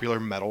of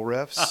popular metal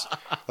riffs.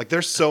 Like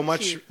there's so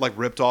much like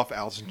ripped off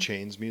Alice in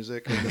Chains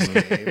music in this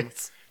game.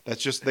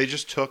 That's just they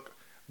just took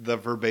the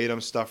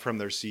verbatim stuff from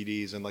their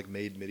CDs and like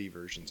made MIDI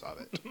versions of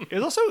it. It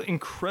was also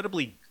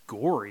incredibly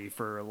gory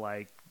for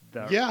like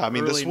the Yeah, I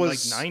mean early, this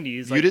was like 90s.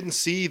 You Like, didn't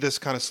see this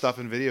kind of stuff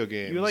in video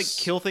games. you like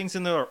kill things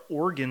and their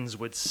organs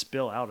would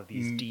spill out of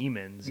these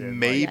demons. And,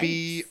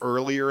 Maybe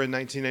earlier in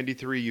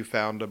 1993, you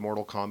found a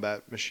Mortal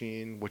Kombat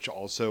machine, which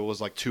also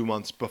was like 2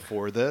 months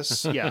before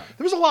this. Yeah.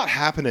 There was a lot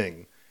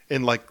happening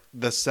in like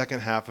the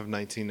second half of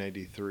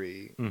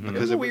 1993 It because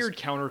was it a was, weird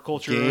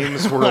counterculture.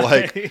 games were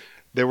like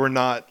they were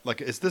not like,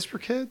 is this for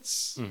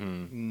kids?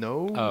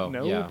 No, Oh.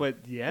 no, yeah. but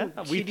yeah,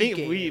 Oh, we kiddie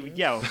think we games.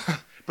 yeah.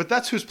 but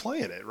that's who's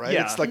playing it, right?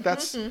 Yeah. It's like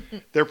that's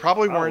there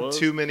probably Oh, weren't well,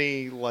 too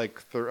many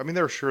like I mean,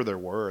 there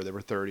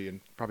were 30 and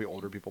probably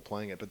older people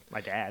playing it, but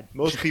My dad.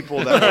 most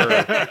people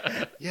that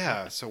were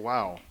yeah. So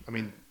wow, I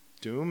mean,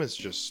 Doom's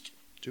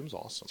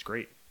awesome. It's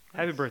great.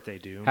 Happy birthday,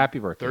 Doom. Happy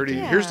birthday. 30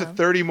 Yeah. Here's to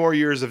 30 more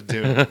years of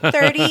Doom.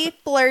 30,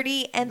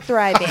 flirty, and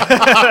thriving.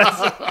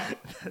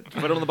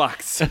 Put it on the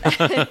box.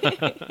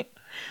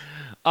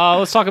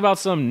 Let's talk about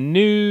some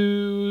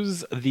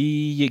news.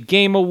 The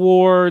Game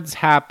Awards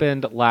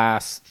happened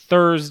last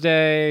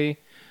Thursday.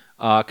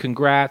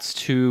 Congrats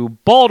to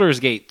Baldur's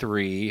Gate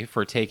 3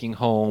 for taking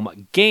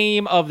home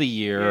Game of the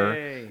Year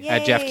Yay.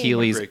 at Jeff Yay.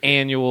 Keighley's Great game.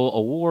 annual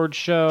award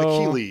show. The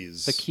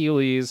Keighley's. The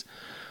Keighley's.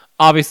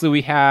 Obviously,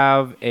 we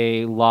have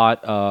a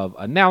lot of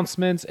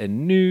announcements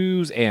and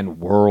news and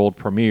world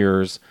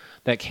premieres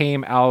that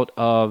came out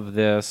of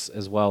this,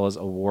 as well as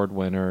award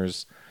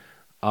winners.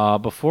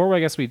 Before I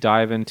guess we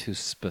dive into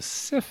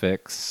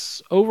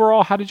specifics,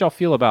 overall, how did y'all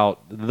feel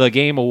about the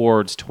Game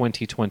Awards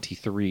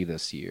 2023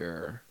 this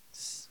year?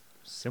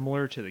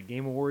 Similar to the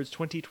Game Awards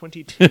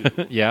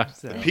 2022. Yeah.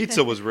 So-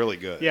 Pizza was really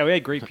good. yeah, we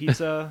had great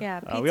pizza. Yeah,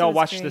 we pizza all was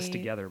watched this great.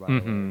 together. By the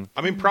way.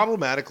 I mean,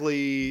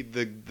 problematically,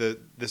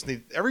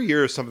 every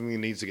year is something that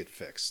needs to get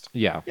fixed.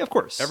 Yeah. Yeah, of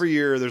course. Every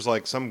year, there's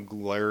like some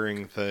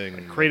glaring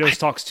thing. Kratos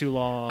talks too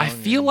long. I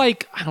feel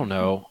like, I don't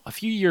know, a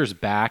few years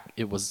back,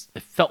 it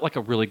felt like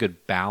a really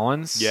good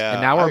balance. Yeah,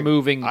 And now we're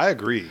moving I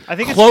agree. I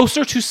think it's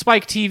closer to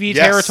Spike TV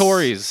Yes.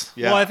 territories.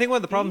 Yeah. Well, I think one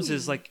of the problems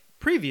is like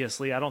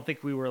previously, I don't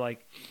think we were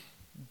like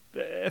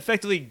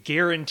effectively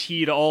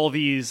guaranteed all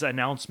these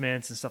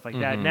announcements and stuff like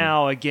that.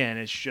 Now, again,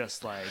 it's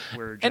just like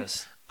we're And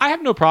just I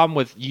have no problem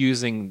with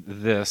using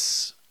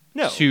this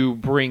No. to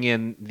bring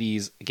in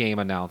these game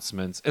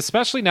announcements,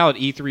 especially now that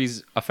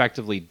E3's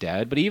effectively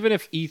dead. But even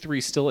if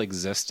E3 still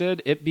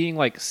existed, it being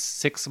like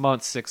 6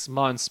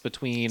 months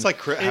between It's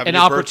like having an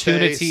your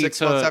opportunity birthday 6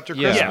 to months after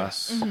yeah.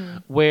 Christmas.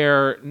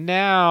 Where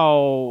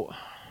now,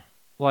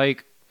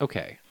 like,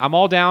 okay, I'm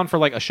all down for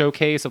like a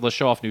showcase of let's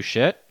show off new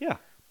shit. yeah.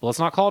 But let's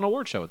not call it an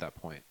award show at that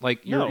point.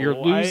 Like you're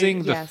No,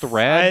 losing the Yes.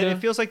 thread. It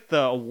feels like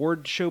the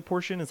award show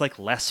portion is like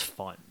less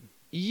fun.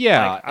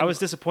 yeah, Like, I was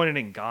disappointed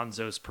in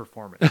Gonzo's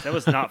performance. That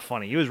was not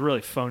funny. He was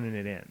really phoning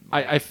it in.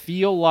 I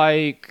feel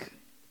like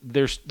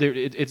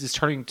it's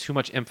turning too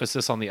much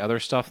emphasis on the other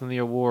stuff in the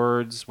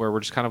awards, where we're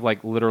just kind of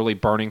like literally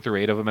burning through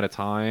 8 of them at a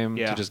time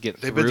Yeah. to just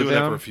get They've through been doing that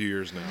them. for a few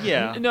years now.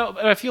 Yeah. No,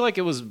 but I feel like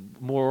it was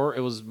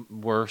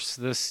worse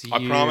this year.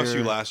 I promise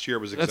you, last year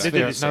was That's exactly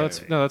fair. the same.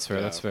 That's fair.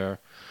 Yeah. That's fair.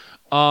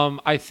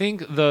 I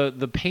think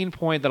the pain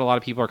point that a lot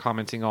of people are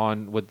commenting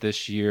on with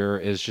this year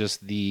is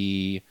just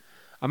the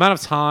amount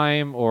of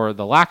time or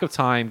the lack of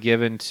time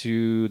given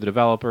to the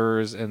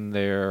developers and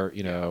their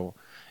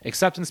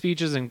acceptance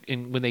speeches, and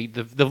when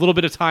the little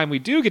bit of time we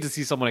do get to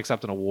see someone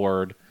accept an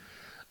award.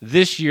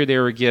 This year they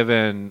were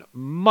given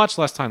much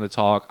less time to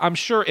talk. I'm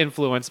sure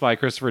influenced by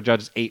Christopher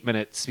Judge's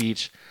 8-minute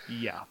speech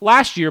Yeah.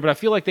 last year, but I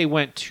feel like they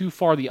went too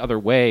far the other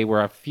way,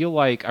 where I feel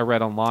like I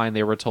read online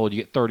they were told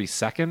you get 30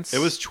 seconds. It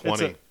was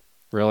 20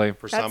 Really?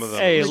 for some of them. That's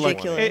Hey, it was look,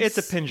 20. ridiculous.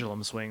 it's a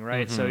pendulum swing,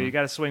 right? So you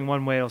got to swing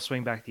one way, it'll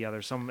swing back the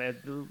other.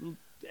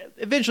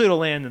 Eventually it'll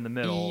land in the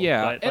middle.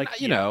 Yeah, but, and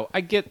like, you know,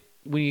 I get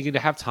when you get to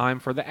have time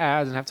for the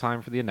ads and have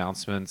time for the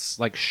announcements.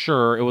 Like,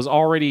 sure, it was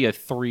already a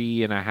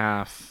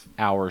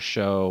 3.5-hour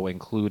show,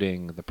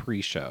 including the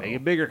pre-show. make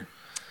it bigger.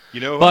 You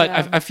know, But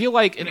Yeah. I feel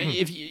like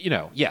if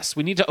yes,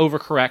 we need to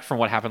overcorrect from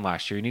what happened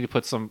last year. You need to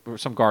put some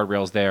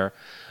guardrails there.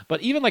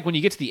 But even like when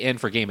you get to the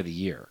end for Game of the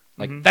Year,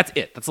 like that's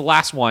it. That's the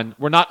last one.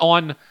 We're not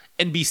on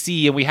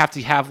NBC, and we have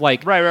to have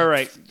like Right.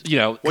 Well,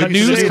 you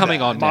news say coming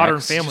that. on Modern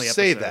next. Family you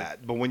say episode.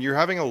 that, but when you're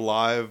having a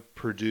live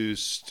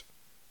produced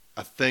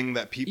a thing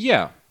that people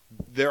Yeah.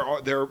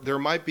 there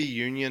might be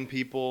union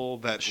people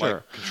that Sure.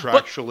 like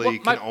contractually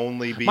But my- can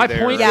only be my there.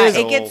 point Yeah, is-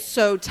 it gets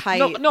so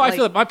tight. No, I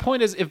feel that my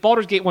point is if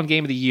Baldur's Gate won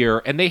Game of the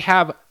Year and they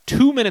have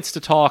 2 minutes to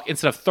talk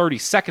instead of 30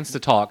 seconds to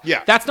talk,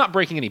 Yeah. that's not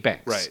breaking any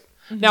banks. Right.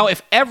 Now,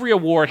 if every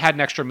award had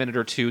an extra minute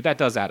or two, that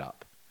does add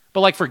up.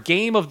 But like for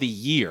Game of the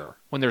Year,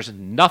 when there's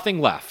nothing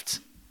left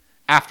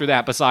after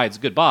that besides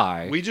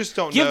goodbye, We just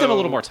don't give know, them a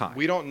little more time.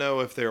 We don't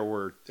know if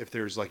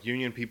there's like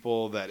union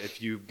people that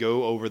if you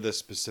go over this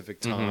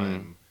specific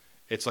time,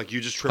 it's like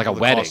you just triple a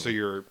the wedding. cost of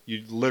you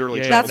literally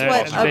Yeah, triple That's the they-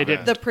 cost what of they your did.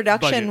 event. the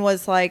production budget.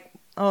 was like.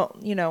 Oh,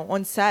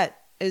 on set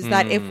is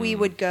that if we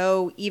would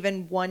go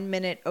even 1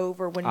 minute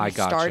over when I we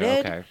gotcha. started,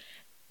 Okay.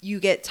 you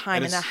get time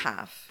And and a as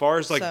half. As far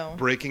as like So-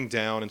 breaking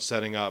down and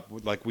setting up,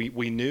 like we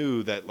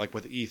knew that like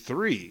with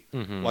E3,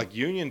 Mm-hmm. like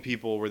union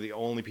people were the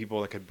only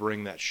people that could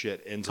bring that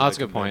shit into Oh, that's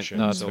the a good point. convention.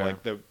 No, that's so fair.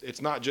 like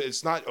it's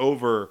not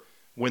over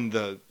when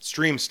the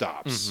stream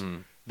stops.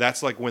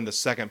 That's like when the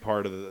second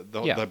part of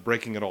Mm-hmm. Yeah. the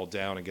breaking it all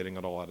down and getting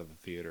it all out of the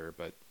theater.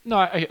 But No,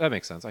 that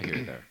makes sense. I hear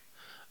you there.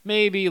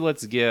 Maybe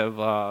let's give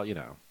a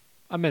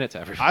minute to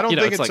everybody. I don't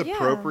think it's it's like, Yeah.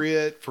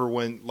 appropriate for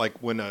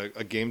when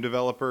a game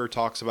developer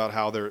talks about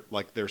how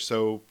they're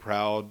so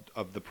proud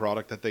of the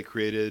product that they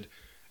created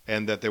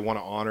and that they want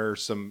to honor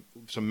some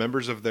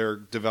members of their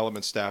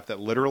development staff that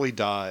literally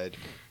died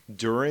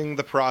during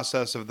the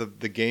process of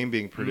the game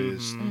being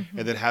produced and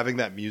then having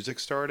that music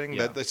starting.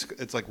 Yeah.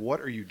 It's like, what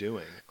are you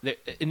doing?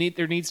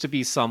 there needs to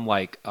be some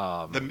like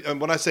And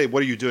when I say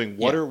what are you doing,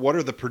 what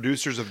are the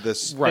producers of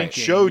this Right.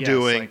 show Yes,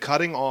 doing? like-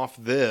 Cutting off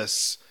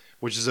this,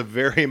 which is a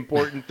very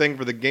important thing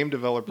for the game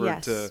developer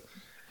Yes. to.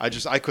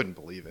 I couldn't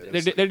believe it. It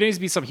was- there needs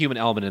to be some human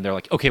element in there.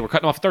 Like, okay, we're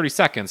cutting off 30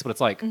 seconds, but it's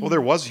like, well,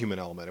 there was a human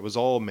element. It was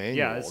all manual.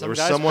 Yeah, there some was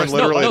guys someone pressed-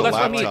 literally no, at that's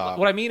the what I mean. laptop.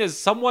 What I mean is,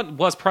 someone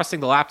was pressing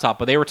the laptop,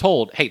 but they were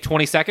told, "Hey,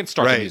 20 seconds,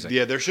 start the Right. music."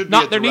 Yeah, there should be.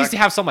 Not- there needs to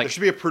have some, like- there should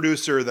be a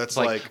producer that's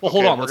like, like, well,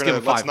 hold okay, on, we're let's gonna-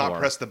 give him 5 let's not more.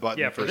 press the button.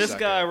 Yeah, for for a this second.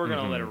 guy, we're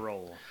gonna let it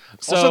roll.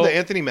 So, Also, the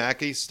Anthony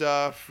Mackie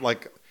stuff,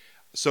 like,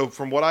 so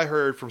from what I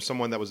heard from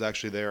someone that was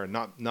actually there, and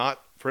not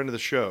friend of the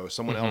show,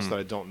 someone else that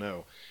I don't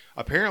know.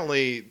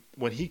 Apparently,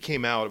 when he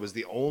came out, it was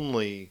the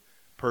only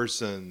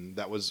person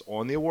that was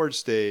on the award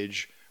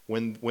stage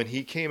when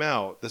he came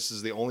out. This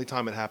is the only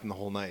time it happened the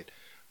whole night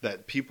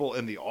that people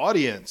in the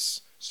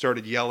audience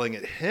started yelling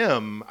at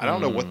him. I don't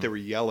know what they were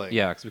yelling.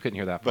 yeah, because we couldn't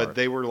hear that part. But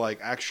they were like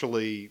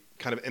actually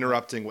kind of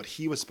interrupting what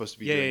he was supposed to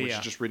be doing, which is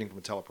just reading from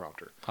a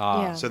teleprompter.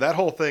 Yeah. So that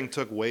whole thing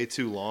took way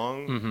too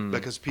long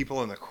because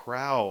people in the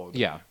crowd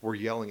Yeah. were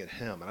yelling at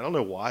him. And I don't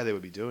know why they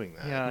would be doing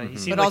that. Yeah, he But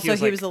seemed like also,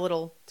 he like- was a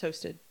little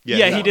toasted.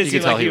 Yeah, he did You seem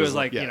could tell like he he was was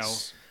like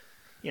Yes.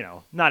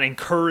 not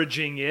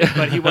encouraging it,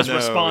 but he was No,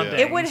 responding.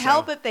 yeah. It would so-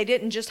 help if they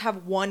didn't just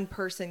have one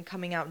person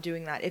coming out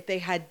doing that. If they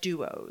had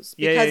duos,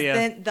 Yeah, because yeah.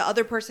 then the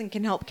other person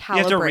can help calibrate.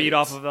 You have to read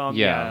off of them.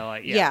 Yeah.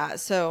 Yeah, Yeah.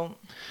 So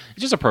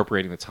It's just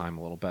appropriating the time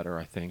a little better,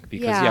 I think,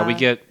 because Yeah. we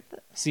get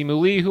Simu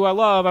Lee, who I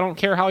love. I don't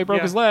care how he broke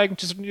Yeah. his leg.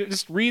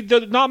 Just read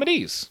the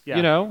nominees. Yeah.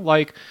 You know,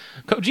 like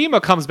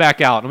Kojima comes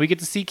back out, and we get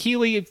to see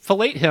Keeley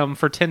fillet him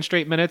for 10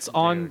 straight minutes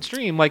on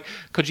stream. Like,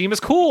 Kojima's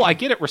cool. I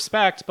get it,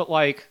 respect, but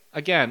like,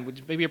 again, would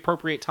you maybe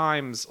appropriate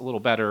times a little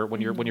better when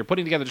you're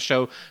putting together the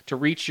show to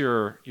reach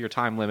your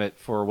time limit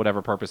for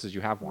whatever purposes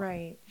you have one.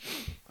 Right.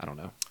 I don't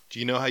know. Do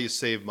you know how you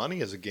save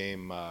money as a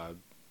game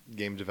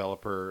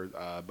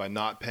developer by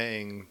not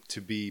paying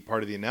to be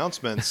part of the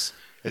announcements?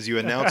 As you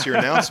announce your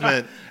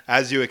announcement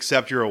as you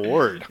accept your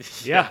award.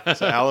 Yeah.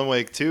 So Alan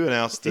Wake 2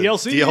 announced that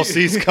DLC.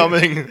 DLC's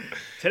coming.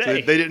 Today. So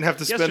they didn't have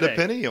to spend Yesterday. a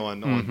penny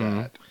on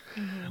that.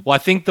 Well, I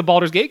think the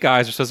Baldur's Gate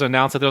guys are supposed to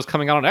announce that it was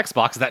coming out on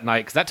Xbox that night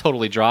because that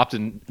totally dropped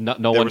and no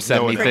There one was said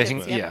no anything.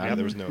 announcement. Yeah.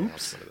 There was no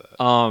announcement of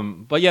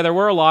that. But yeah, there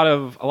were a lot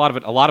of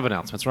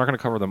announcements. We're not going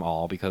to cover them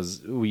all because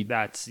I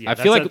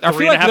feel like there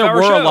 3.5-hour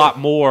were show. a lot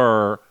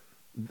more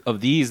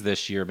of these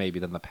this year maybe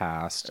than the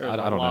past. There's I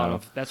a don't lot know.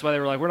 That's why they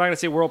were like, we're not going to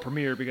say world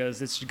premiere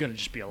because it's going to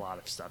just be a lot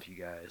of stuff, you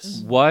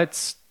guys.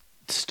 What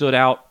stood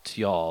out to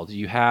y'all? Do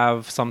you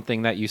have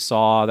something that you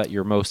saw that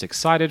you're most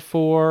excited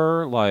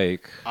for?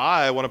 Like,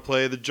 I want to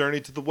play the Journey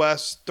to the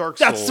West Dark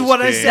Souls That's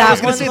what I game. said. I was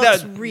That going to one say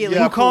looks that really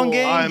Wukong cool.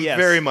 game. I'm yes.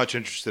 very much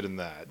interested in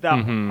that.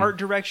 That art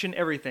direction,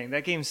 everything.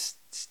 That game's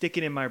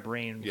sticking in my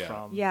brain Yeah.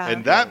 from. Yeah.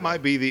 And that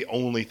might be the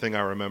only thing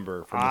I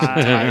remember from this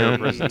entire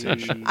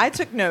presentation. I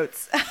took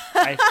notes.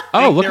 I Oh,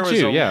 think look there at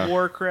was you, a yeah.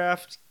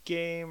 Warcraft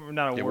game,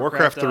 not a Yeah,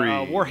 Warcraft,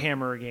 Warcraft 3.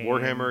 Warhammer game.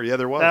 Warhammer, yeah,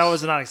 there was. That I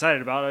was not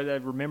excited about. I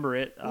remember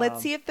it.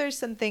 Let's see if there's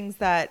some things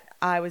that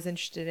I was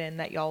interested in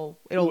that it'll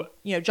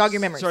jog your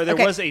memories. Sorry, there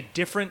Okay. was a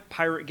different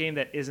pirate game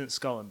that isn't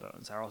Skull and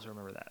Bones. I also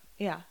remember that.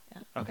 Yeah.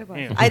 Okay, It was.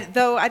 anyway.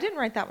 I didn't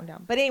write that one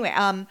down. But anyway,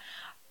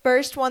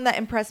 first one that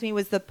impressed me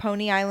was the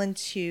Pony Island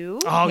 2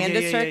 Oh,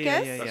 Panda yeah,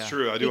 Circus. That's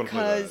true. I do want to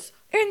play that. Because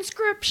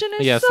Inscription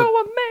is Yeah, so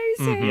so-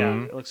 amazing.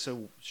 Yeah, it looks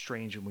so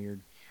strange and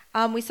weird.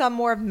 We saw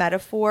more of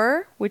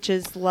Metaphor, which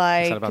is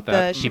like Excited about the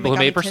that. People who Shin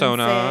made Megami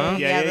Persona. Tensei.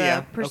 Yeah, yeah.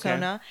 the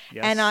Persona. Okay.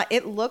 Yes. And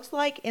it looks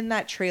like in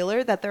that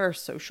trailer that there are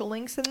social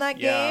links in that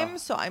Yeah. game,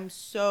 so I'm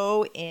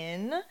so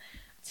in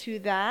to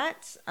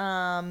that.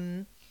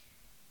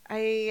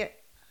 I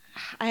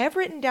have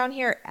written down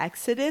here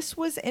Exodus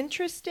was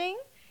interesting.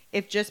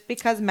 If just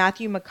because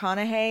Matthew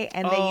McConaughey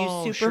and they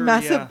Oh, use sure,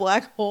 Supermassive yeah.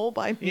 Black Hole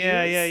by Muse.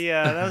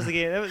 Yeah. That was the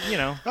game. That was,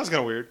 That was kind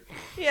of weird.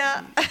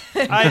 Yeah.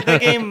 the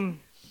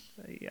game.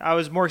 I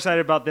was more excited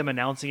about them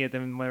announcing it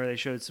than whenever they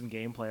showed some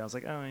gameplay. I was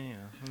like, oh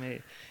yeah,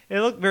 it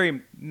looked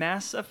very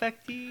Mass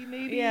Effect-y,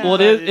 maybe. Yeah. well,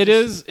 But it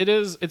is.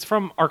 It's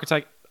from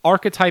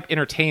Archetype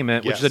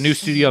Entertainment, which is a Yes. new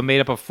studio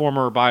made up of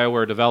former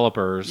BioWare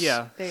developers.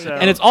 Yeah, There you so- go.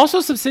 And it's also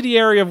a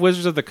subsidiary of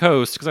Wizards of the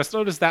Coast because I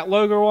noticed that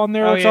logo on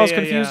there, Oh, which yeah, I was yeah,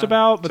 confused yeah.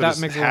 about. But So that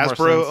does makes a little more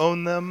Hasbro sense.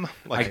 own them?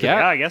 I guess.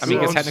 Yeah, I guess I mean,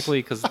 so. because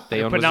technically, because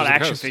they own putting Wizards out of the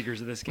action Coast.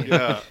 figures of this game.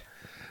 Yeah.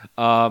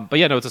 But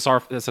yeah, no, it's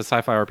a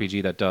sci-fi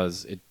RPG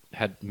that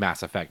had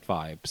Mass Effect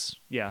vibes.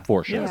 Yeah,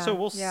 For sure. Yeah, Yeah, so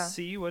we'll yeah.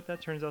 see what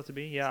that turns out to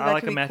be. Yeah, So I that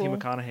like could a be Matthew cool.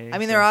 McConaughey. I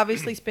mean, so- they're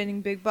obviously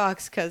spending big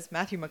bucks because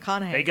Matthew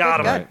McConaughey. They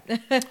got Good, him.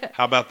 good.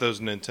 How about those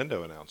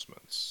Nintendo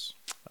announcements?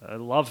 I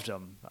loved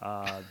them.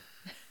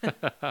 We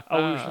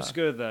were supposed to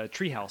go to the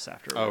treehouse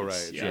afterwards. Oh,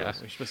 right, Yeah, yeah.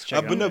 we were supposed to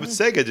check But out. no, but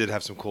Sega did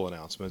have some cool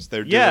announcements.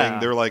 Yeah.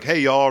 They're like,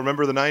 hey, y'all,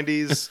 remember the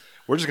 90s?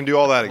 We're just going to do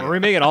all that again. We're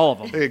remaking all of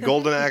them. We got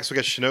Golden Axe, we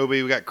got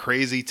Shinobi, we got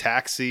Crazy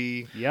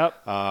Taxi. Yep.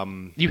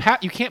 You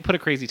can't put a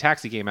Crazy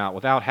Taxi game out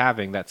without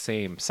having that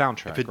same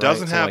soundtrack. If it right?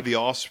 doesn't So, have like, the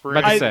Offspring,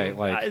 Like I say,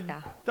 like-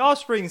 Yeah. The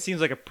Offspring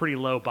seems like a pretty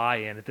low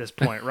buy-in at this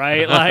point,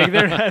 right? Like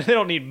they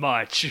don't need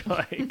much.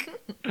 Like,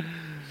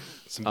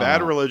 some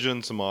Bad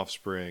Religion, some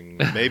Offspring,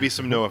 maybe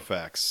some No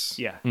Effects.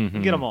 yeah,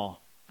 Mm-hmm. get them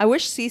all. I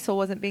wish Cecil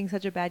wasn't being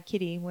such a bad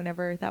kitty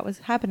whenever that was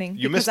happening.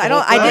 You because missed the I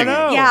don't. whole I thing. didn't.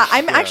 Oh, no. Yeah,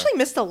 I Yeah. actually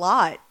missed a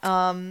lot.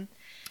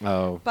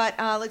 Oh, But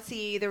let's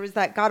see. There was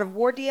that God of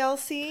War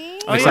DLC.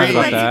 I'm excited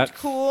about that. seemed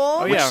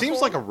Cool. Which yeah.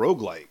 seems like a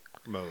roguelike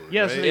mode.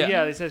 Yeah, right? so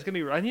Yeah. they said it's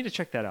gonna be. I need to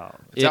check that out.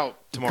 It's out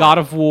tomorrow. God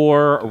of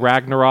War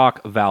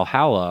Ragnarok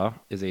Valhalla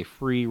is a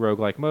free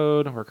roguelike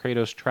mode where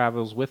Kratos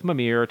travels with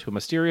Mimir to a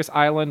mysterious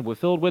island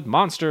filled with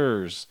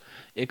monsters.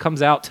 It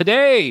comes out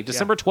today,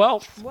 December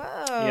 12th. Whoa.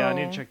 Yeah, I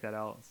need to check that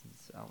out. Since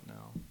it's out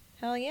now.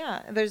 Hell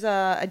yeah. There's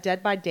a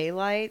Dead by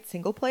Daylight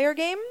single player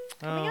game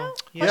coming Oh,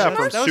 out. Yeah, Question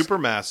from mark? That was-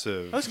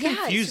 Supermassive. That was Yeah,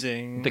 it's-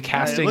 confusing. The It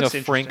casting looks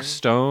of Frank interesting.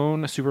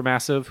 Stone,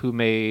 Supermassive, who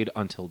made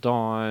Until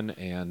Dawn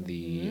and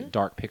the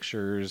Dark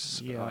Pictures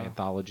Yeah.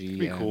 anthology.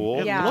 Pretty and- cool.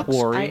 It Yeah. looks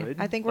Quarry. good.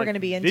 I think we're gonna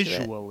be into it.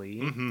 visually.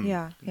 Mhm.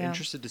 Yeah. I'm Yeah.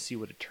 interested to see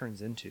what it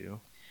turns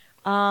into.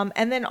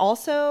 And then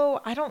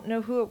also, I don't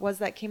know who it was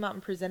that came out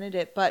and presented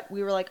it, but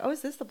we were like, oh,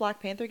 is this the Black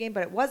Panther game?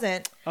 But it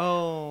wasn't.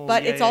 Oh,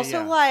 But it's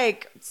also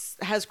like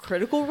has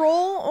Critical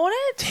Role on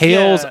it.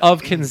 Tales Yeah.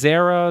 of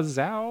Kinzera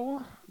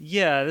Zhao.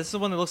 yeah, this is the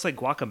one that looks like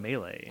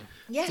Guacamelee.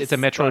 Yes. It's a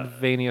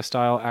Metroidvania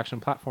style action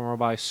platformer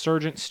by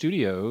Surgent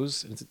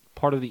Studios. It's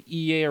part of the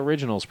EA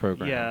Originals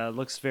program. Yeah, it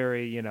looks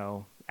very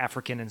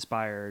African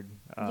inspired.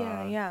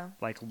 Yeah.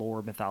 Like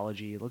lore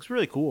mythology. It looks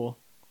really cool.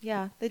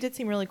 Yeah, they did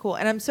seem really cool,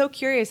 and I'm so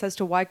curious as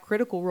to why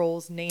Critical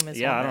Role's name is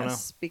Yeah, I on don't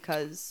this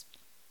because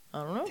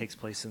I don't know. Takes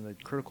place in the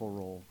Critical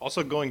Role.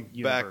 Also, going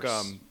back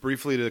Universe.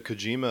 briefly to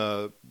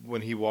Kojima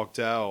when he walked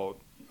out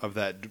of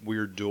that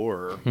weird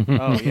door.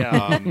 Oh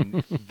yeah.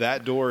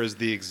 That door is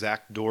the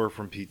exact door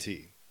from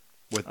PT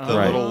with the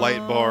Right. little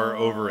light bar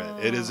over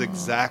it. It is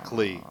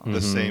exactly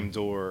the same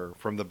door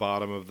from the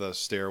bottom of the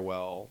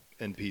stairwell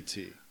in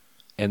PT.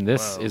 And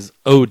this Whoa. is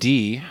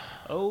OD.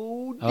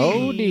 Oh.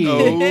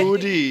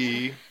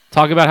 OD.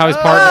 Talk about how he's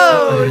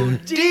Oh,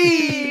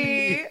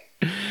 D.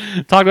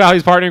 talk about how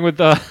he's partnering with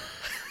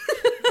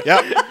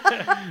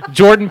Yep.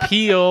 Jordan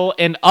Peele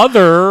and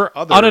other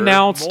Other.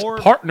 unannounced More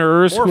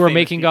partners who are famous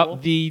making people.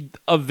 up the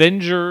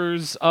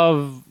Avengers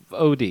of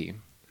OD.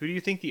 Who do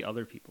you think the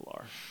other people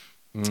are?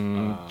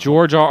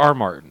 George R.R.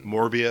 Martin.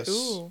 Morbius.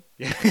 Ooh.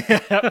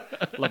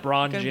 LeBron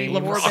Gonna be James.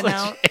 Morbin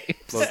out.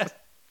 Look,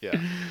 yeah.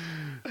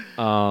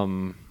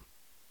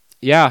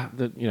 Yeah,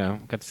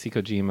 got to see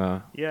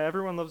Kojima. Yeah,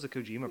 everyone loves the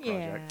Kojima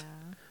Yeah. project.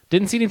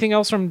 Didn't see anything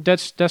else from Death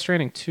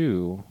Stranding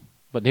 2,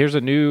 but here's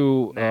a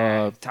new Nah,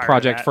 tired of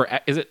project that. for.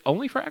 Is it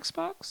only for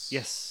Xbox?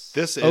 Yes.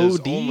 This is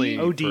OD? only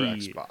OD. for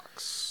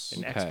Xbox.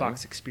 An Okay.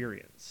 Xbox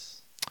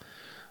experience.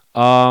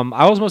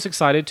 I was most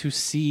excited to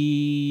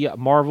see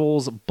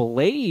Marvel's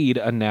Blade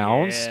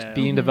announced, Yeah.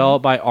 being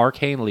developed by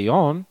Arcane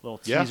Leon.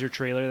 Little Yeah. teaser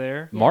trailer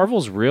there.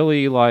 Marvel's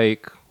really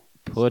like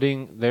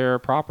putting their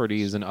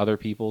properties in other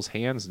people's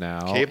hands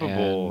now.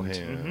 Capable and,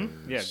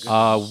 hands. Yeah,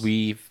 good.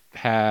 We've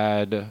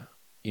had,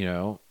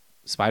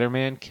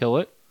 Spider-Man kill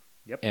it.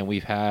 Yep. And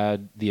we've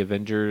had the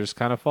Avengers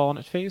kind of fall on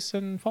its face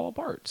and fall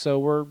apart. So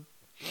we're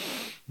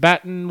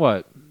batting,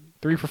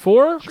 3 for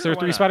 4? Because there are why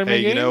 3 not? Spider-Man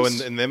Hey,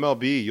 games? in the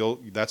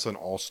MLB, that's an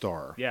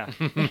all-star. Yeah.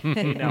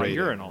 Now Rating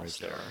you're an right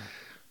all-star. there.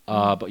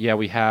 But yeah,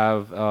 we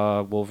have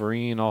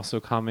Wolverine also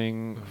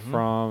coming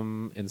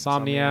from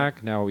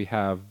Insomniac. Now we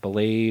have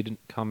Blade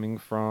coming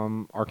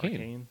from Arcane.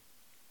 Arcane.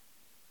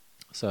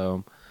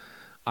 So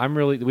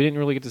we didn't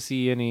really get to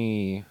see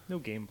any. No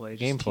gameplay.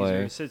 Just Gameplay.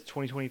 Teaser. It says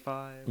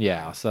 2025.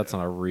 Yeah, so that's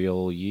not a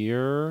real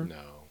year. No.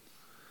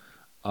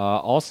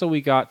 Also,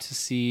 we got to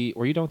see.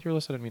 Were you done with your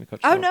list? I didn't mean to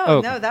cut you Oh off. no,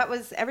 okay. no, that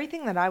was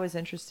everything that I was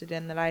interested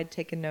in that I had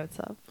taken notes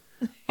of.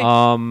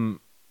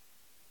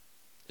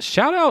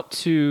 Shout out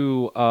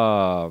to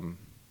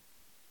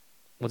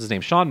what's his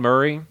name, Sean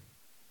Murray,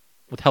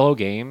 with Hello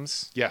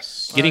Games,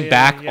 Yes. getting yeah,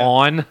 back yeah.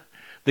 on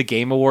the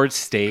Game Awards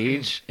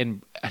stage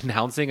and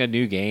announcing a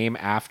new game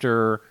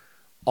after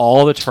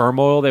all the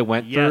turmoil they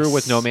went through Yes.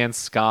 with No Man's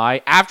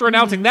Sky. After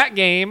announcing that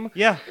game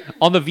Yeah.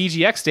 on the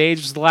VGX stage,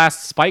 which was the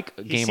last Spike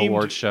He Game seemed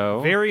Awards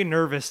show. Very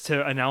nervous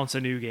to announce a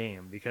new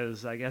game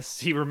because I guess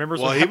he remembers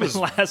Well, what he happened was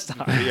last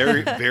time.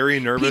 Very, very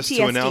nervous to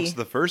PTSD. announce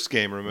the first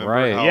game. Remember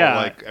Right. how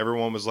Yeah.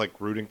 everyone was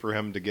rooting for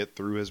him to get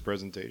through his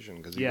presentation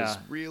because he was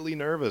Yeah. really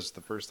nervous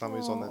the first time he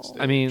was on that stage.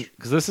 I mean,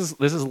 because this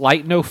is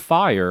Light No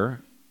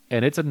Fire,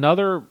 and it's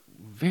another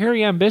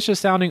very ambitious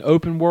sounding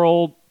open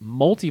world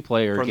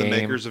multiplayer from game the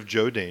makers of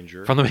Joe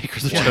Danger. from the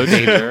makers of Joe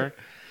Danger.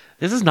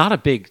 This is not a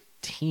big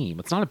team.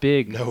 It's not a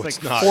big no, It's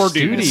it's like not. 4 It's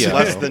dudes.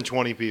 less than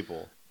 20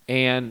 people.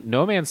 And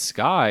No Man's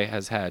Sky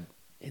has had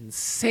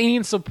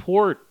insane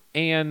support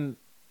and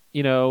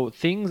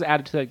things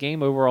added to that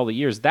game over all the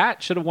years.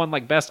 That should have won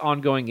best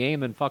ongoing game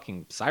than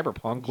fucking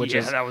Cyberpunk, which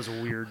yeah, that was a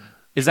weird.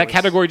 is that choice.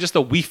 category just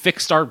the we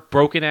fixed our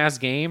broken ass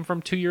game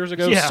from 2 years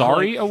ago? Yeah,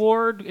 Sorry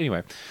award.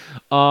 Anyway,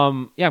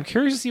 I'm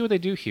curious to see what they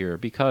do here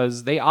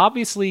because they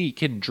obviously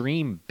can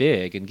dream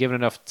big and given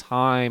enough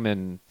time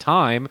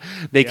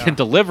they Yeah. can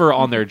deliver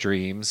on their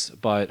dreams.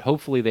 But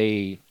hopefully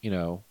they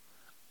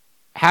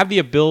have the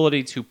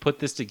ability to put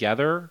this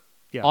together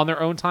Yeah. on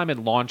their own time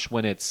and launch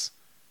when it's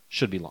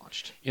should be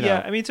launched.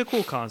 Yeah, I mean it's a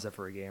cool concept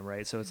for a game,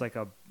 right? So it's like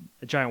a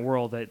giant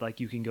world that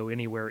you can go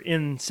anywhere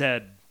in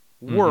said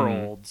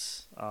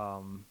worlds,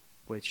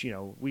 which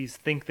we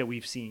think that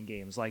we've seen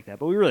games like that,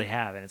 but we really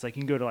haven't. It's like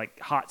you can go to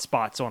hot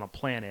spots on a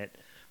planet,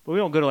 but we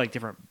don't go to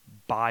different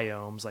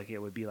biomes like it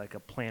would be like a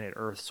planet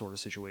Earth sort of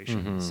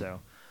situation. So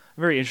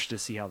I'm very interested to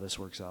see how this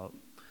works out.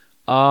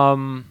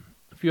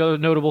 A few other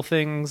notable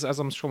things as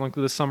I'm scrolling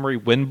through the summary: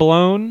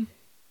 Windblown,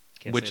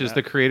 Can't which say is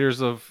that. the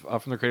creators of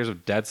from the creators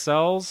of Dead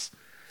Cells.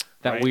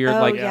 That Right. weird,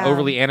 Oh, yeah.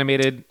 overly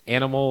animated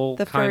animal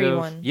The kind furry of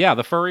one. Yeah,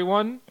 the furry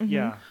one,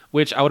 Yeah,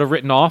 which I would have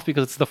written off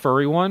because it's the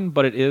furry one,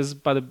 but it is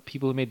by the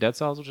people who made Dead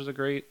Cells, which is a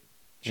great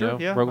yeah.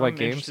 roguelike I'm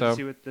game. interested to So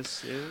see what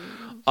this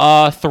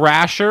is.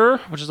 Thrasher,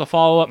 which is a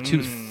follow up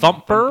to Thumper,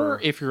 Thumper.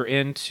 if you're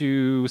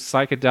into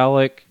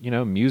psychedelic,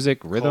 music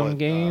Call rhythm it,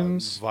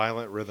 games.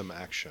 violent rhythm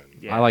action.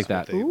 Yeah, I like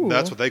That's that. what Ooh.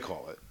 that's what they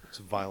call it. It's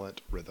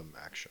violent rhythm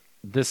action.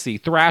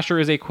 Thrasher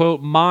is a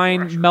quote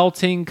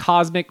mind-melting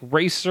cosmic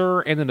racer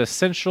and an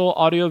essential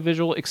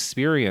audiovisual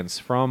experience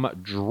from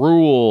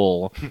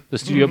Drool, the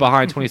studio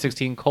behind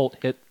 2016 cult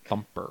hit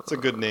Thumper. It's a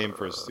good name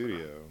for a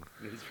studio.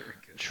 It is very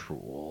good.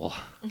 Drool.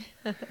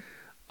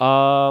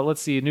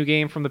 Let's see, a new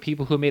game from the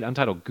people who made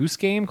Untitled Goose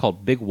Game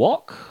called Big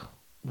Walk,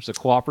 which is a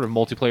cooperative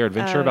multiplayer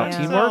adventure Oh, about yeah.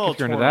 teamwork. If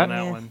you're into that, Torn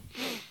on Yeah. one.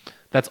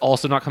 that's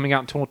also not coming out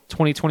in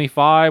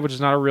 2025, which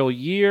is not a real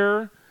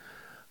year.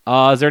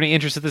 Is there any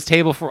interest at this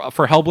table for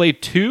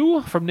Hellblade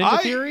 2 from Ninja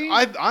Theory?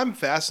 I'm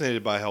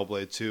fascinated by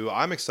Hellblade 2.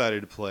 I'm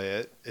excited to play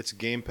it. It's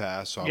Game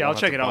Pass, so Yeah, I I'll won't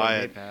check have it to out buy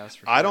on it. Game Pass.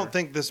 For I sure. don't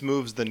think this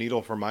moves the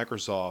needle for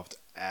Microsoft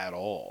at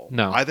all.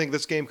 No. I think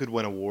this game could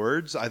win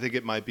awards. I think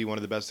it might be one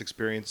of the best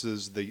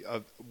experiences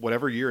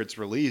whatever year it's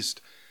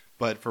released.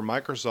 But for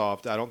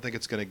Microsoft, I don't think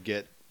it's going to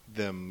get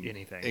them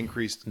Anything.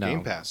 increased No.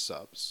 Game Pass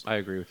subs. I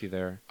agree with you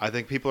there. I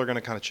think people are going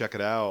to kind of check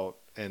it out,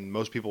 and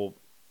most people,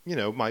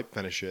 might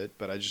finish it.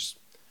 But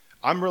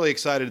I'm really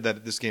excited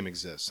that this game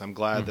exists. I'm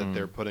glad that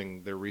they're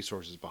putting their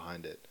resources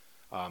behind it.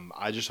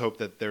 I just hope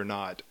that they're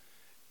not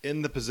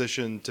in the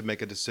position to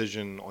make a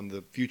decision on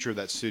the future of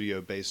that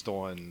studio based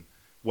on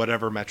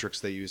whatever metrics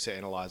they use to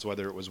analyze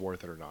whether it was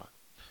worth it or not.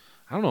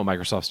 I don't know what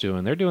Microsoft's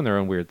doing. They're doing their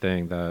own weird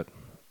thing that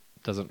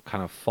doesn't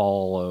kind of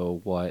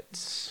follow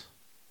what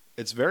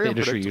It's very the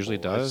industry unpredictable. usually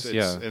does.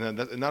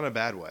 And not in a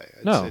bad way.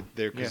 No.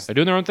 They're they're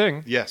doing their own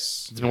thing.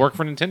 yes, It's been working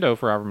for Nintendo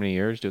for however many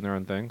years, doing their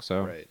own thing.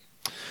 So,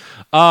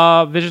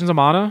 right. Visions of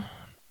Mana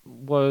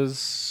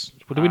was.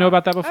 What do we know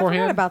about that I forgot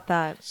beforehand? about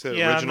that. It's the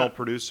Yeah, I'm original not-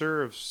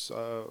 producer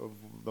of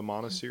the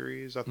Mana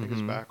series. I think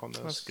is back on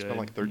this. That's It's been good.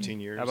 like 13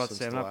 years. How about to since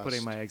say I'm the not last-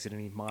 putting my eggs in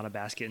any Mana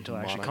basket until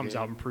it actually Mana comes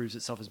out game. and proves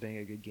itself as being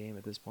a good game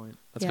at this point.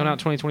 That's coming out in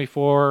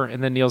 2024,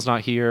 and then Neil's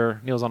not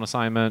here. Neil's on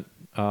assignment.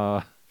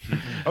 Oh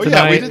tonight.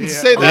 yeah, we didn't Yeah.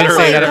 say We that didn't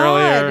say that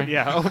earlier. earlier.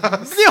 Yeah,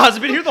 Neil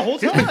hasn't been here the whole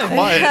time.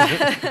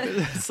 Quiet.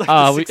 It's like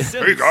Uh, the we- Sixth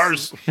Hey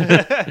Sense.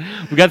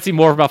 guys. We got to see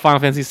more about Final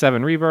Fantasy VII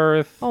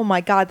Rebirth. Oh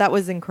my god, that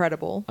was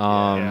incredible.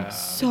 Yeah.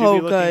 So Could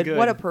be looking good.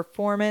 What a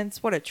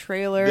performance. What a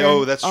trailer.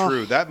 Oh, that's Oh,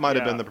 true. That might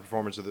have Yeah. been the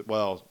performance of the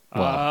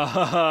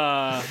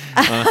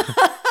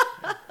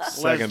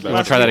second wanna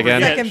best. try that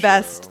again? Second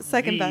best.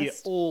 Second the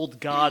best. old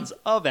gods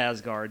of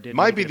Asgard did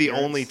Might be the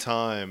only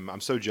time.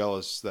 I'm so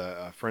jealous that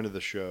a friend of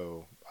the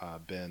show,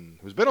 Ben,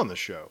 who's been on the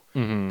show,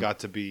 got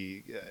to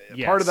be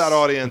Yes. part of that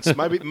audience.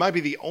 might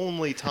be the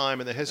only time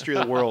in the history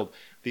of the world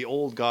the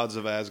old gods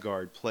of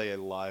Asgard play a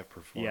live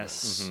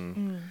performance. Yes.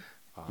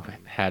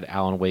 Had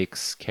Alan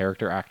Wake's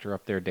character actor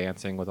up there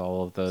dancing with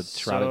all of the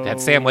shrouded. So-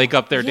 Had Sam Lake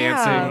up there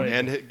Yeah.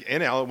 dancing.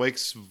 And Alan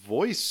Wake's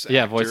voice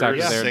Voice actor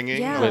there.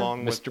 singing Yeah.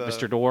 along with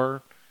Mr.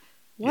 Door.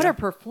 What Yeah. a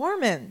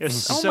performance.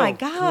 It's Oh so my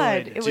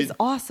god. good. It was Did-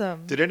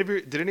 awesome.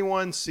 Did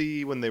anyone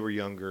see when they were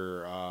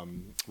younger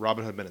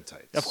Robin Hood Men in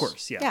Tights? Of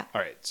course, yeah. Yeah.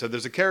 All right, so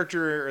there's a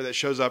character that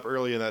shows up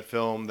early in that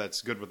film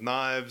that's good with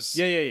knives.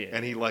 Yeah.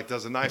 And he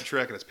does a knife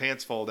trick and his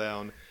pants fall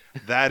down.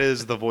 That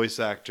is the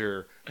voice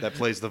actor that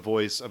plays the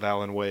voice of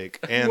Alan Wake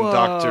and Whoa.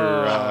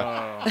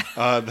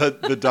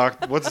 the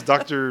doc. What's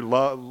Doctor?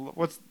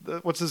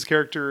 What's his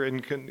character in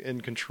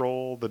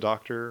Control? The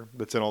doctor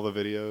that's in all the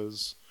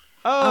videos.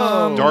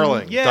 Oh,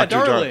 Darling. Yeah,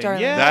 Dr. Darling.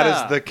 Darling. Yeah.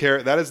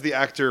 That is the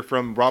actor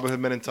from Robin Hood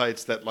Men in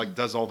Tights that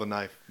does all the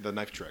knife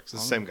tricks.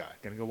 It's the same guy.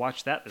 Gonna go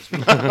watch that this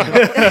week.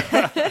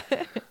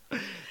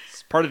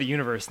 It's part of the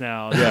universe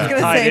now. Yeah. I was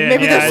gonna Tied say, in.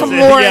 maybe there's it's- some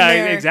lore in Yeah,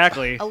 there.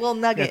 exactly. A little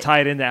Yeah, nugget.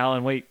 tied into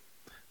Alan Wake.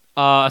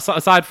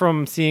 Aside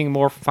from seeing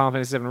more from Final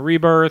Fantasy VII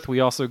Rebirth, we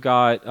also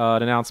got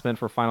an announcement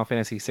for Final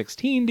Fantasy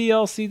 16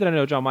 DLC that I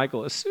know John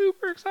Michael is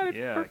super excited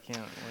Yeah, for. I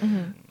can't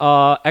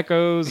wait.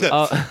 Echoes.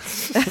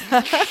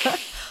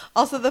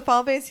 Also, the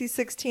Final Fantasy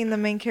 16, the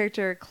main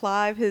character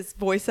Clive, his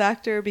voice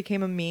actor,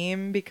 became a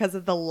meme because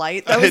of the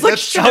light that was like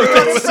That's showing true.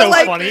 up That's for so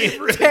like funny.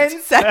 10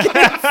 seconds.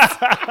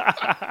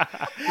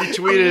 He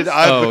tweeted,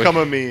 "I've become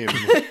a meme."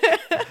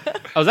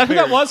 Oh, is that who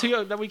that was?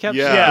 That we kept?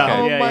 Yeah. Yeah.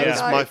 Okay. Oh my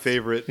That's God. my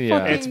favorite.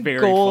 Yeah. It's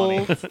very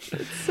Gold. funny.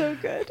 It's so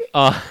good.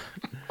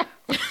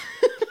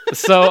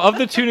 So, of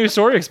the two new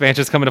story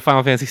expansions coming to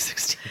Final Fantasy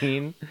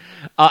 16,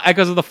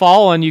 Echoes of the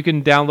Fallen you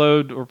can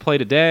download or play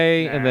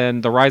today, and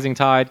then The Rising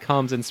Tide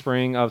comes in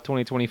spring of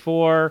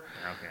 2024.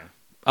 Okay.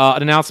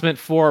 An announcement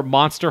for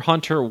Monster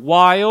Hunter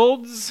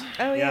Wilds,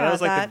 Oh, Yeah, that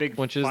was like the big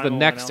which is the final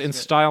next announcement.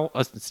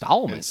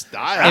 installment In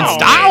style.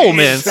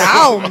 installment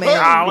Oh, man.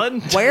 Alan.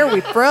 Where are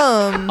we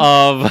from?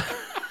 of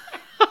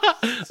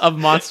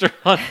Monster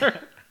Hunter,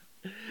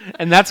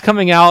 and that's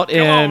coming out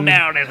Come on in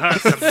down and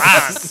hunt some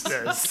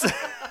monsters.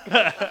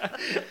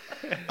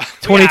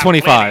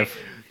 2025.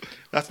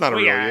 That's not a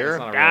We real got year.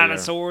 not a real year.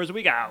 dinosaurs.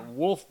 We got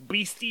wolf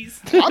beasties.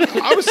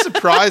 I was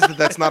surprised that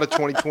that's not a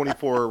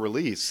 2024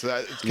 release.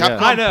 Capcom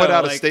I know, put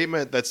out a like-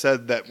 statement that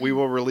said that we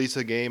will release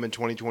a game in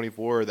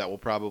 2024 that will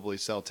probably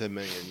sell 10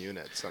 million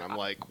units. And I'm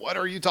like, what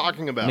are you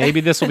talking about? Maybe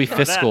this will be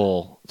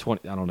fiscal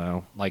 20. I don't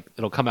know. Like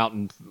it'll come out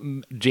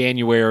in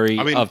January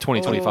I mean, of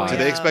 2025. Do Oh,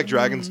 they yeah. expect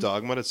Dragon's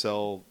Dogma to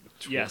sell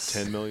Yes.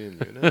 10 million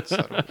units?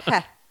 I don't,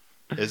 Heh.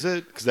 is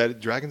it? Because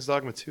that Dragon's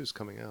Dogma 2 is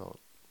coming out.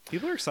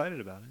 People are excited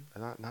about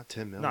it. Not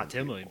 10 million. Not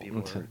 10 million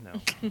people.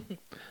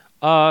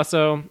 No.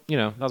 So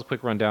that was a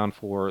quick rundown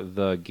for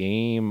the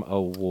Game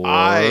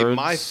Awards.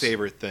 My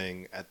favorite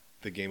thing at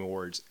the Game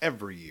Awards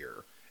every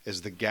year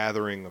is the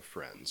gathering of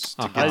friends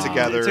to get Uh-huh.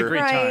 together It's a great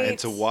time. Right.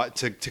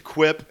 and to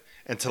quip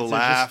and to So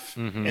laugh just-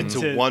 and to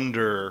To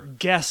wonder,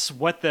 Guess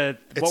what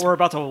It's- we're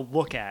about to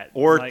look at,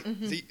 or like,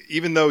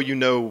 even though you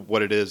know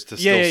what it is, to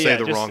still say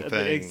the just, wrong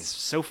thing. It's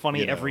so funny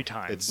you know, every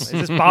time. it's- Is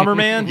this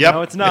Bomberman? Yep,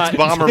 No, it's not.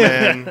 It's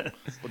Bomberman.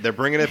 They're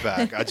bringing it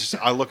back.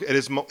 I look. It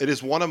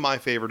is one of my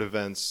favorite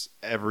events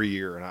every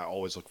year, and I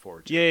always look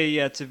forward to.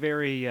 Yeah. It's a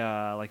very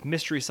like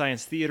Mystery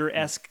Science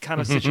Theater-esque kind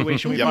of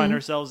situation we Yep. find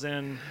ourselves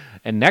in.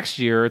 And next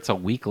year, it's a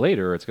week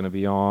later. It's going to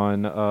be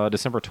on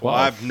December 12th. Well,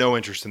 I have no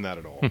interest in that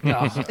at all.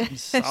 I'll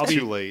It's be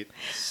too late.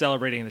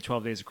 celebrating the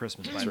 12 Days of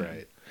Christmas. That's by then.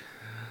 right.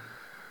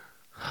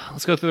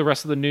 Let's go through the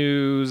rest of the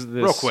news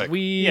this Real quick.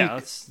 week. Yeah,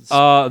 let's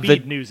the,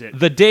 speed news it.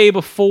 the day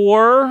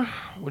before,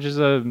 which is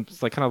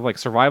it's like kind of like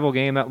survival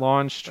game that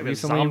launched Like a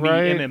recently, zombie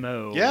right?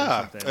 MMO. or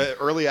Yeah, something.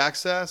 early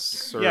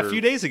access. Or, Yeah, a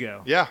few days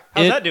ago. Yeah,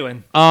 How's It- that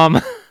doing?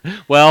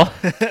 Well,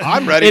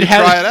 I'm ready It to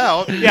has- try it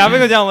out. Yeah, I'm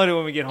gonna go download it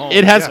when we get home.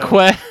 it has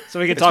Yeah. so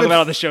we can It's talk been- about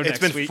it on the show It's next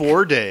been week.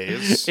 4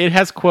 days. it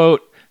has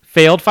quote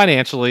failed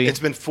financially.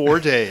 It's been 4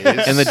 days,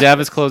 and the dev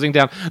is closing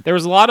down. There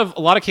was a lot of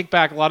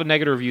kickback, a lot of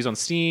negative reviews on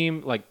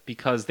Steam, like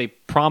because they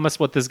promised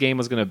what this game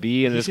was going to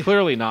be, and it's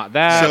clearly not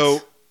that. So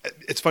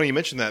it's funny you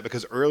mentioned that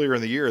because earlier in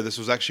the year, this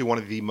was actually one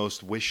of the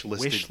most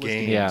wish-listed Wish-listed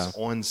games Yeah.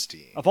 on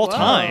Steam of all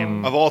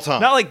time. of all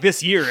time. Not like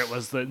this year it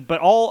was but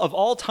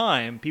all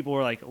time people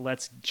were like,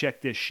 let's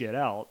check this shit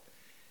out.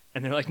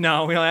 And they're like,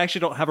 no, we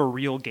actually don't have a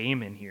real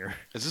game in here.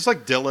 Is this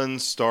like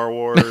Dylan's Star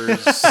Wars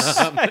Yes.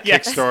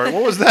 Kickstart?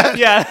 What was that?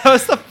 Yeah, that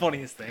was the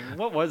funniest thing.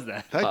 What was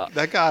that?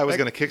 That guy was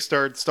going to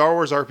kickstart Star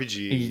Wars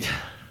RPG.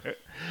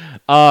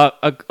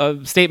 a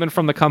statement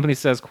from the company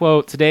says,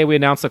 quote, today we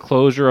announced the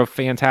closure of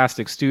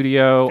Fantastic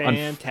Studio.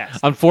 Fantastic.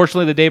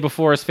 Unfortunately, the day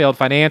before has failed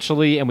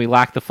financially, and we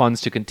lack the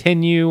funds to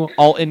continue.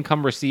 All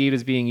income received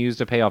is being used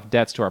to pay off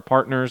debts to our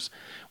partners.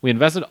 We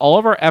invested all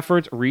of our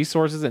efforts,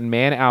 resources, and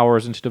man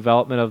hours into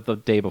development of the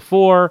day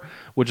before,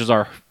 which is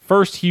our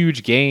first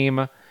huge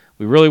game.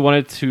 We really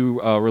wanted to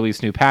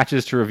release new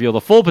patches to reveal the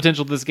full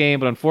potential of this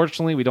game, but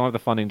unfortunately, we don't have the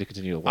funding to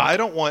continue to work. I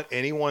don't want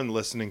anyone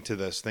listening to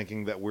this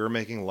thinking that we're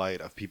making light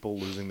of people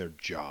losing their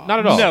job. Not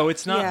at all. No,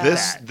 it's not Yeah.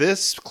 that.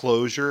 This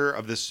closure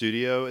of this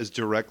studio is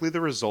directly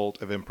the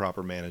result of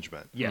improper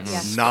management. Yes.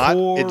 Yes.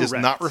 It is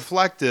not Correct.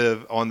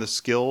 reflective on the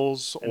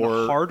skills And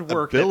or the hard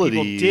work that abilities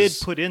people did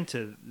put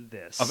into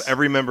this. of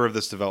every member of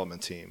this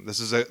development team.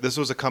 This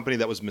was a company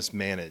that was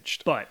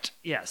mismanaged. But,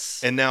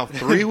 yes. And now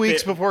 3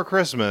 weeks before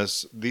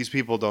Christmas, these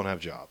people don't have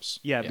jobs.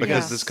 Yeah, because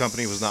because this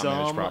company was not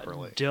managed some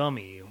properly.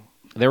 dummy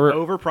There were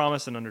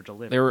overpromised and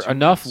underdelivered. there were 2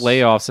 enough weeks.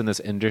 layoffs in this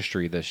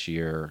industry this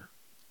year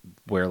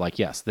where, like,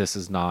 yes, this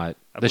is not.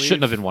 This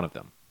shouldn't have believe- been one of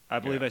them. I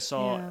believe I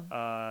saw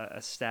Yeah.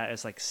 a stat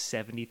as like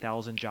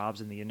 70,000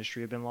 jobs in the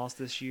industry have been lost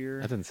this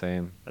year. That's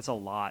insane. That's a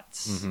lot.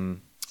 Mm-hmm.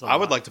 It's a I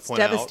would lot. like to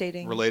point out,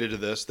 devastating. related to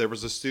this, there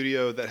was a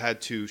studio that had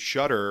to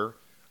shutter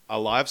a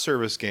live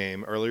service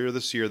game earlier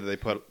this year that they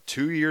put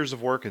 3 years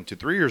of work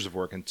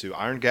into,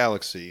 Iron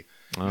Galaxy,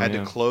 Oh, had yeah.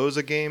 to close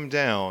a game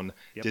down,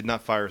 Yep. did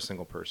not fire a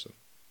single person.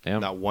 Yeah.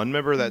 Not one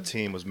member of that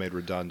team was made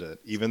redundant,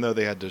 even though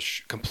they had to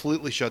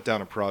completely shut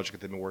down a project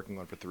that they've been working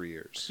on for 3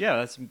 years. Yeah,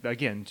 that's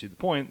again to the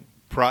point.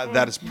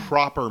 That is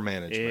proper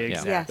management.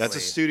 Exactly. Yes. That's a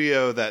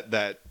studio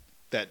that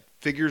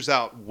figures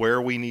out where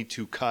we need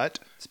to cut,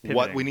 what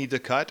pivoting. we need to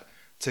cut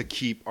to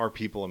keep our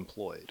people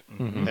employed.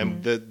 Mm-hmm.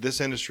 And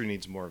this industry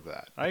needs more of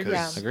that. I agree.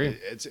 because Yeah. Agree.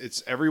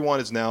 It's everyone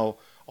is now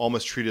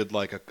almost treated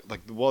like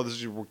well, this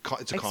is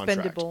it's a contract.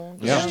 Expendable.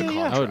 It's Yeah. just a I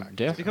would- contract.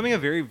 yeah. It's becoming a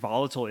very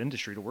volatile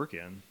industry to work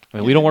in. I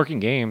mean, we don't work in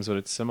games, but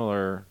it's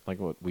similar, like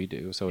what we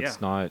do. So it's Yeah.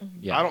 not.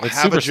 Yeah, I don't it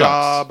have super a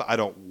job. I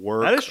don't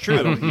work. That is true.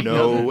 I don't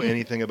know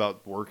anything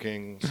about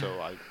working. So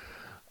I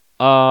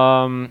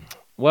Sucks.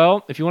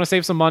 Well, if you want to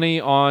save some money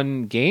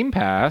on Game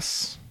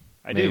Pass,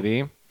 I do.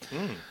 maybe.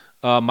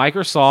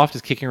 Microsoft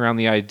is kicking around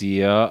the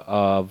idea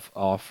of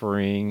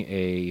offering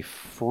a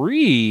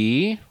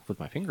free, with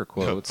my finger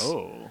quotes,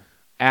 Oh,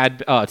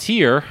 ad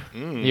tier.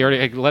 You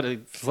already let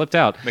it slipped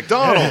out.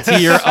 McDonald's.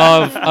 Tier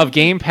of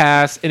Game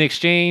Pass in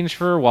exchange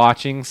for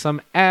watching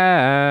some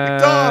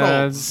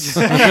ads.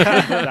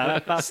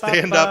 McDonald's.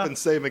 Stand up and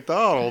say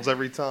McDonald's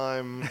every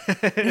time.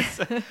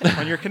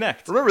 on your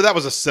Connect. Remember that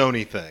was a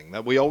Sony thing.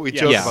 That we Yeah.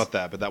 joke Yeah. about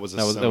that, but that was a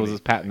That was Sony.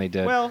 a patent they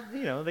did. Well,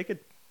 they could.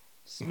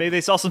 Maybe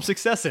they saw some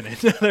success in it.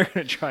 They're going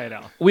to try it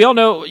out. We all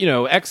know,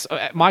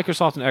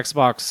 Microsoft and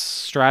Xbox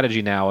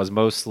strategy now is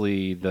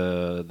mostly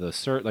the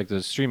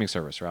streaming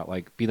service route,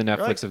 like be the Netflix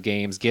like of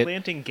games. Get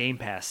Planting Game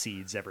Pass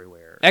seeds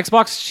everywhere.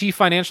 Xbox Chief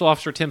Financial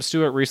Officer Tim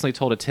Stewart recently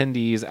told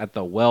attendees at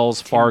the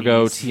Wells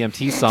Fargo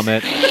TMT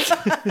Summit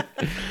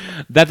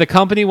that the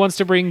company wants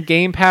to bring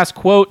Game Pass,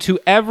 quote, to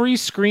every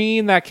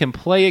screen that can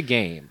play a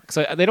game.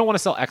 So they don't want to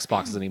sell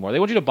Xboxes anymore. They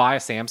want you to buy a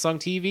Samsung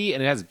TV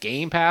and it has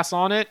Game Pass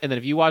on it, and then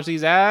if you watch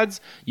these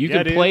ads, you Yeah,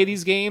 can dude. play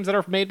these games that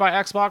are made by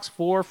Xbox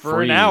for free.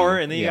 For an hour,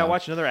 and then you Yeah. got to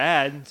watch another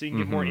ad so you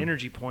can get more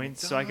energy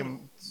points. So I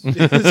can,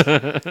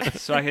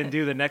 so I can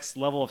do the next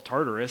level of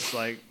Tartarus.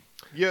 Like,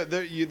 Yeah,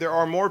 there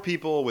are more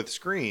people with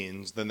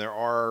screens than there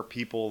are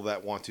people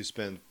that want to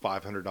spend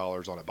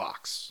 $500 on a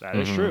box. that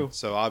is true.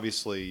 So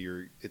obviously,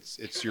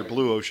 it's your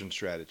blue ocean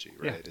strategy,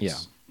 right? Yeah.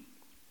 It's,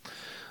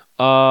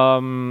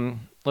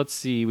 Let's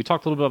see. We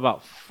talked a little bit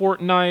about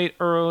Fortnite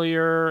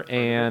earlier,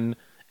 and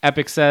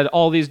Epic said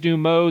all these new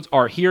modes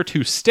are here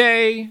to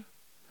stay.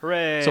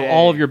 Hooray! So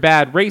all of your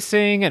bad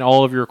racing and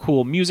all of your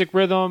cool music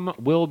rhythm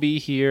will be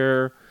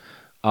here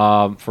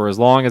for as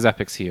long as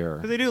Epic's here.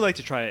 Because they do like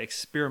to try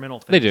experimental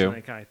things. They do. And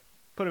they kind of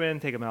put them in,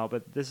 take them out,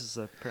 but this is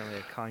apparently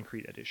a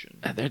concrete addition.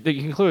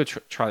 You can clearly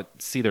try to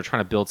see they're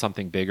trying to build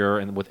something bigger,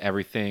 and with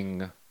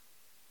everything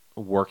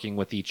working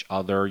with each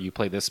other, you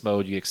play this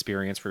mode, you get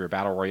experience for your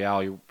battle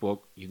royale, you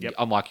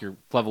unlock your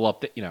level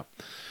up,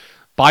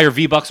 buy your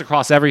V-Bucks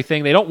across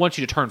everything. They don't want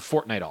you to turn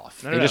Fortnite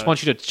off. They just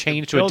want you to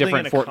change to a building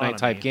different an Fortnite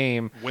type economy.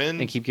 game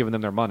and keep giving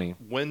them their money.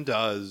 When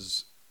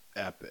does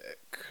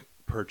Epic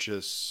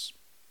purchase,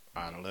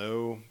 I don't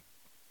know,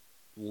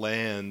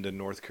 land in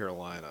North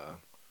Carolina?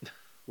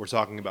 We're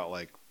talking about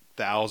like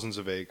thousands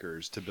of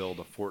acres to build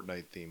a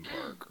Fortnite theme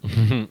park.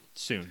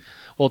 Soon.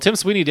 Well, Tim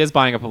Sweeney is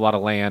buying up a lot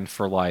of land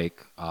for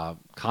like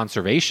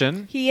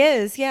conservation. He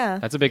is, yeah.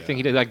 That's a big thing.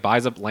 He did, like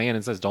buys up land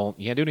and says, "You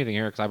can't do anything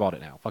here because I bought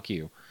it now. Fuck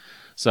you."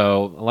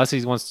 So unless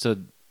he wants to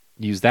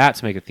use that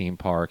to make a theme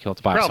park, he'll have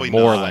to buy up some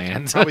more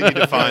land. Probably need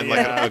to find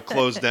like a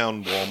closed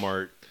down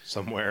Walmart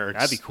somewhere.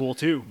 That'd be cool,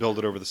 too. Build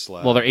it over the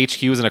slab. Well, their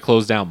HQ is in a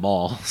closed down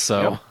mall,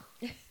 so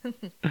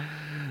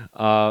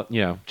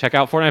check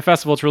out Fortnite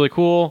Festival. It's really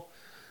cool.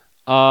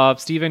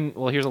 Steven,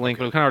 well, here's a link.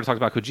 But we kind of already talked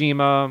about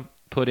Kojima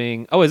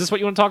putting. Oh, is this what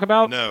you want to talk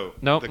about? No.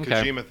 Nope, The okay.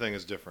 Kojima thing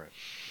is different.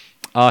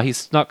 He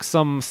snuck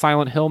some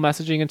Silent Hill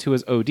messaging into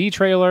his OD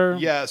trailer.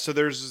 Yeah, so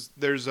there's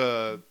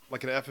a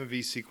like an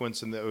FMV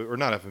sequence or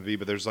not FMV,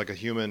 but there's like a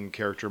human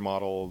character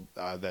model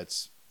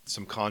that's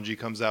some kanji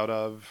comes out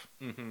of,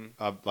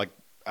 like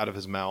out of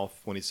his mouth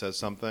when he says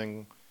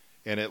something,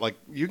 and it like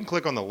you can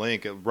click on the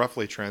link. It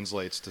roughly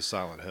translates to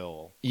Silent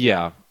Hill.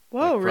 Yeah.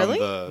 Whoa, Like, really?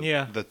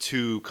 The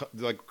two,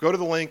 like, go to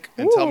the link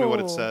and tell me what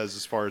it Ooh. says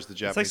as far as the It's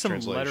Japanese like some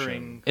translation.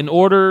 lettering. In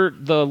order,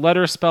 the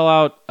letters spell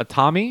out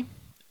Atami,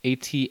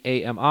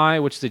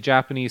 Atami, which is a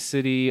Japanese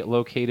city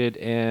located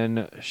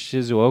in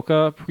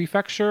Shizuoka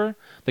Prefecture.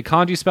 The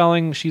kanji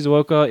spelling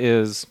Shizuoka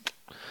is,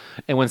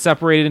 and when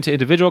separated into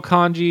individual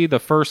kanji, the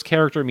first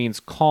character means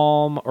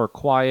calm or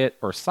quiet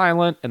or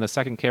silent, and the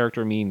second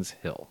character means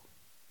hill.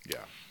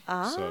 Yeah.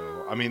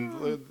 So, I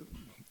mean,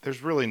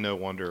 there's really no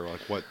wonder like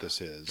what this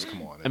is.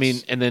 Come on. I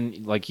mean, and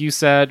then like you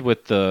said,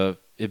 with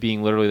it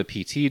being literally the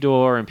PT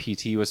door, and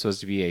PT was supposed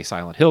to be a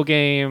Silent Hill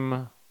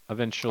game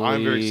eventually.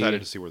 I'm very excited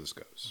to see where this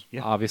goes.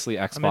 Yeah. Obviously,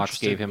 Xbox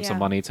interested. gave him some Yeah.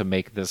 money to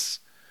make this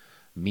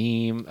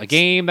a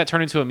game that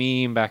turned into a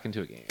meme back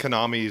into a game.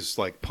 Konami's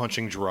like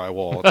punching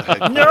drywall at the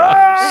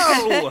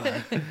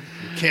headquarters. No!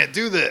 You can't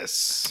do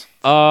this.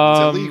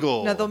 It's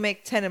illegal. No, they'll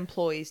make 10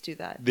 employees do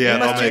that. Yeah, you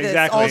must they'll do make- this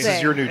exactly. all This day.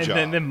 is your new and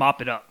job. then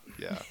mop it up.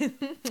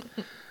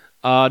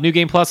 Yeah. New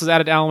Game Plus was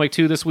added to Alan Wake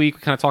 2 this week.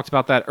 We kind of talked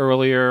about that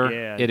earlier.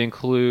 Yeah. It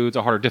includes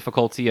a harder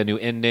difficulty, a new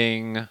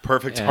ending.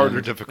 Perfect and-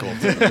 harder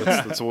difficulty.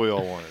 That's what we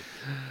all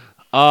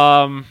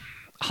wanted.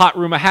 Hot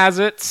rumor has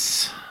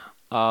it.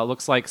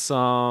 Looks like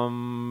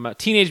some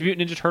Teenage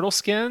Mutant Ninja Turtle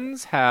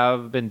skins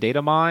have been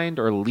data mined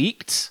or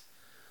leaked.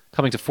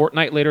 Coming to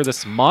Fortnite later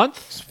this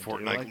month.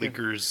 Fortnite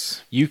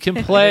leakers. You can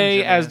play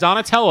Ninja as Man.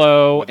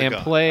 Donatello With a and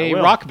gun. play I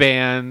will. Rock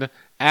Band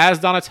as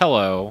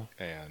Donatello.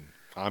 And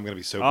I'm going to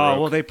be so Oh, broke.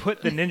 well, they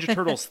put the Ninja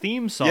Turtles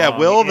theme song. yeah,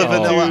 will the into-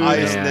 Vanilla Oh,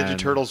 Ice man. Ninja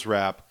Turtles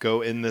rap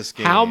go in this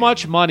game? How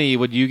much money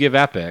would you give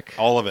Epic?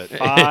 All of it. If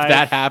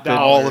that happened,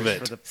 all of it.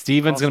 for the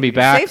Steven's going to be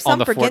awesome back Save on some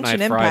the for Fortnite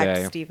Genshin Friday.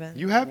 Impact, Steven.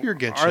 You have your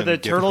Genshin. Are the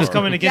gift turtles card.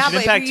 coming to Yeah, Genshin but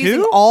if Impact you're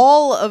using too?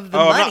 all of the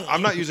Oh, money.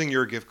 I'm not using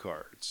your gift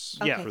cards.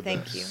 Okay, Yeah.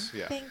 thank this. you.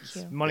 Yeah. Thank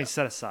you. Money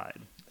set aside.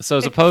 So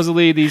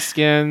supposedly these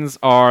skins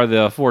are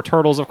the 4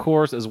 turtles, of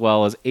course, as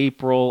well as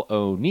April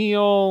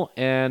O'Neil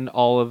and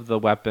all of the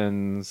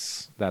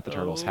weapons that the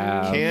turtles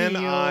have. Can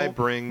I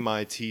bring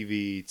my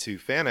TV to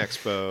Fan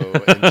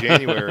Expo in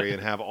January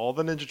and have all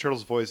the Ninja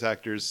Turtles voice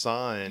actors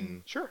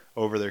sign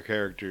over their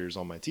characters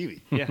on my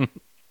TV? Yeah,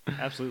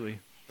 absolutely.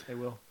 They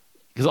will.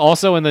 Because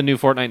also in the new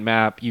Fortnite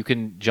map, you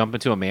can jump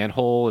into a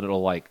manhole and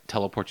it'll like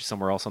teleport you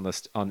somewhere else in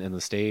the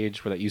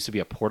stage where that used to be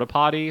a porta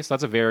potty. So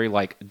that's a very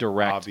like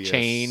direct Obvious.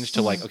 change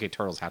to like, okay,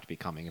 turtles have to be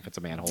coming if it's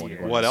a manhole. and you're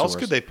going What to the else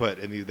source. could they put?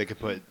 They could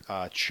put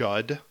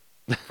Chud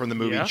from the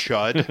movie Yeah.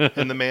 Chud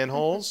in the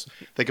manholes.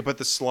 They could put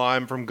the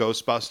slime from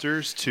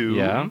Ghostbusters 2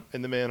 Yeah.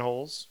 in the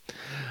manholes.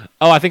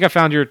 Oh, I think I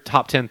found your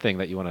top 10 thing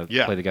that you want to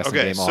Yeah. play the guessing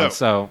Okay, game on.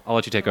 So I'll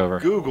let you take over.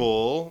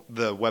 Google,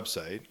 the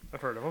website, I've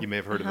heard of them. you may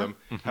have heard of them,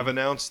 have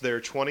announced their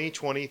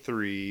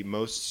 2023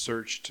 most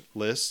searched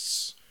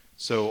lists.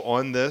 So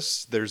on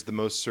this, there's the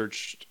most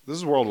searched, this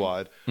is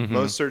worldwide,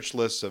 most searched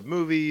lists of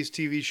movies,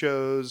 TV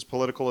shows,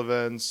 political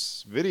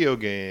events, video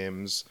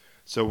games.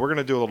 So we're going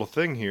to do a little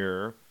thing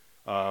here.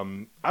 I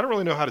don't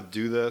really know how to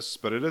do this,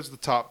 but it is the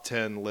top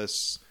 10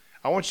 lists.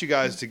 I want you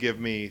guys to give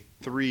me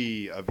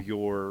 3 of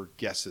your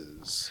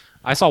guesses.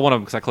 I saw one of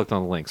them because I clicked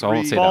on the link, so I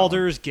won't say that one.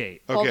 Baldur's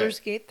Gate. Okay. Baldur's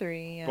Gate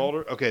 3. Yeah.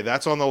 Okay,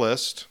 that's on the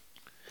list.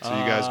 So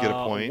you guys get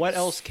a point. What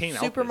else came out?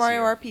 Super this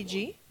Mario year?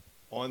 RPG.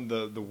 On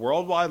the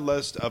worldwide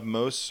list of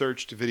most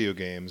searched video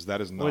games, that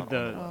is not With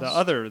on the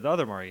list.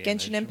 other Mario game.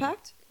 Genshin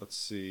Impact Let's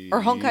see.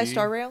 or Honkai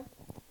Star Rail?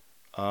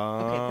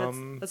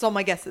 Okay, that's all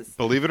my guesses.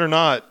 Believe it or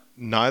not,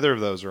 neither of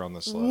those are on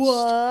this list.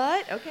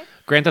 What? Okay.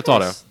 Grand Theft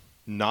Auto.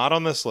 Not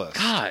on this list.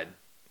 God.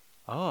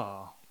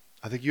 Oh.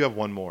 I think you have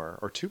one more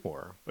or two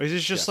more. Is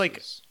this just like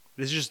guesses.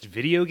 this is just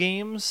video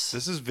games?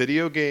 This is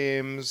video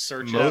games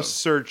Search most out.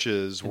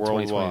 searches In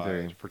worldwide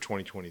 2023. for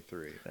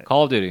 2023.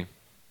 Call of Duty.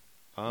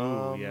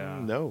 yeah.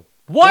 No.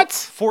 What?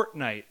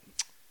 Fortnite.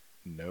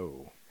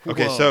 No.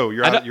 Okay, Whoa. so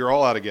you're I out, don't- you're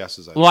all out of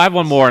guesses. I Well, I have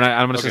one more, and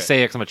I'm just Okay. going to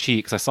say it because I'm a cheat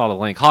because I saw the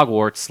link.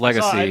 Hogwarts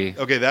Legacy.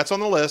 Okay, that's on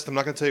the list. I'm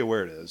not going to tell you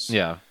where it is.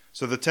 Yeah.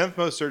 So the 10th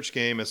most searched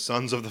game is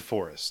Sons of the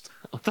Forest.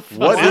 What the fuck?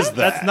 What is that?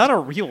 That's not a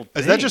real thing.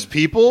 Is that just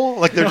people?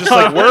 Like they're just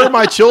like, where are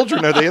my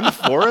children? Are they in the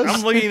forest?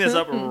 I'm looking this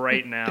up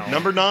right now.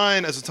 Number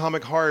 9 is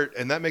Atomic Heart,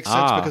 and that makes sense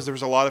Ah. because there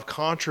was a lot of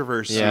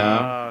controversy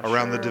Yeah.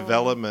 around the Sure.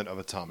 development of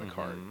Atomic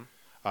Heart.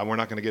 We're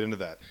not going to get into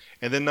that.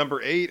 And then number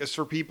 8 is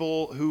for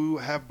people who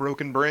have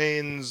broken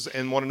brains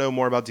and want to know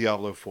more about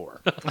Diablo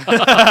 4.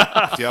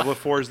 Diablo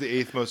 4 is the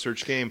 8th most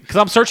searched game. Because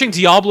I'm searching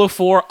Diablo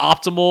 4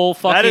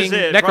 optimal That is fucking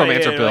it.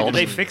 Necromancer right, yeah, build. Like,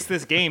 did they fixed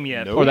this game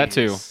yet? Nope. Or that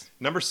too.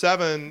 Number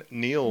 7,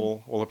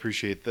 Neil will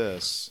appreciate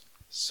this.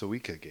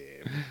 Suika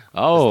game.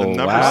 Oh, The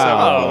number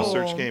wow. 7 most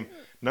searched game.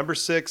 Number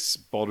 6,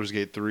 Baldur's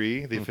Gate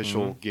 3, the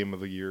official Game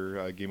of the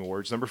Year Game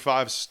Awards. Number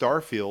 5,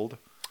 Starfield.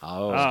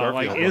 Oh.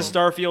 Like, Starfield. is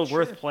Starfield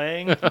worth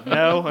playing?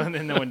 No, and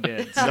then no one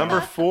did. So. Number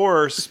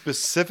 4,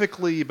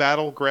 specifically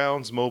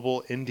Battlegrounds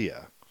Mobile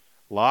India.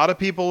 A lot of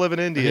people live in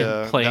India.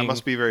 That Playing-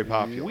 must be very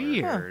popular.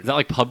 Weird. Is that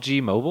like PUBG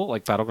Mobile?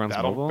 Like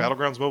Battlegrounds Mobile?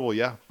 Battlegrounds Mobile,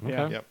 yeah.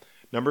 Yeah. Yep.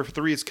 Number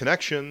 3 is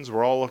Connections.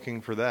 We're all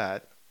looking for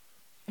that.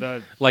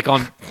 The, Like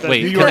on... the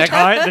wait, New York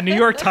the New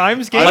York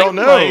Times game. I don't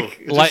know. Like,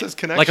 It just like, says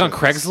like on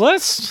Connections.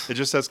 Craigslist? It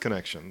just says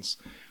Connections.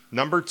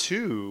 Number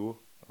 2,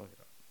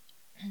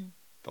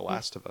 The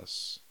Last of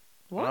Us.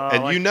 What?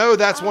 And like- you know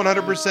that's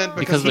 100% because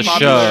Because of the the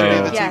popularity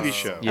show. of the Yes. TV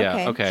show. Yeah,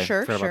 Okay, okay.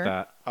 sure, Forgot sure.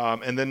 about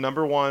that. And then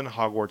number 1,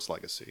 Hogwarts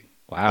Legacy.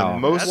 Wow. The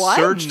most What?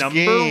 searched Number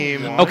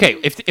game. one? Okay,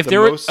 if The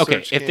there was most okay,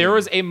 searched if there game.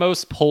 was a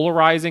most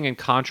polarizing and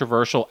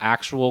controversial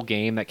actual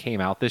game that came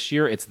out this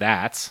year, it's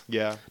that.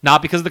 Yeah.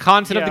 Not because of the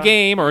content of the Yeah.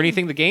 game or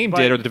anything the game But-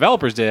 did or the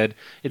developers did.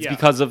 It's Yeah.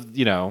 because of,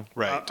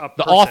 Right. a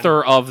the person,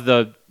 author of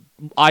the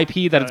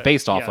IP that it's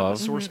based off yeah, of.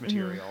 the source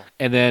material.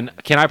 And then,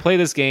 can I play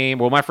this game?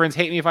 Will my friends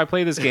hate me if I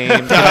play this game?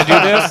 Can I do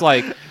this?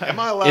 Like, Am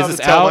I allowed is to this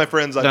tell out? my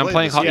friends I that I'm played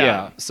playing? this Ho- game?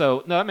 yeah.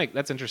 So no,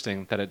 that's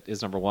interesting that it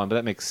is number one, but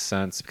that makes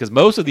sense because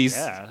most of these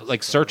Yeah,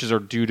 like searches are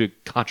due to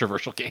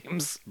controversial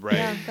games Right.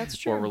 Yeah, that's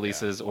true. or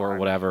releases or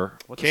whatever.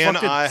 What the Can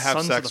fuck did I have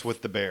Sons of sex the-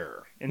 with the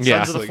bear? in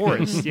Yeah. Sons of the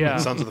Forest? Yeah,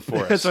 Sons of the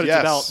Forest. That's what it's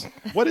yes.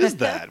 about. What is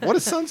that? What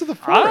is Sons of the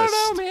Forest? I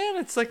don't know, man.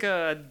 It's like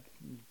a.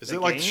 Is The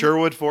it like game?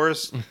 Sherwood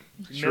Forest?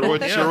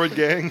 Sherwood, Yeah. Sherwood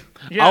Gang?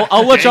 Yeah.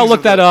 I'll let y'all Gangs look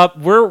of that the- up.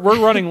 We're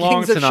running long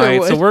Kings of tonight,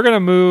 so Sherwood. we're gonna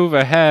move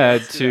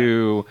ahead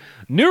to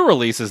new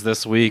releases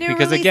this week New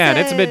because again,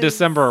 it's releases.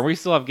 mid-December and we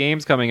still have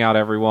games coming out.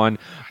 Everyone,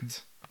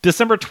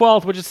 December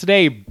 12th, which is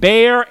today,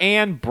 Bear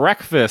and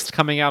Breakfast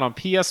coming out on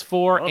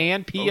PS4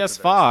 and both of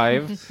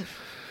PS5.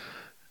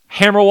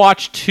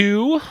 Hammerwatch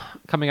 2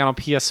 coming out on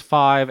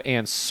PS5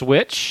 and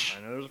Switch.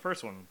 I know there's a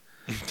first one.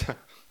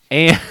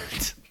 And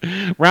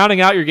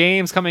rounding out your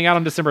games coming out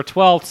on December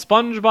 12th,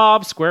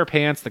 SpongeBob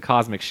SquarePants The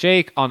Cosmic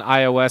Shake on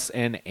iOS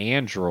and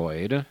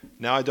Android.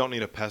 Now I don't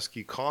need a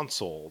pesky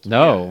console. to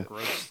No. get it.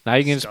 Gross. Now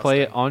you can just play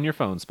it Disgusting. on your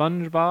phone.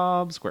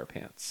 SpongeBob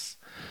SquarePants.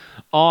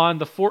 On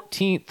the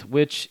 14th,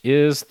 which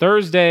is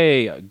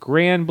Thursday,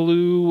 Grand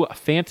Blue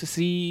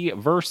Fantasy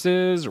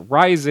versus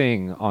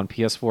Rising on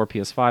PS4,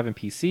 PS5, and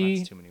PC.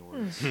 That's too many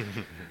words.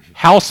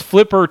 House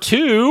Flipper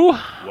 2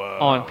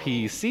 on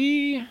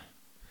PC.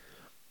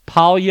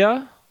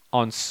 Palia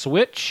on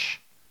Switch.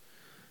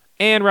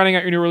 And rounding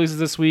out your new releases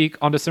this week,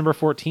 on December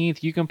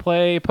 14th, you can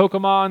play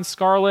Pokemon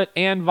Scarlet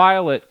and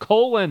Violet,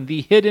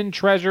 the hidden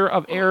treasure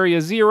of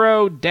Area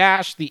Zero,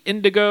 the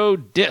Indigo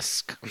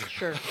Disc.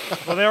 Sure.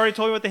 Well, they already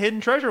told me what the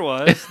hidden treasure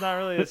was. It's not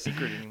really a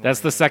secret anymore. That's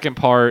the second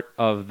part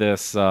of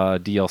this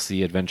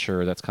DLC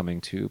adventure that's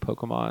coming to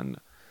Pokemon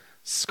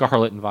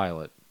Scarlet and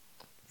Violet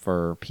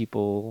for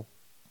people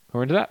who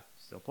are into that.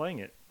 Still playing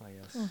it, I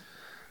guess.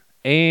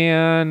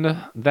 And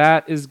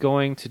that is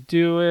going to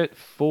do it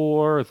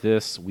for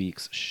this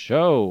week's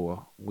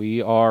show.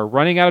 We are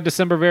running out of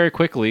December very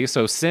quickly,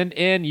 so send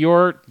in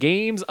your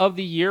games of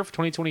the year for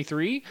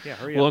 2023. Yeah,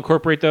 hurry We'll up.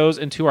 incorporate those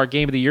into our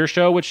Game of the Year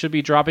show, which should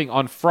be dropping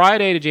on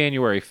Friday to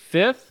January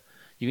 5th.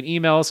 You can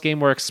email us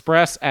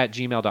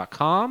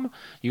gamewareexpress@gmail.com.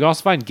 You can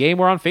also find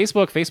Gameware on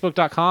Facebook,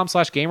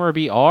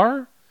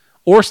 facebook.com/gamewarebr.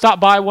 Or stop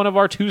by one of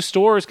our 2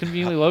 stores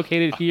conveniently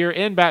located here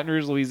in Baton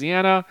Rouge,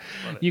 Louisiana.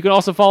 You can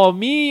also follow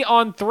me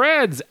on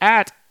Threads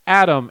at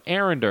Adam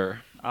Arender.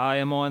 I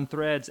am on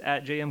Threads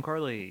at JM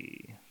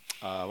Carly.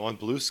 On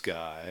Blue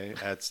Sky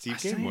at Steve I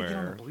still need to get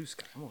on the Gameware. Blue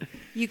Sky. Come on.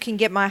 You can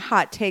get my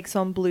hot takes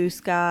on Blue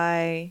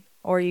Sky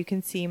or you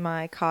can see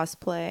my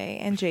cosplay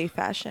and J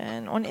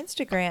fashion on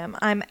Instagram.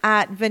 I'm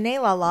at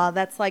Vanilla.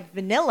 That's like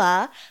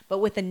vanilla, but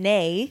with a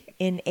nay,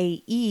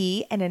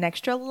 N-A-E, and an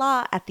extra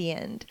la at the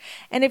end.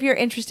 And if you're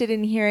interested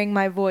in hearing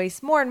my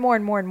voice more,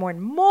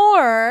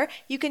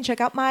 you can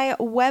check out my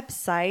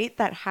website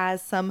that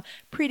has some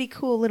pretty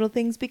cool little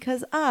things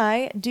because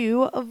I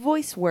do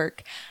voice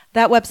work.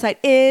 That website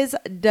is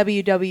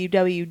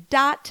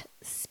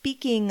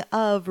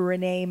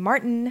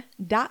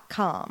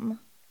www.speakingofreneemartin.com.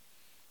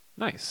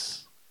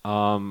 Nice.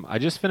 I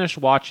just finished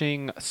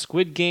watching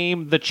Squid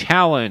Game: The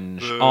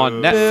Challenge on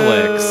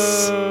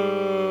Netflix.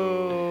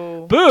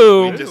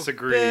 Boo! We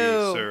disagree,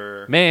 Boo.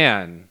 sir.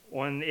 Man,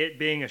 On it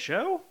being a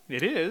show,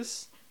 it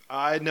is.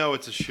 I know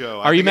it's a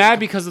show. are you mad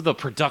because of the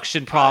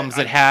production problems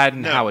it had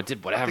and no, how it did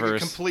I whatever?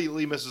 think it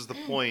completely misses the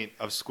point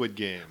of Squid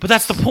Game. But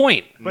that's the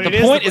point. But The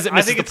point is it I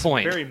misses think the it's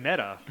point. very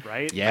meta,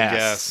 right? Yes.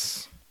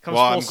 Yes. Comes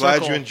Well, full I'm glad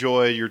circle. you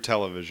enjoy your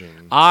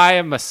television. I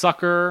am a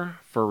sucker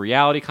for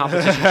reality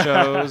competition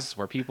shows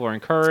where people are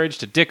encouraged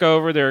to dick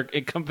over their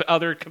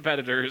other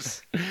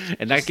competitors,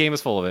 and that game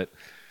is full of it.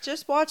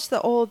 Just watch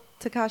the old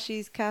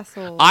Takashi's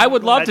Castle. I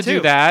would love That to do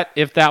too. that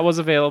if that was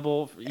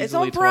available It's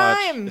easily on to watch.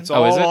 Prime. It's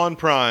Oh, is all it? on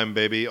Prime,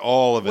 baby.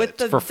 All of with it.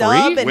 the For free?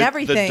 dub and With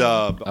everything. the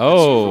dub.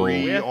 Oh.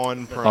 It's free Yep.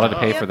 on Thought I had to Prime.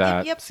 pay for Yep,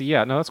 that. yep. See,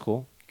 yeah, no, that's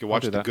cool. You can I'll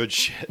watch do the that. good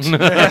shit.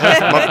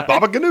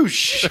 Baba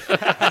Ganoush.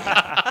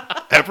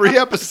 Every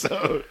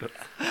episode.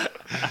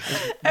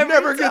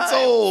 Never gets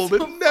old.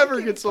 It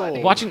never gets old.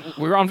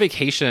 We were on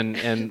vacation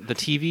and the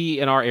TV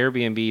in our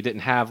Airbnb didn't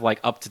have like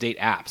up to date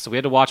apps, so we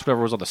had to watch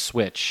whatever was on the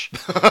Switch.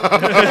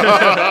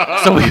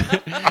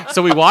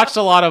 so we watched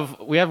a lot of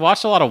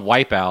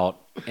Wipeout,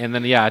 and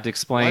then I had to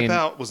explain.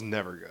 Wipeout was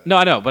never good. No,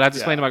 I know, but I had to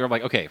explain to Yeah. my girl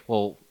like, okay,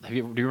 well, do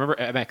you remember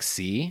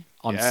MXC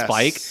on Yes.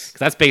 Spike? Because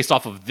that's based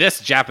off of this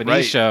Japanese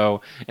Right.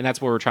 show, and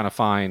that's where we're trying to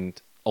find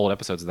old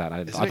episodes of that. I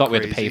Isn't thought it we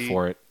had to pay crazy?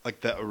 for it.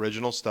 Like the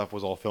original stuff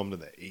was all filmed in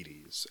the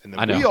 80s. And I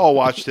then know. we all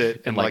watched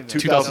it in In, like like,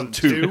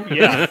 2002.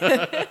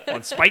 Yeah.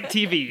 On Spike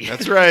TV.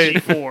 That's right.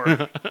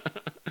 G4.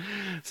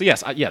 So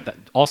yes,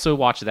 also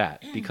watch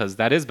that because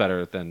that is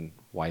better than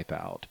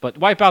Wipeout. But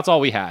Wipeout's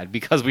all we had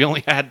because we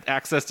only had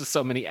access to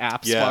so many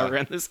apps Yeah. while we were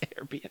in this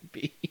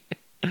Airbnb.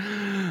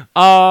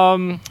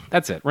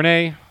 That's it.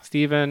 Renee,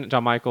 Steven,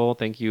 John Michael,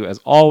 thank you as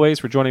always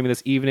for joining me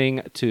this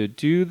evening to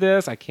do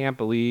this. I can't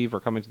believe we're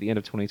coming to the end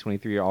of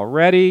 2023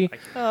 already.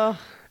 Oh,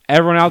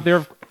 Everyone out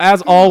there,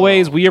 as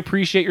always, we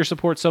appreciate your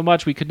support so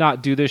much. We could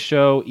not do this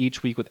show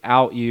each week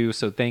without you,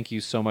 so thank you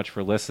so much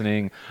for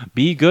listening.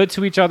 Be good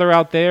to each other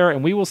out there,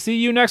 and we will see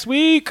you next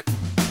week.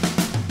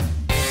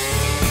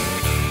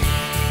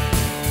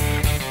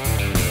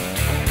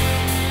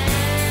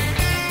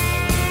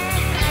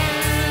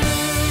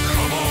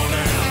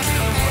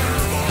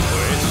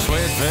 It's a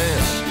sweat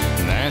vest,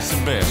 and that's the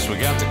best. We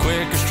got the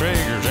quickest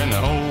triggers in the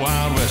whole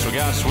Wild West. We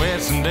got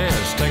sweats and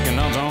deaths taking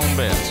odds on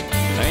bets.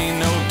 Ain't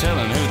no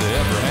telling who the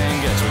upper hand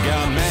gets. We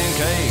got man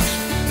cakes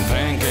and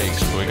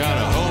pancakes. We got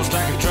a whole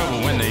stack of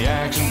trouble when the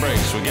action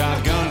breaks. We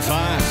got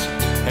gunfights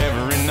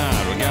every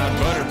night. We got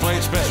butter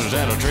plate specials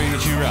that'll treat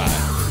you right.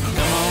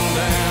 Come on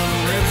down,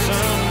 rip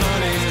some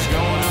money's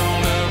going on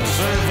up to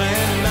Surf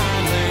and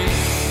Nightly.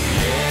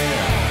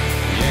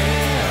 Yeah, yeah,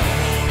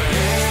 yeah,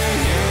 yeah,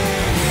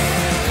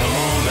 yeah. Come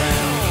on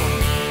down.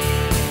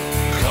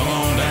 Come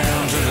on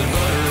down to the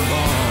butter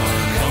barn.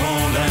 Come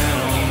on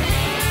down.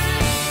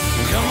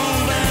 Come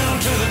on down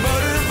to the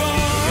butter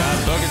barn. We got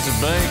buckets of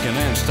bacon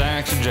and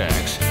stacks of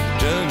jacks.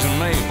 Jugs of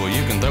maple,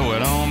 you can throw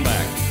it on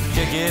back.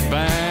 Kick it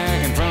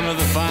back in front of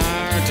the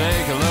fire.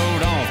 Take a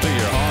load off to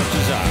your heart's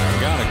desire.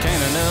 Got a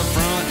cannon up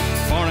front,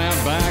 horn out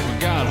back. We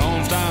got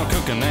home style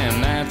cooking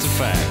and that's a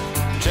fact.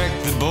 Check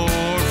the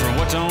board for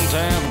what's on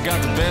tap. We got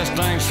the best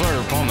dang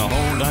slurp on the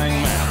whole dang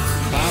map.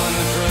 Piling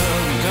the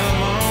truck,